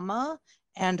trauma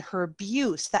and her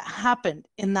abuse that happened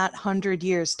in that 100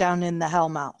 years down in the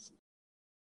Hellmouth.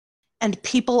 And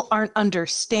people aren't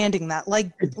understanding that.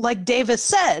 Like Davis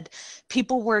said,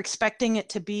 people were expecting it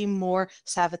to be more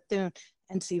Savathun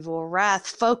and Sivu Wrath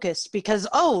focused because,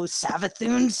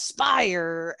 Savathun's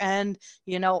Spire and,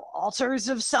 Altars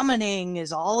of Summoning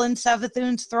is all in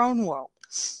Savathun's throne world.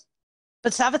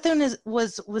 But Savathun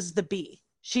was the B.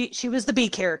 She was the B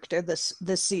character this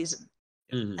season.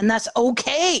 And that's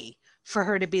okay for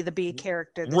her to be the B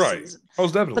character this season. Oh,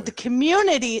 definitely. But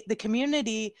the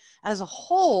community as a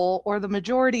whole, or the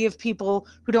majority of people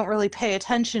who don't really pay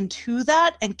attention to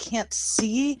that and can't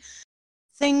see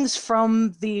things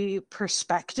from the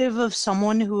perspective of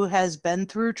someone who has been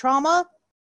through trauma,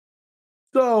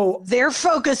 so they're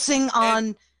focusing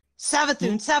on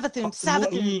Savathun,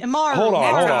 Imara, hold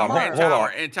on.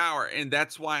 And Tower. And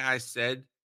that's why I said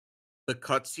the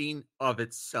cutscene of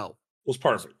itself was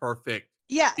perfect.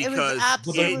 Yeah, it was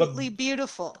absolutely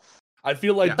beautiful. I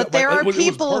feel like, but there are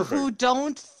people who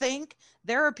don't think.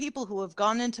 There are people who have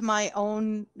gone into my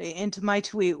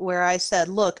tweet where I said,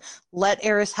 "Look, let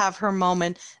Eris have her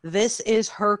moment. This is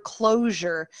her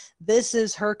closure. This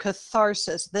is her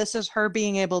catharsis. This is her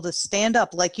being able to stand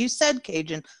up, like you said,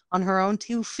 Cajun, on her own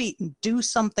 2 feet and do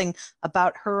something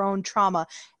about her own trauma."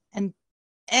 And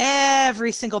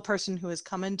every single person who has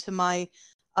come into my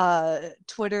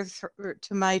Twitter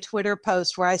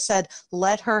post where I said,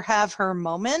 let her have her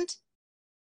moment,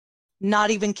 not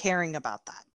even caring about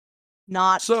that,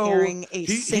 not caring a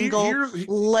single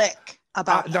lick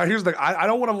about that. Now here's the thing. I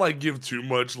don't want to give too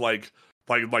much like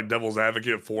devil's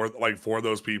advocate for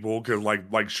those people, because like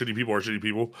shitty people are shitty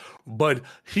people, but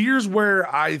here's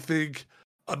where I think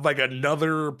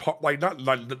another part, not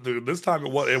this time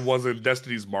it wasn't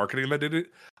Destiny's marketing that did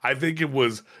it. I think it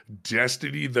was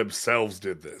Destiny themselves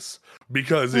did this,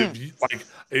 because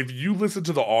if you listen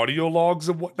to the audio logs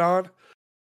and whatnot,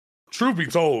 truth be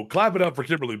told, clap it up for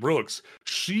Kimberly Brooks.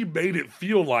 She made it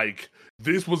feel like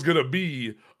this was gonna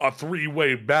be a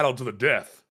 3-way battle to the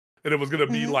death, and it was gonna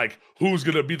be who's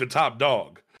gonna be the top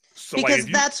dog. So because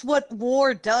that's what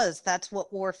war does. That's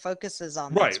what war focuses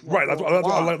on. Right. That's what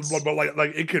war wants. But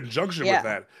like in conjunction with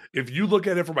that, if you look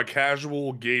at it from a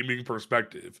casual gaming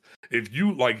perspective, if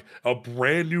you like a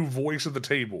brand new voice at the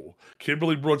table,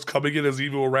 Kimberly Brooks coming in as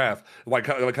Evil Wrath, like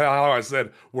how I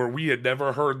said, where we had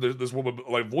never heard this woman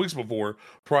like voice before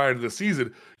prior to the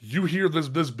season, you hear this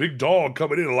big dog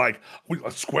coming in like,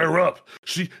 let's square up.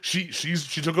 She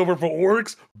took over for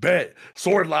Oryx, bet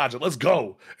sword logic, let's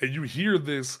go. And you hear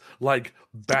this like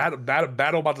battle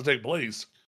about to take place.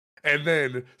 And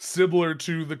then, similar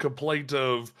to the complaint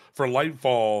of for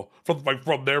Lightfall,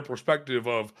 from their perspective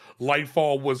of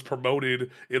Lightfall was promoted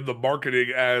in the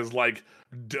marketing as like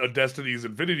Destiny's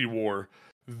Infinity War.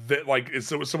 That like it's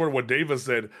similar to what Davis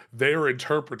said. Their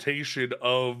interpretation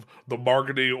of the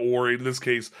marketing, or in this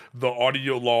case, the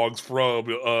audio logs from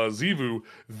Zivu,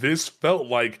 this felt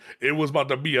like it was about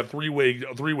to be a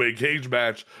three-way cage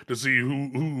match to see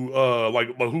who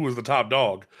was the top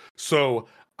dog. So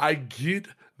I get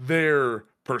their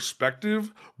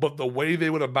perspective, but the way they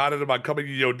went about it about coming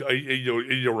in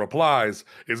your replies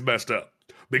is messed up.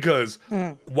 Because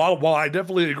while I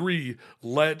definitely agree,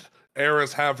 let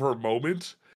Eris have her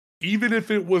moment, even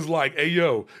if it was like, hey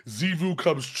yo, Zivu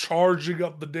comes charging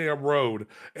up the damn road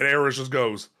and Eris just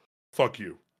goes, fuck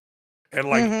you. And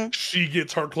like she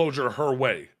gets her closure her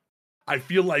way. I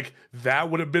feel like that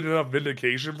would have been enough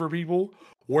vindication for people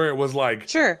where it was like,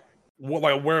 sure.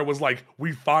 Where it was like,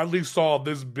 we finally saw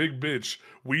this big bitch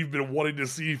we've been wanting to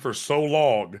see for so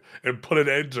long and put an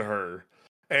end to her.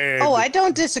 And I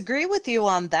don't disagree with you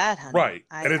on that, honey. Right.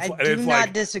 I do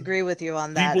not disagree with you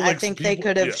on that. I think they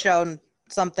could have shown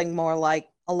something more like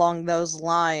along those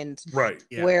lines. Right.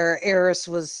 Yeah. Where Eris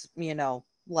was,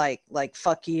 like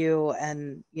fuck you,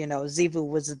 and Zivu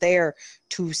was there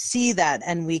to see that,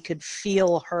 and we could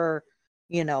feel her,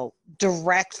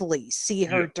 directly, see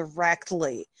her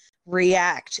directly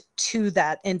react to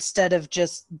that, instead of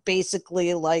just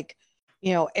basically like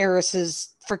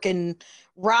Eris's freaking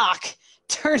rock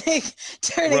turning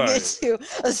into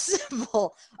a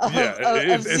symbol of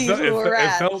Zivu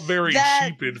Wrath. It felt very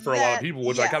cheapened for a lot of people,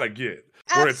 which I kind of get.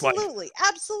 Where absolutely, it's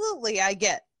like,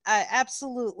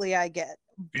 absolutely, I get.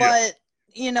 But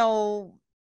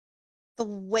the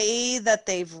way that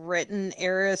they've written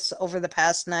Eris over the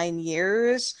past 9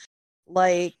 years,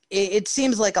 like it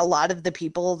seems like a lot of the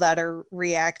people that are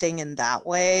reacting in that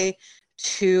way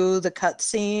to the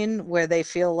cutscene, where they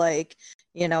feel like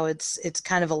it's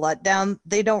kind of a letdown,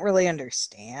 they don't really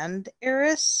understand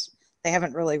Eris. They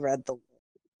haven't really read the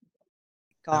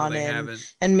gone in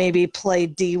and maybe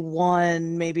played D1,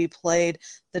 maybe played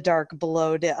the Dark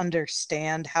Below to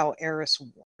understand how Eris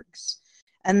works.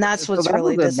 And that's what's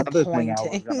really disappointing. Another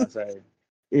thing I was gonna say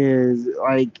is,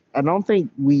 like, I don't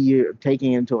think we are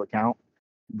taking into account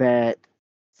that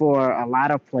for a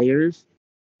lot of players,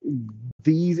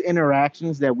 these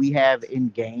interactions that we have in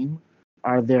game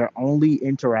are their only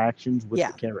interactions with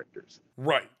the characters.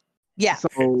 Right. Yeah.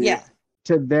 So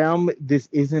to them, this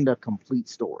isn't a complete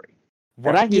story.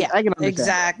 Right. And I can understand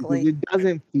exactly. It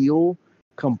doesn't feel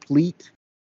complete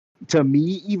to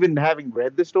me, even having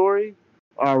read the story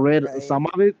or read some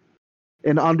of it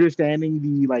and understanding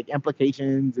the like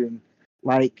implications and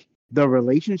like the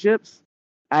relationships.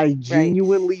 I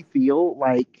genuinely feel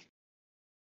like,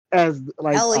 as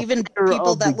like, hell, even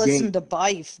people that listen to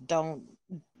Bife don't.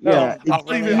 Yeah,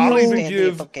 I'll even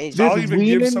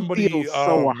give somebody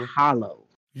so hollow.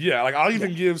 Yeah, like I'll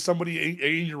even give somebody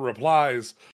in your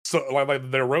replies, so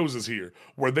like their roses here,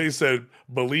 where they said,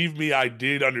 "Believe me, I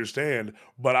did understand,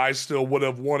 but I still would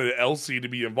have wanted Elsie to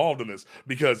be involved in this,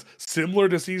 because similar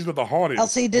to Season of the Haunted,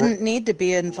 Elsie didn't need to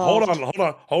be involved."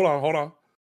 Hold on.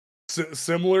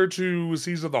 Similar to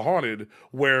Season of the Haunted,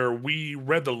 where we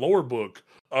read the lore book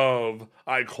of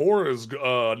Ikora's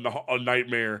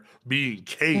nightmare being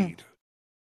Cade.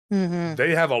 Mm-hmm.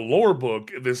 They have a lore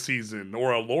book this season,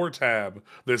 or a lore tab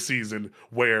this season,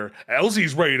 where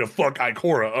Elsie's ready to fuck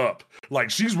Ikora up. Like,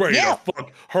 she's ready to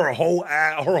fuck her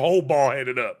whole ball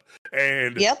headed up.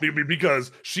 And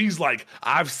because she's like,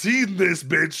 I've seen this,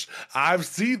 bitch. I've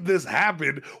seen this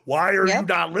happen. Why are you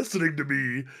not listening to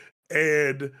me?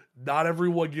 And not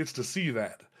everyone gets to see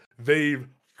that. They've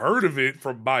heard of it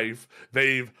from Bife.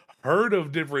 They've heard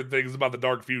of different things about the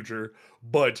dark future,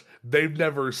 but they've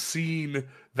never seen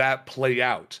that play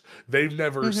out. They've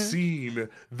never seen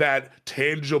that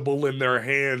tangible in their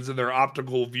hands, in their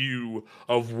optical view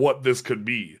of what this could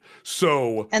be.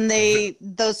 So, and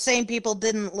those same people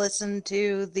didn't listen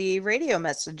to the radio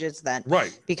messages then.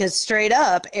 Right. Because straight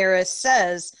up, Eris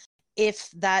says, if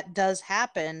that does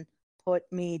happen, put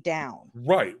me down.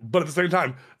 Right, but at the same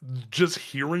time, just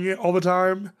hearing it all the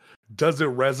time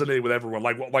doesn't resonate with everyone.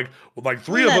 Like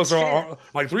three of us That's are fair.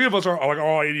 like three of us are like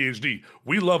all ADHD.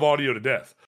 We love audio to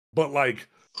death, but like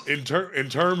in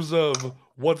terms of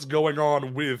what's going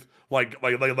on with like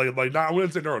not, I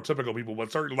wouldn't say neurotypical people,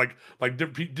 but certain like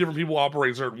different people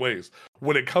operate certain ways.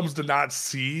 When it comes to not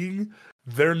seeing,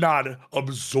 they're not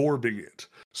absorbing it.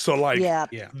 So like, Yeah.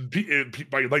 Yeah. do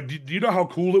you know how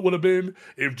cool it would have been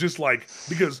if just like,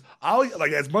 because I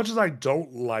like, as much as I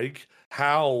don't like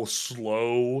how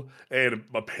slow and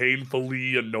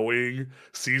painfully annoying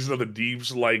Season of the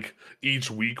Deep's like each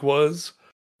week was,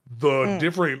 the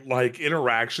different like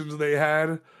interactions they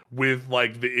had with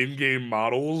like the in-game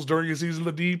models during a Season of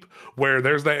the Deep, where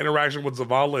there's that interaction with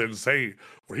Zavala and Saint,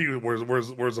 where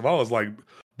Zavala's like,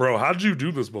 bro, how did you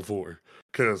do this before?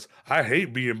 Because I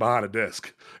hate being behind a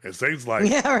desk. And Saint's like,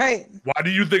 Yeah, right. why do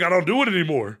you think I don't do it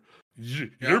anymore?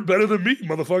 You're better than me,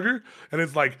 motherfucker. And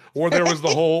it's like, or there was the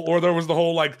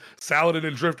whole like Saladin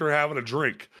and Drifter having a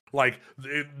drink. Like,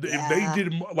 if they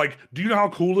did, like, do you know how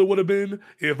cool it would have been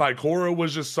if Ikora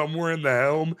was just somewhere in the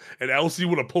helm and Elsie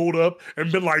would have pulled up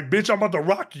and been like, bitch, I'm about to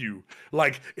rock you.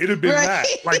 Like, it'd have been that.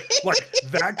 Like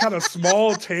that kind of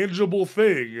small, tangible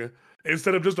thing,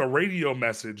 instead of just a radio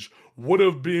message, would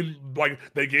have been like,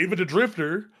 they gave it to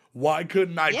Drifter. Why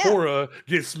couldn't Ikora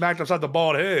get smacked upside the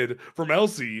bald head from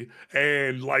Elsie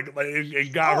and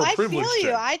and got her privilege? I feel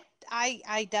you.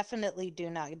 I definitely do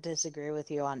not disagree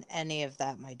with you on any of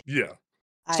that, my dear.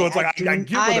 Yeah. So it's like, I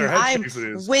get where their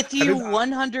headspace is. With you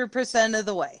 100% of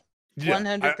the way.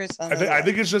 100%. I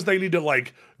think it's just they need to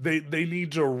like they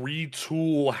need to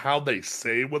retool how they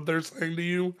say what they're saying to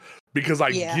you, because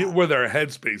I get where their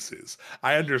headspace is.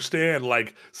 I understand,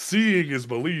 like, seeing is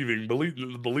believing,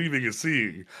 believing is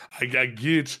seeing. I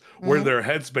get where their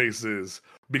headspace is,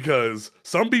 because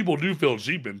some people do feel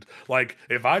cheapened. Like,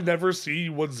 if I never see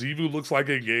what Xivu looks like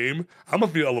in game, I'm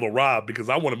gonna feel a little robbed because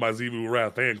I wanted my Xivu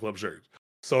Wrath fan club shirt.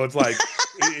 So it's like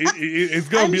it's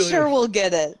gonna I'm be. sure we'll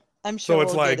get it. I'm sure. So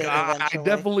it's we'll like, get it I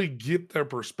definitely get their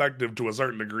perspective to a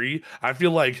certain degree. I feel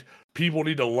like people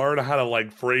need to learn how to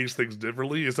like phrase things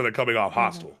differently instead of coming off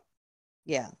hostile.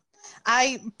 Yeah.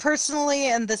 I personally,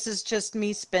 and this is just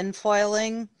me spin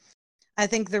foiling, I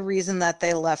think the reason that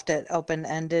they left it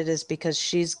open-ended is because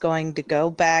she's going to go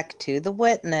back to the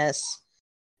witness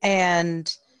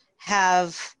and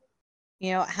have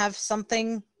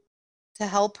something to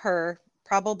help her,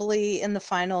 probably in the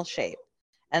final shape.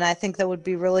 And I think that would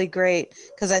be really great,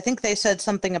 because I think they said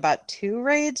something about 2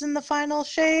 raids in the final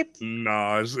shape.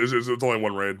 Nah, it's only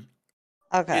 1 raid.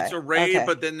 Okay. It's a raid,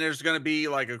 but then there's going to be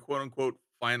like a quote-unquote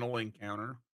final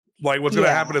encounter. Like, what's going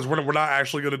to happen is we're not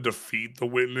actually going to defeat the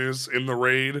witness in the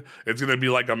raid. It's going to be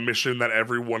like a mission that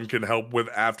everyone can help with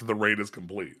after the raid is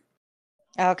complete.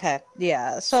 Okay,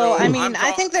 yeah. So I mean,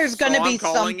 I think there's going to be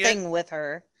something with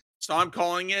her. So I'm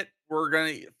calling it, we're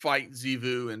going to fight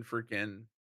Xivu in freaking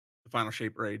the final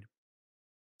shape raid.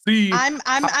 See,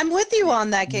 I'm with you on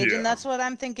that, Cage, and that's what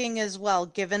I'm thinking as well.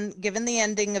 Given the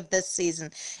ending of this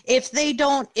season, if they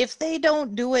don't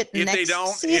do it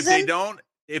next season,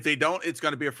 if they don't, it's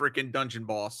going to be a freaking dungeon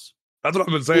boss. That's what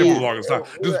I've been saying for the longest time.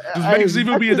 Just make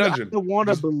Xivu be a dungeon. I want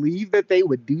to believe that they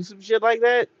would do some shit like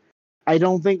that. I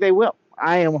don't think they will.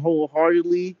 I am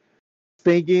wholeheartedly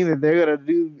thinking that they're gonna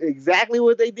do exactly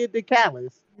what they did to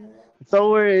Callus.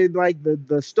 Somewhere in like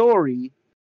the story,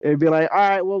 it'd be like, all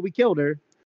right, well, we killed her.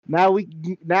 Now we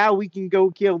can go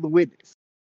kill the witness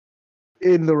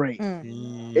in the raid.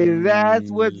 And that's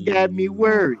what's got me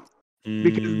worried,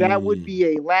 because that would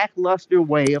be a lackluster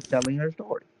way of telling her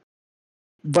story.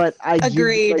 But I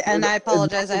agreed, and I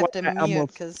apologize. I have to mute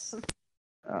because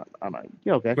I'm like,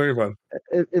 yeah, okay. Very fun.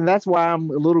 And that's why I'm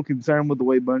a little concerned with the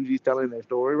way Bungie's telling their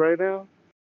story right now,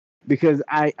 because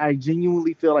I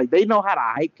genuinely feel like they know how to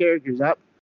hype characters up,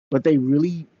 but they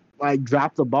really like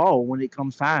drop the ball when it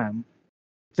comes time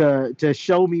to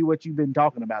show me what you've been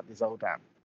talking about this whole time.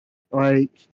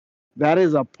 Like, that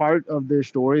is a part of their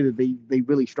story that they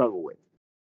really struggle with.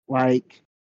 Like,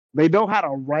 they know how to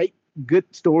write good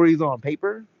stories on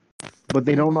paper, but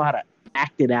they don't know how to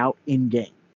act it out in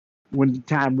game when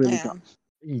time really comes.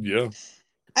 Yeah.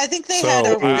 I think they had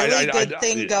a really good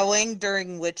thing going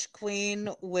during Witch Queen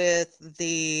with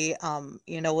the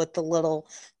with the little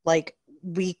like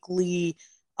weekly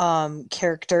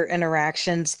character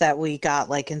interactions that we got,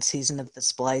 like in Season of the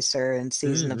Splicer and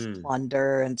Season of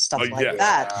Plunder and stuff like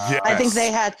that. Yes. I think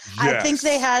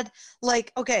they had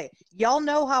like, okay, y'all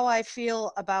know how I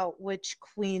feel about Witch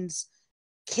Queen's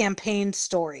campaign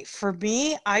story. For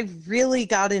me, I really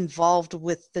got involved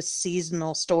with the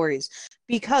seasonal stories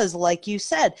because, like you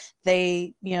said,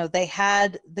 they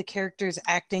had the characters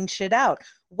acting shit out.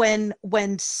 When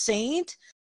Saint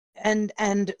and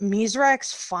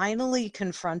Mizrax finally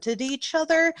confronted each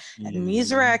other, and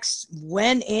Mizrax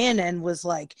went in and was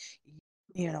like,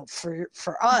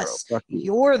 for us, fuck you.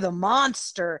 you're the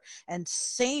monster, and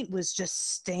Saint was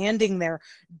just standing there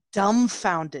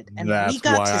dumbfounded, and we That's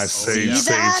got why to I say see Saint's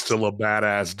that. still a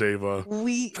badass, Deva.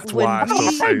 We That's when why I still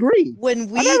we say agree. when I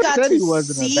we never got said to he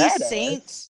wasn't a see badass.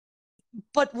 Saint,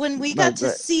 but when we But- got to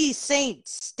see Saint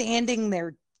standing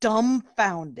there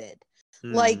dumbfounded,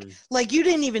 like you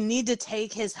didn't even need to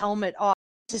take his helmet off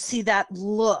to see that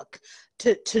look,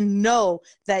 to know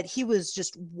that he was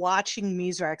just watching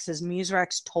Mizrax as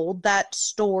Mizrax told that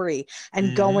story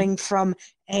and going from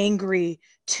angry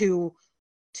to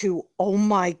oh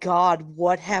my God,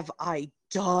 what have I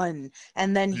done?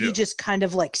 And then he just kind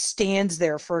of like stands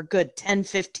there for a good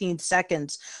 10-15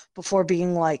 seconds before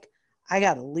being like, I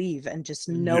gotta leave, and just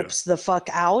nopes the fuck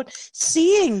out.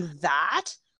 Seeing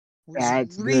that was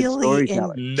That's good really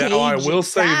storytelling. engaging. Now, I will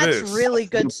say That's this. really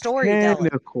good The storytelling.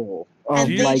 pinnacle of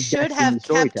And they like should Destiny have kept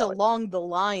storytelling. along the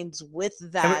lines with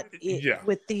that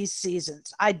with these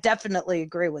seasons. I definitely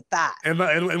agree with that. And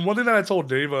one thing that I told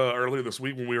Dava earlier this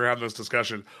week when we were having this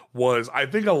discussion was I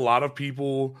think a lot of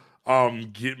people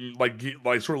get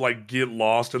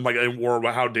lost in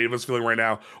or how Dava's feeling right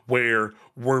now, where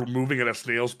we're moving at a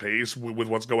snail's pace with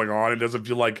what's going on. It doesn't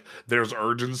feel like there's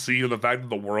urgency in the fact that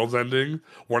the world's ending.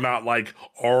 We're not like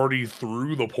already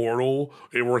through the portal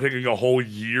and we're taking a whole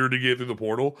year to get through the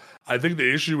portal. I think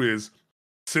the issue is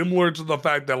similar to the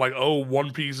fact that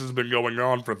One Piece has been going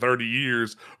on for 30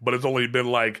 years, but it's only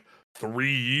been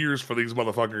 3 years for these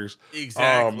motherfuckers.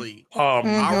 Exactly.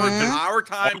 Our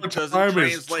time doesn't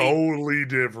translate. Is totally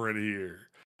different here.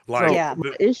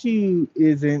 The issue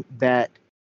isn't that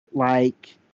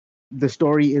the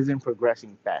story isn't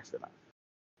progressing fast enough.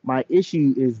 My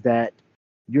issue is that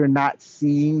you're not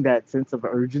seeing that sense of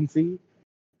urgency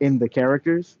in the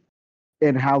characters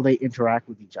and how they interact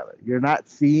with each other. You're not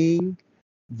seeing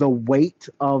the weight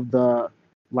of the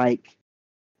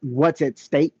what's at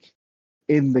stake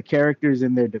in the characters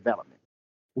and their development.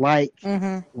 Right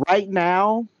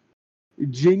now,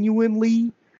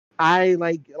 genuinely, I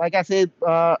like I said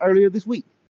earlier this week,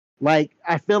 I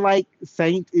feel like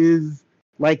Saint is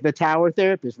the tower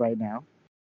therapist right now,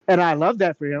 and I love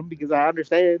that for him because I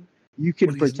understand you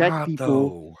can protect people.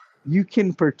 Though. You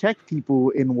can protect people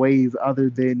in ways other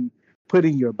than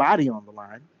putting your body on the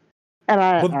line. And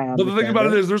but the thing about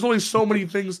it is, there's only so many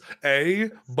things.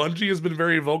 Bungie has been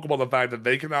very vocal about the fact that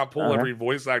they cannot pull every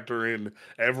voice actor in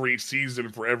every season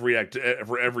for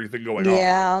everything going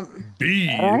on. B,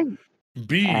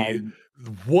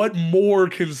 what more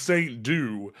can Saint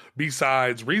do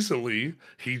besides recently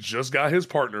he just got his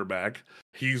partner back.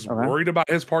 He's worried about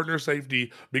his partner's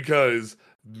safety because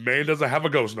man doesn't have a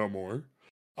ghost no more.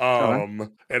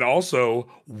 And also,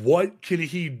 what can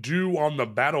he do on the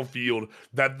battlefield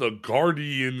that the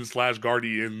Guardians,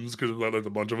 because there's a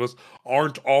bunch of us,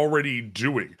 aren't already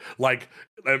doing?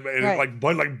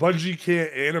 Bungie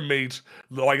can't animate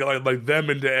like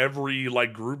them into every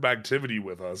group activity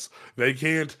with us. They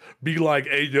can't be like,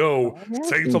 hey yo,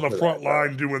 Saints on the front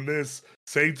line doing this.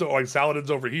 Saints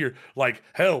Saladin's over here.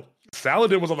 Hell,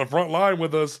 Saladin was on the front line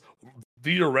with us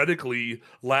theoretically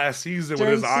last season with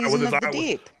his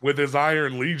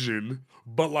Iron Legion,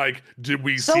 but did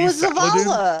we see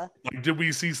Saladin? Did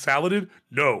we see Saladin?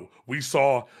 No, we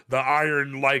saw the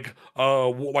Iron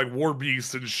war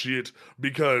beasts and shit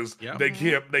because they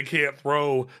can't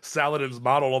throw Saladin's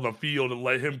model on the field and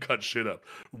let him cut shit up.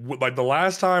 The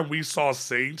last time we saw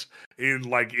Saint in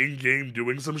in-game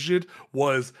doing some shit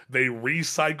was they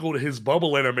recycled his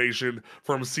bubble animation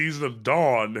from Season of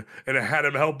Dawn and it had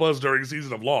him help us during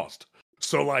Season of Lost.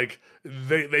 So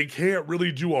they can't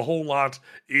really do a whole lot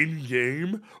in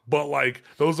game, but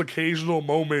those occasional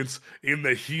moments in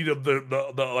the heat of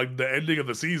the ending of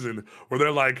the season where they're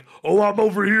like, oh, I'm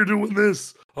over here doing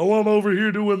this. Oh, I'm over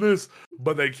here doing this.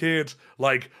 But they can't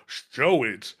show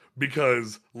it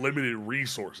because limited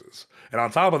resources. And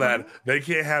on top of that, they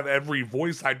can't have every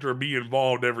voice actor be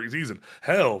involved every season.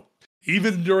 Hell,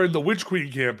 even during the Witch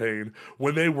Queen campaign,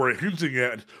 when they were hinting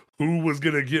at who was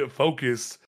going to get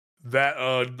focused that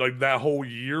like that whole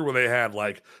year where they had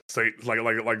like Saint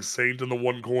like Saint in the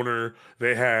one corner,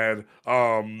 they had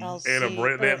Anna Elsie,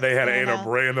 Bray, or they had Anna Anna.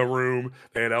 Bray in the room,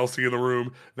 they had Elsie in the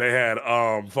room, they had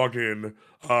fucking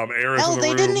Eris in Hell, the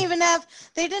they didn't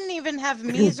room. even have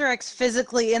Mizrax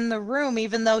physically in the room,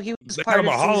 even though he was They had part him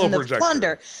of a hollow Season of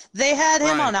Plunder. projector. They had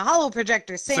him on Right. a hollow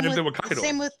projector. Same thing with Kaido.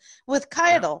 Same with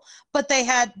Kaido. But they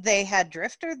had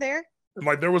Drifter there And,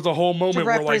 like there was a whole to moment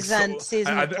where like represent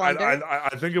Season of Plunder. I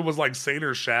think it was like Saint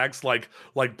or Shax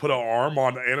like put an arm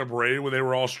on Anna Bray when they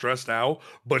were all stressed out.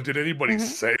 But did anybody Mhm.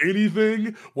 say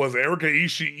anything? Was Erika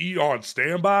Ishii on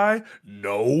standby?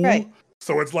 No. Right.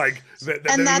 So it's like And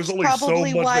there's that's only so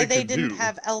probably much why they they can didn't do.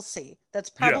 have Elsie. That's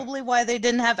Yeah. probably why they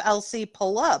didn't have Elsie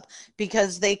pull up,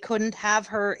 because they couldn't have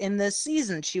her in this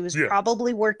season. She was Yeah.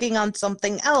 probably working on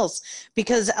something else,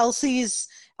 because Elsie's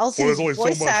Well, there's only so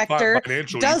voice much actor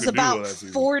financial you does can do about that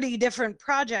season. 40 different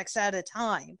projects at a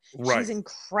time. Right. She's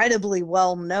incredibly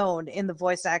well known in the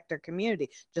voice actor community,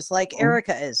 just like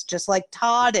Erika is, just like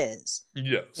Todd is. Yeah.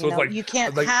 So You it's know, like you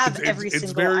can't like have every it's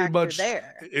single very actor much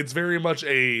there. it's very much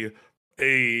a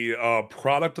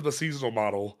product of the seasonal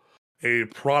model, a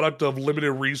product of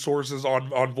limited resources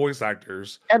on voice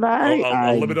actors, And a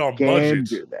I limit on can budget.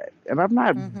 do that. And I'm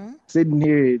not Mhm. sitting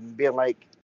here and being like,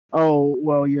 oh,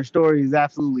 well, your story is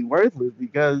absolutely worthless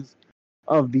because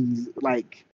of these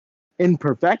like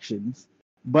imperfections.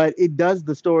 But it does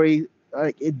the story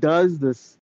like it does the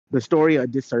story a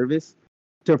disservice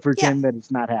to pretend that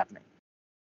it's not happening.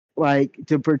 Like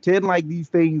to pretend like these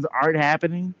things aren't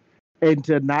happening and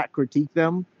to not critique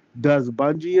them does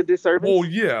Bungie a disservice. Well,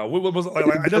 yeah, what was I It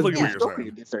definitely does get the what you're story a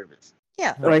saying. disservice.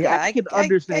 Yeah. Like Yeah, I can I get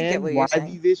understand what why you're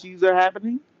saying. these issues are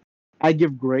happening. I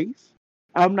give grace.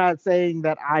 I'm not saying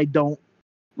that I don't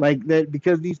like that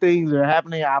because these things are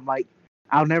happening. I'm like,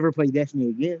 I'll never play Destiny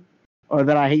again, or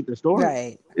that I hate the story.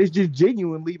 Right. It's just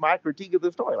genuinely my critique of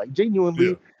the story. Like genuinely,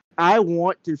 Yeah. I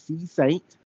want to see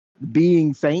Saint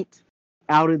being Saint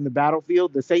out in the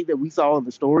battlefield, the Saint that we saw in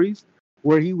the stories,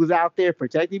 where he was out there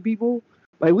protecting people.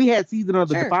 Like we had Season of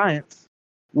the Sure. Defiance,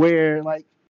 where like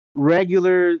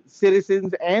regular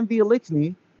citizens and the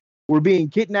Elixni were being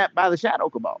kidnapped by the Shadow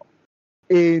Cabal.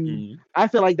 And I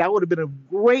feel like that would have been a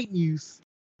great use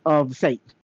of Saint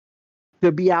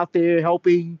to be out there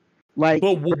helping, like,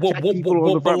 protect people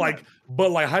on the front line.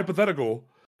 But like hypothetical,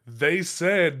 they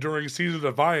said during Season of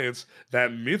Defiance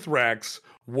that Mithrax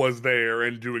was there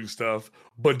and doing stuff,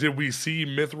 but did we see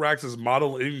Mithrax's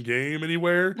model in game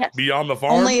anywhere Yes. beyond the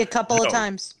farm? Only a couple of No.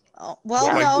 times. Oh, well,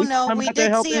 Well, no. We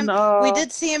did see him. We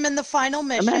did see him in the final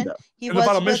mission. Amanda. He in the was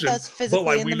final with mission, us but physically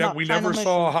like in we the we final never mission.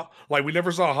 saw we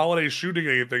never saw Holiday shooting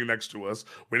anything next to us.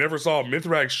 We never saw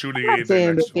Mithrax shooting I'm not anything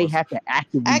saying next that to they us. have to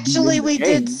actively Actually, be in the we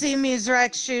game. did see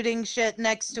Mizrax shooting shit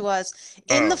next to us.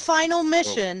 In the final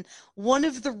mission, one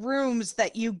of the rooms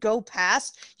that you go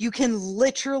past, you can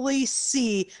literally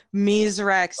see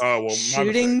Mizrax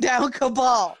shooting down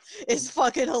Cabal. It's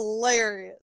fucking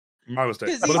hilarious. My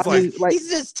mistake. Because But it's like he's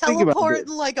just think about teleporting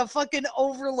this. like a fucking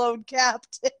overload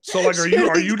captain. so like are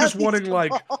shooting you just down these wanting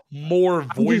like Cabal. more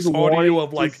voice just audio wanting of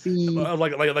to like see-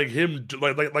 like him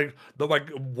like the like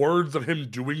words of him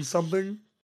doing something?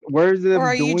 Words of Or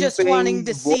are you doing just things, wanting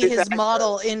to see voice his actors,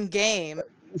 model in game?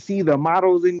 see the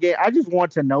models in game. I just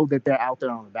want to know that they're out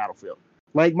there on the battlefield.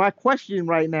 Like my question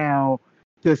right now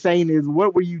to Saint is,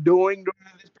 what were you doing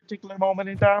during this particular moment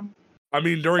in time? I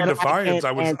mean, during And Defiance, can't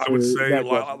I would answer say that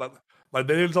question. like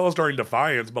they didn't tell us during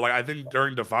Defiance, but like I think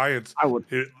during Defiance, I would.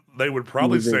 they would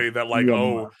probably was a say that like, real oh,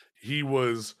 moron. he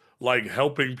was like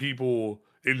helping people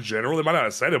in general. They might not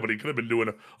have said it, but he could have been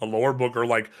doing a lore book, or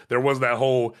like there was that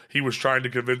whole he was trying to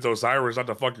convince Osiris not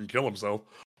to fucking kill himself.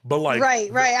 But like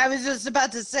right. I was just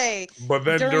about to say. But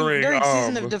then during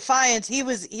Season of Defiance, he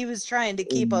was trying to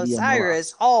keep Yeah,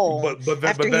 Osiris home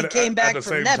after he came back at the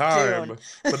from same Neptune.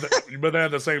 time, but then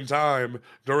at the same time,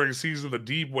 during Season of the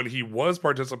Deep, when he was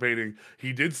participating,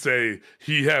 he did say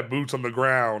he had boots on the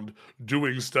ground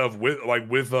doing stuff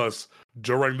with us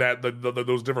during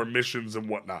those different missions and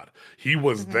whatnot. He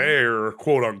was there,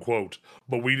 quote unquote,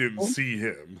 but we didn't see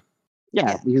him.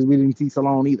 Yeah, because we didn't see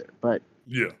Salone either. But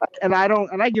Yeah, and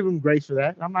I give him grace for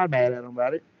that. I'm not mad at him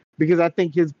about it because I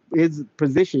think his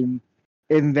position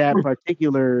in that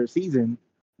particular season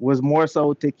was more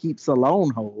so to keep Salone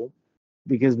whole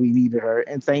because we needed her,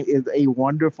 and Saint is a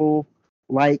wonderful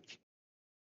like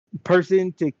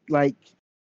person to like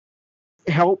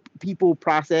help people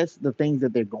process the things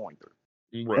that they're going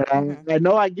through. right. And I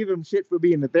know I give him shit for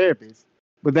being a therapist,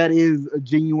 but that is a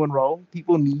genuine role.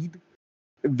 People need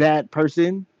that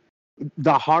person,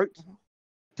 the heart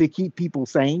to keep people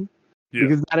sane,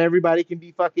 because not everybody can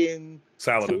be fucking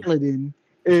Saladin.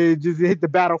 and just hit the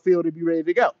battlefield and be ready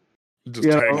to go. Just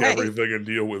You tank know? Right. everything and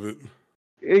deal with it.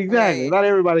 Exactly. Right. Not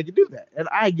everybody can do that, and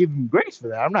I give him grace for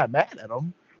that. I'm not mad at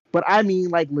him, but I mean,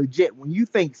 like legit. When you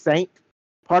think Saint,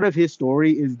 part of his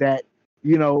story is that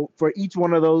for each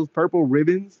one of those purple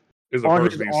ribbons Is a on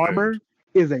his person he armor saved.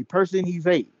 is a person he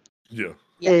saved. Yeah.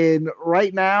 Yep. And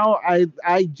right now,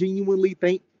 I genuinely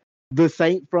think the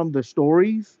Saint from the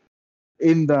stories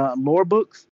in the lore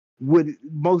books would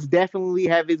most definitely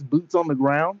have his boots on the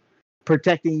ground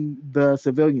protecting the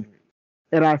civilianry.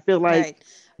 And I feel like Right.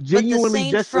 But the genuinely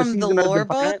saint just for from the season of lore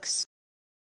Defiance books,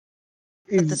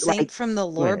 but the is saint like from the go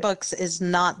lore ahead. books is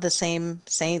not the same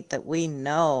saint that we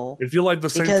know. I feel like the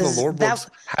Saint from the Because lore that-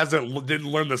 books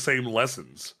didn't learn the same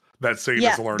lessons that Saint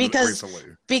Yeah, has learned because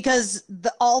recently.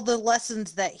 all the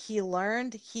lessons that he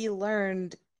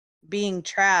learned being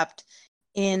trapped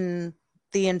in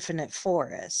the Infinite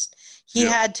Forest. He Yeah.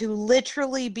 had to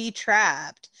literally be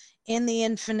trapped in the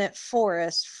Infinite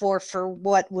Forest for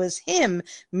what was him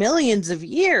millions of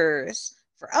years.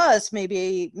 For us,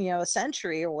 maybe a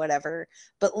century or whatever.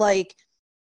 But like,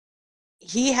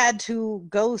 he had to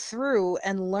go through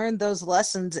and learn those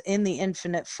lessons in the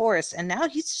Infinite Forest. And now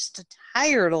he's just a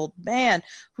tired old man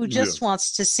who just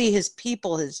wants to see his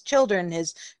people, his children,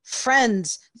 his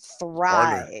friends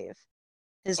Partner. thrive.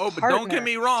 His but partner don't get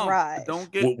me wrong. thrive.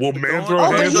 Don't get. Will but man don't- throw Oh,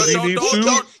 but hands if he needs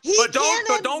to? But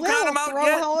don't count him out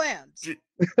throw yet. hands.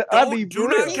 I mean, Do for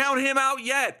not real. count him out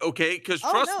yet, okay? Because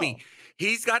trust no. me,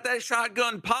 he's got that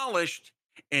shotgun polished,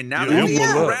 and now Yeah, that he'll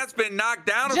the pull up. rat's been knocked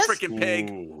down a freaking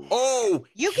peg. Ooh. Oh,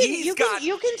 You can take the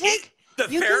you can take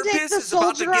therapist the is about to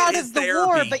soldier get out his of the therapy.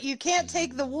 war, but you can't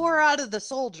take the war out of the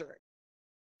soldier.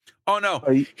 Oh no,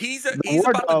 The he's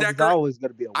war about to dog is decorate. always going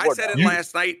to be a war I said dog. it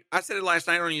last night. I said it last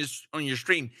night on your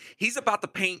stream. He's about to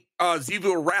paint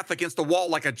Zevil Wrath against the wall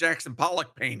like a Jackson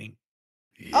Pollock painting.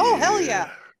 Oh hell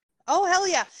yeah. Oh hell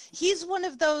yeah. He's one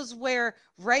of those where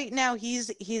right now he's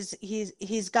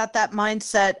got that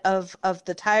mindset of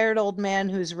the tired old man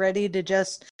who's ready to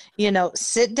just,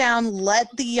 sit down, let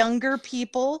the younger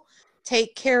people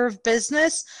take care of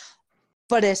business.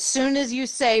 But as soon as you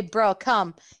say, bro,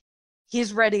 come,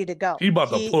 he's ready to go. He about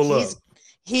to pull up.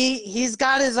 He's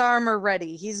got his armor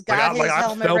ready. He's got his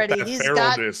helmet I felt ready. that He's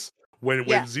got feralness when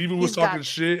Yeah, Ziva was he's got talking it.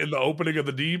 shit in the opening of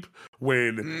the Deep,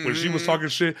 when she was Mhm. talking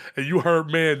shit and you heard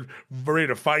man ready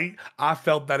to fight. I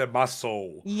felt that in my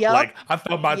soul. Yup. Like I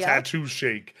felt my Yup. tattoo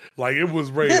shake. Like it was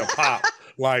ready to pop.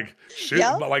 Like shit,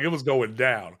 Yup. like it was going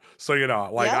down. So Yup.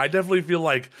 I definitely feel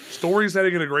like story's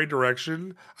heading in a great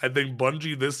direction. I think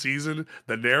Bungie this season,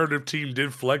 the narrative team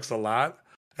did flex a lot.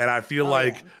 And I feel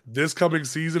this coming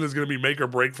season is going to be make or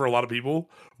break for a lot of people.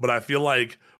 But I feel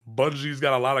like Bungie's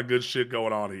got a lot of good shit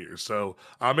going on here. So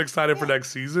I'm excited for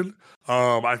next season.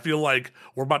 I feel like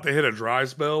we're about to hit a dry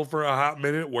spell for a hot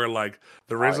minute where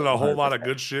there isn't a whole lot of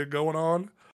good shit going on.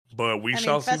 But we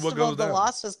shall see what Festival goes of the down.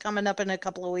 Lost is coming up in a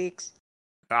couple of weeks.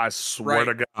 I swear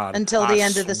to God. Until the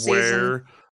end of the season.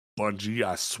 Bungie,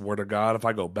 I swear to God, if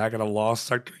I go back in the Lost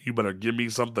sector, you better give me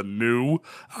something new.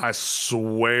 I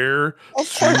swear Of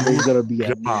course, there's to going to be a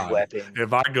new God, weapon.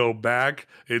 if I go back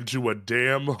into a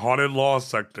damn haunted Lost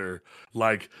sector,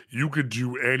 you could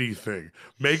do anything.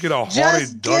 Make it a haunted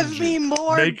Just dungeon. give me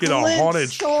more Make it a Glint haunted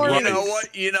stories.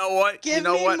 You know what? Give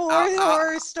me more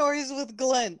horror stories with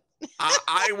Glint.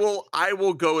 I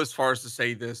will go as far as to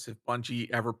say this: if Bungie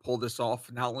ever pull this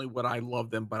off, not only would I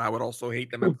love them, but I would also hate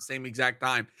them at the same exact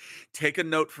time. Take a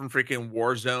note from freaking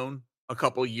Warzone a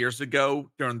couple of years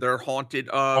ago during their haunted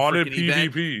freaking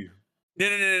event.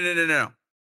 PvP. No.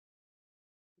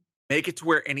 Make it to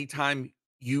where anytime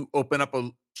you open up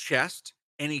a chest,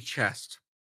 any chest,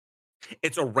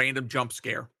 it's a random jump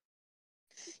scare.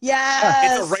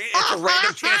 Yes. It's a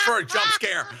random chance for a jump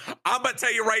scare. I'm gonna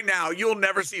tell you right now, you'll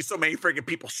never see so many freaking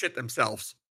people shit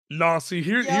themselves. No, see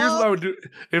here's what I would do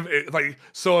if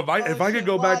I could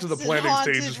go back to the planning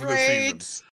stages for this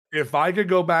season. If I could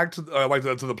go back to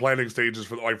to the planning stages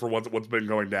for what's been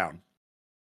going down,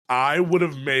 I would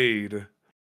have made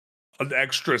an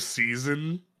extra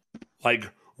season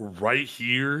right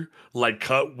here,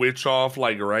 cut Witch off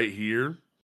right here,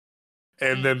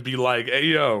 and then be like, hey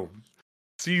yo,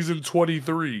 season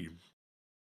 23,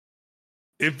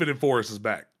 Infinite Forest is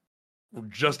back,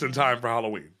 just in time for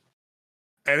Halloween.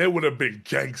 And it would have been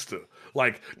gangsta.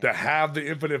 To have the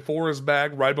Infinite Forest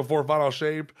back right before Final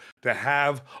Shape, to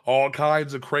have all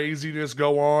kinds of craziness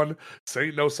go on, Saint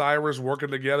and Osiris working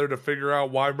together to figure out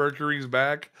why Mercury's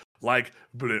back. But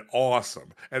it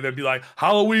awesome. And then be like,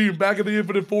 Halloween, back in the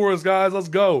Infinite Forest, guys, let's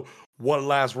go. One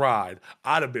last ride.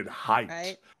 I'd have been hyped.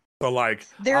 Right. So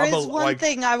there is one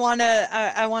thing I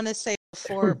wanna say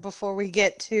before we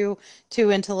get too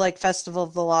into like Festival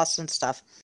of the Lost and stuff.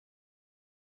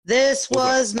 This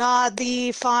was not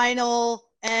the final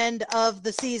end of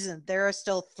the season. There are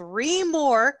still 3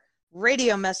 more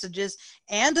radio messages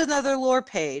and another lore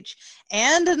page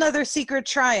and another secret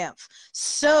triumph.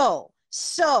 So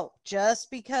just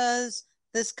because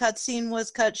this cutscene was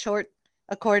cut short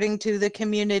according to the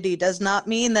community does not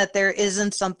mean that there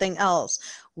isn't something else.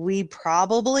 We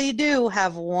probably do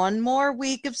have 1 more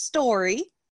week of story,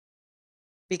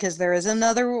 because there is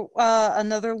another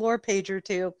lore page or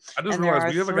 2, I just and there realized are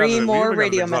we haven't 3 gotten more an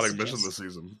radio exotic messages. mission this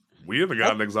season. We haven't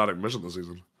got an exotic mission this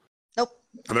season. Nope.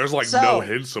 And there's like no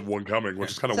hints of one coming,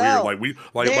 which is kind of weird.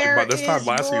 Like by this time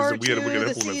last season, we had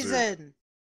implements here.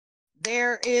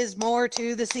 There is more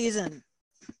to the season.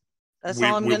 That's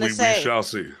all I'm gonna We say. shall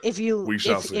see. If you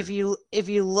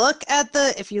look at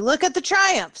the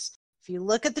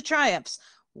triumphs,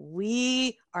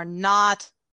 we are not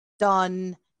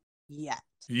done yet.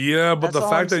 Yeah, but the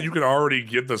fact that you can already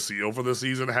get the seal for the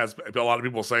season has a lot of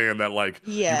people saying that like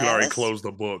you can already close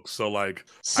the book. So like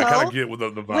I kind of get with the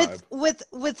vibe.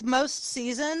 With most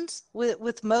seasons,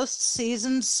 with most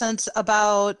seasons since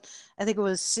about, I think it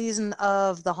was Season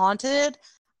of the Haunted,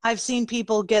 I've seen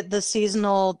people get the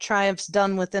seasonal triumphs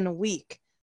done within a week.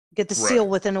 Get the seal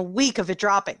within a week of it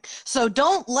dropping. So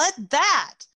don't let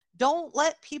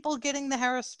people getting the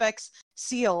Haruspex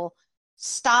seal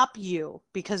stop you,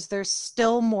 because there's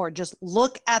still more. Just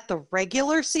look at the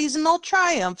regular seasonal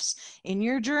triumphs in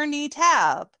your journey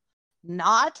tab,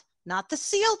 not the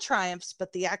seal triumphs,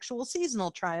 but the actual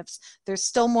seasonal triumphs. There's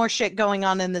still more shit going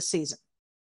on in this season.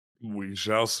 We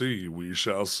shall see.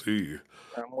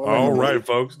 All right,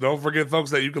 folks. Don't forget, folks,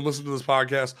 that you can listen to this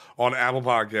podcast on Apple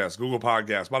Podcasts, Google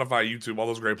Podcasts, Spotify, YouTube, all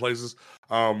those great places.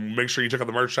 Make sure you check out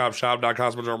the merch shop,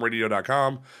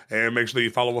 shop.cosmodromeradio.com, and make sure that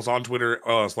you follow us on Twitter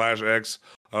 /X,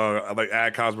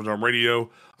 at Cosmodrome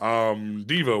Radio.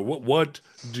 Diva, what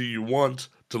do you want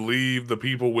to leave the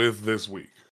people with this week?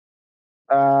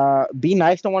 Be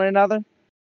nice to one another.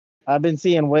 I've been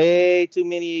seeing way too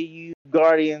many of you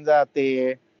Guardians out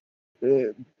there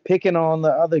picking on the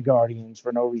other Guardians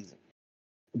for no reason.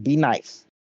 Be nice.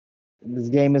 This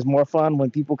game is more fun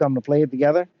when people come to play it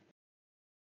together.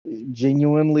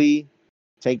 Genuinely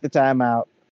take the time out,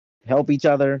 help each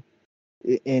other,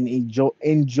 and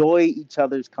enjoy each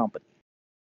other's company.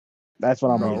 That's what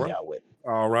I'm leaving out with.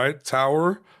 All right,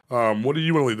 Tower. What do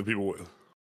you want to leave the people with?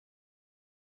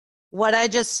 What I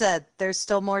just said. There's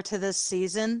still more to this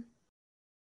season.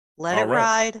 Let it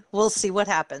ride. We'll see what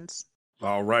happens.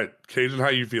 All right, Cajun, how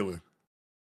you feeling?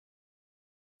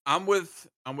 I'm with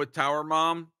Tower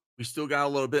Mom. We still got a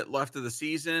little bit left of the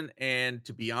season, and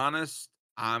to be honest,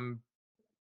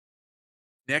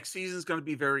 next season is going to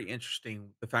be very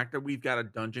interesting. The fact that we've got a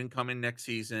dungeon coming next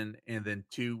season, and then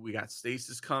 2, we got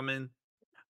Stasis coming.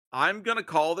 I'm gonna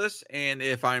call this, and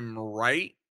if I'm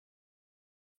right,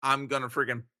 I'm gonna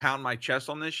freaking pound my chest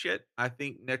on this shit. I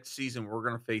think next season we're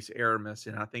gonna face Aramis,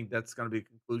 and I think that's gonna be a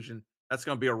conclusion. That's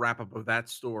gonna be a wrap up of that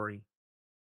story.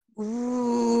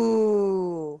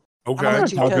 Ooh. Okay. I'll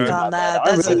let you cook on that.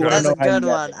 That's a good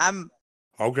one.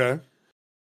 Okay.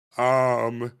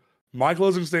 My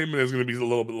closing statement is going to be a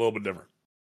little bit different.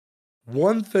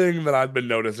 One thing that I've been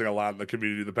noticing a lot in the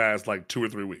community the past like 2 or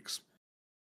 3 weeks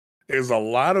is a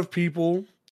lot of people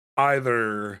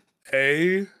either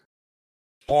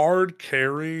hard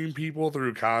carrying people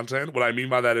through content. What I mean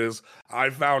by that is I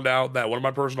found out that one of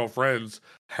my personal friends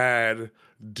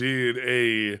did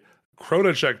a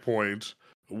Crota checkpoint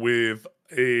with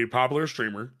a popular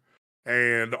streamer,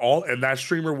 and that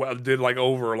streamer did like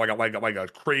over like a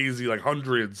crazy like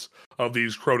hundreds of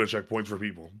these Crota checkpoints for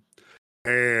people.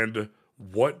 And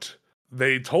what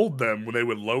they told them when they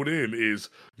would load in is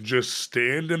just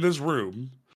stand in this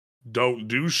room, don't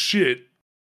do shit,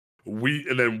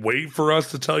 and then wait for us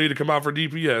to tell you to come out for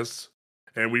DPS,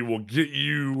 and we will get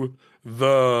you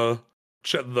like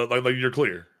you're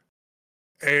clear.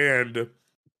 And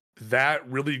that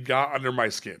really got under my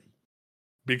skin,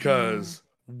 because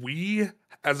we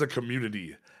as a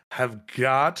community have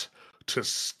got to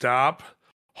stop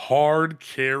hard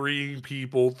carrying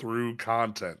people through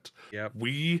content. Yep.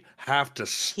 We have to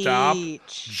stop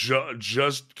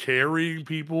just carrying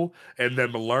people and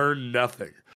then learn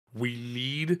nothing. We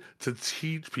need to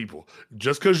teach people.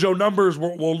 Just because your numbers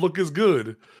won't look as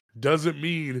good doesn't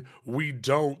mean we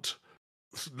don't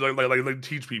like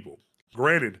teach people.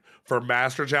 Granted, for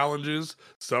master challenges,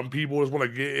 some people just want to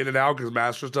get in and out because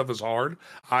master stuff is hard.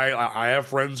 I have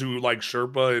friends who like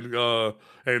Sherpa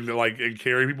and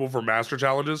carry people for master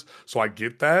challenges, so I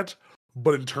get that.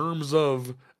 But in terms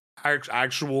of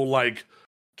actual like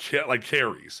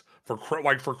carries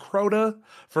For Crota,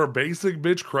 for basic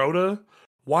bitch Crota,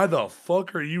 why the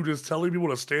fuck are you just telling people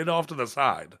to stand off to the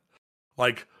side?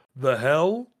 Like, the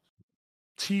hell?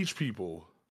 Teach people.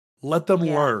 Let them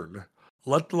Yeah. learn.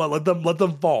 Let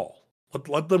them fall.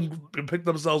 Let them pick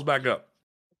themselves back up.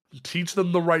 Teach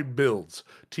them the right builds.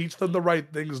 Teach them the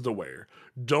right things to wear.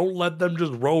 Don't let them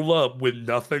just roll up with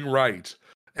nothing right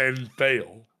and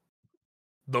fail.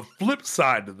 The flip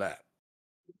side to that,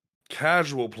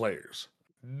 casual players,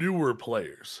 newer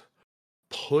players,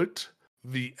 put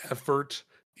the effort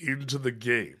into the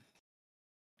game.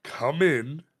 Come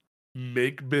in,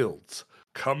 make builds.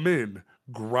 Come in,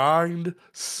 grind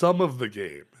some of the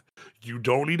game. You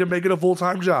don't need to make it a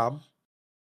full-time job.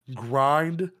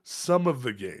 Grind some of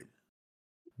the game.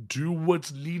 Do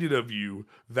what's needed of you.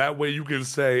 That way you can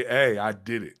say, hey, I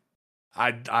did it.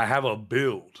 I have a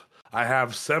build. I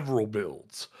have several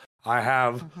builds. I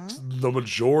have the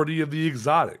majority of the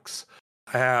exotics.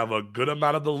 I have a good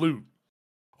amount of the loot.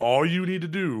 All you need to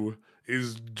do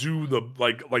is do the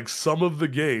like some of the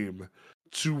game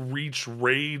to reach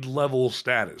raid level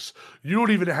status. You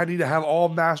don't even need to have all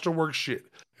masterwork shit.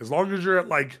 As long as you're at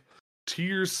like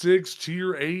tier 6,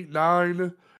 tier 8,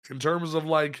 9, in terms of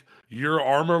like your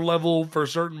armor level for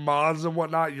certain mods and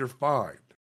whatnot, you're fine.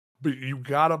 But you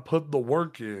gotta put the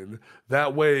work in.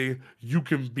 That way you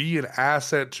can be an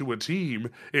asset to a team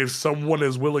if someone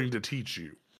is willing to teach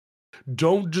you.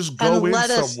 Don't just go And in let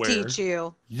us somewhere. teach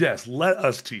you. Yes, let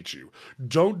us teach you.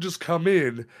 Don't just come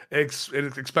in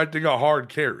expecting a hard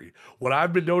carry. What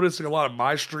I've been noticing a lot of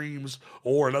my streams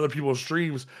or in other people's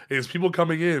streams is people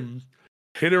coming in,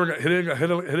 hitting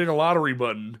a lottery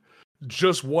button,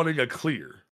 just wanting a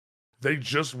clear. They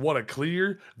just want a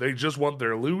clear, they just want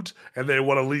their loot, and they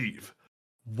want to leave.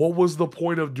 What was the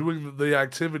point of doing the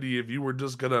activity if you were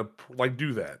just gonna like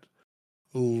do that?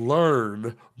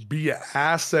 Learn, be an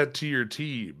asset to your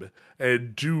team,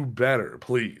 and do better,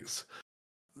 please.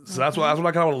 So that's what I kind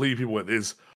of want to leave people with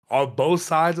is on both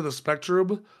sides of the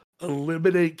spectrum,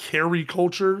 eliminate carry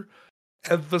culture,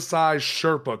 emphasize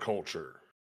Sherpa culture,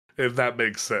 if that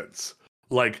makes sense.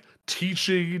 Like,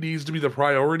 teaching needs to be the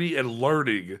priority and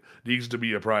learning needs to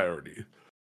be a priority.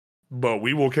 But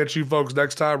we will catch you folks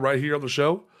next time right here on the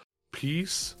show.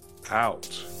 Peace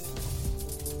out.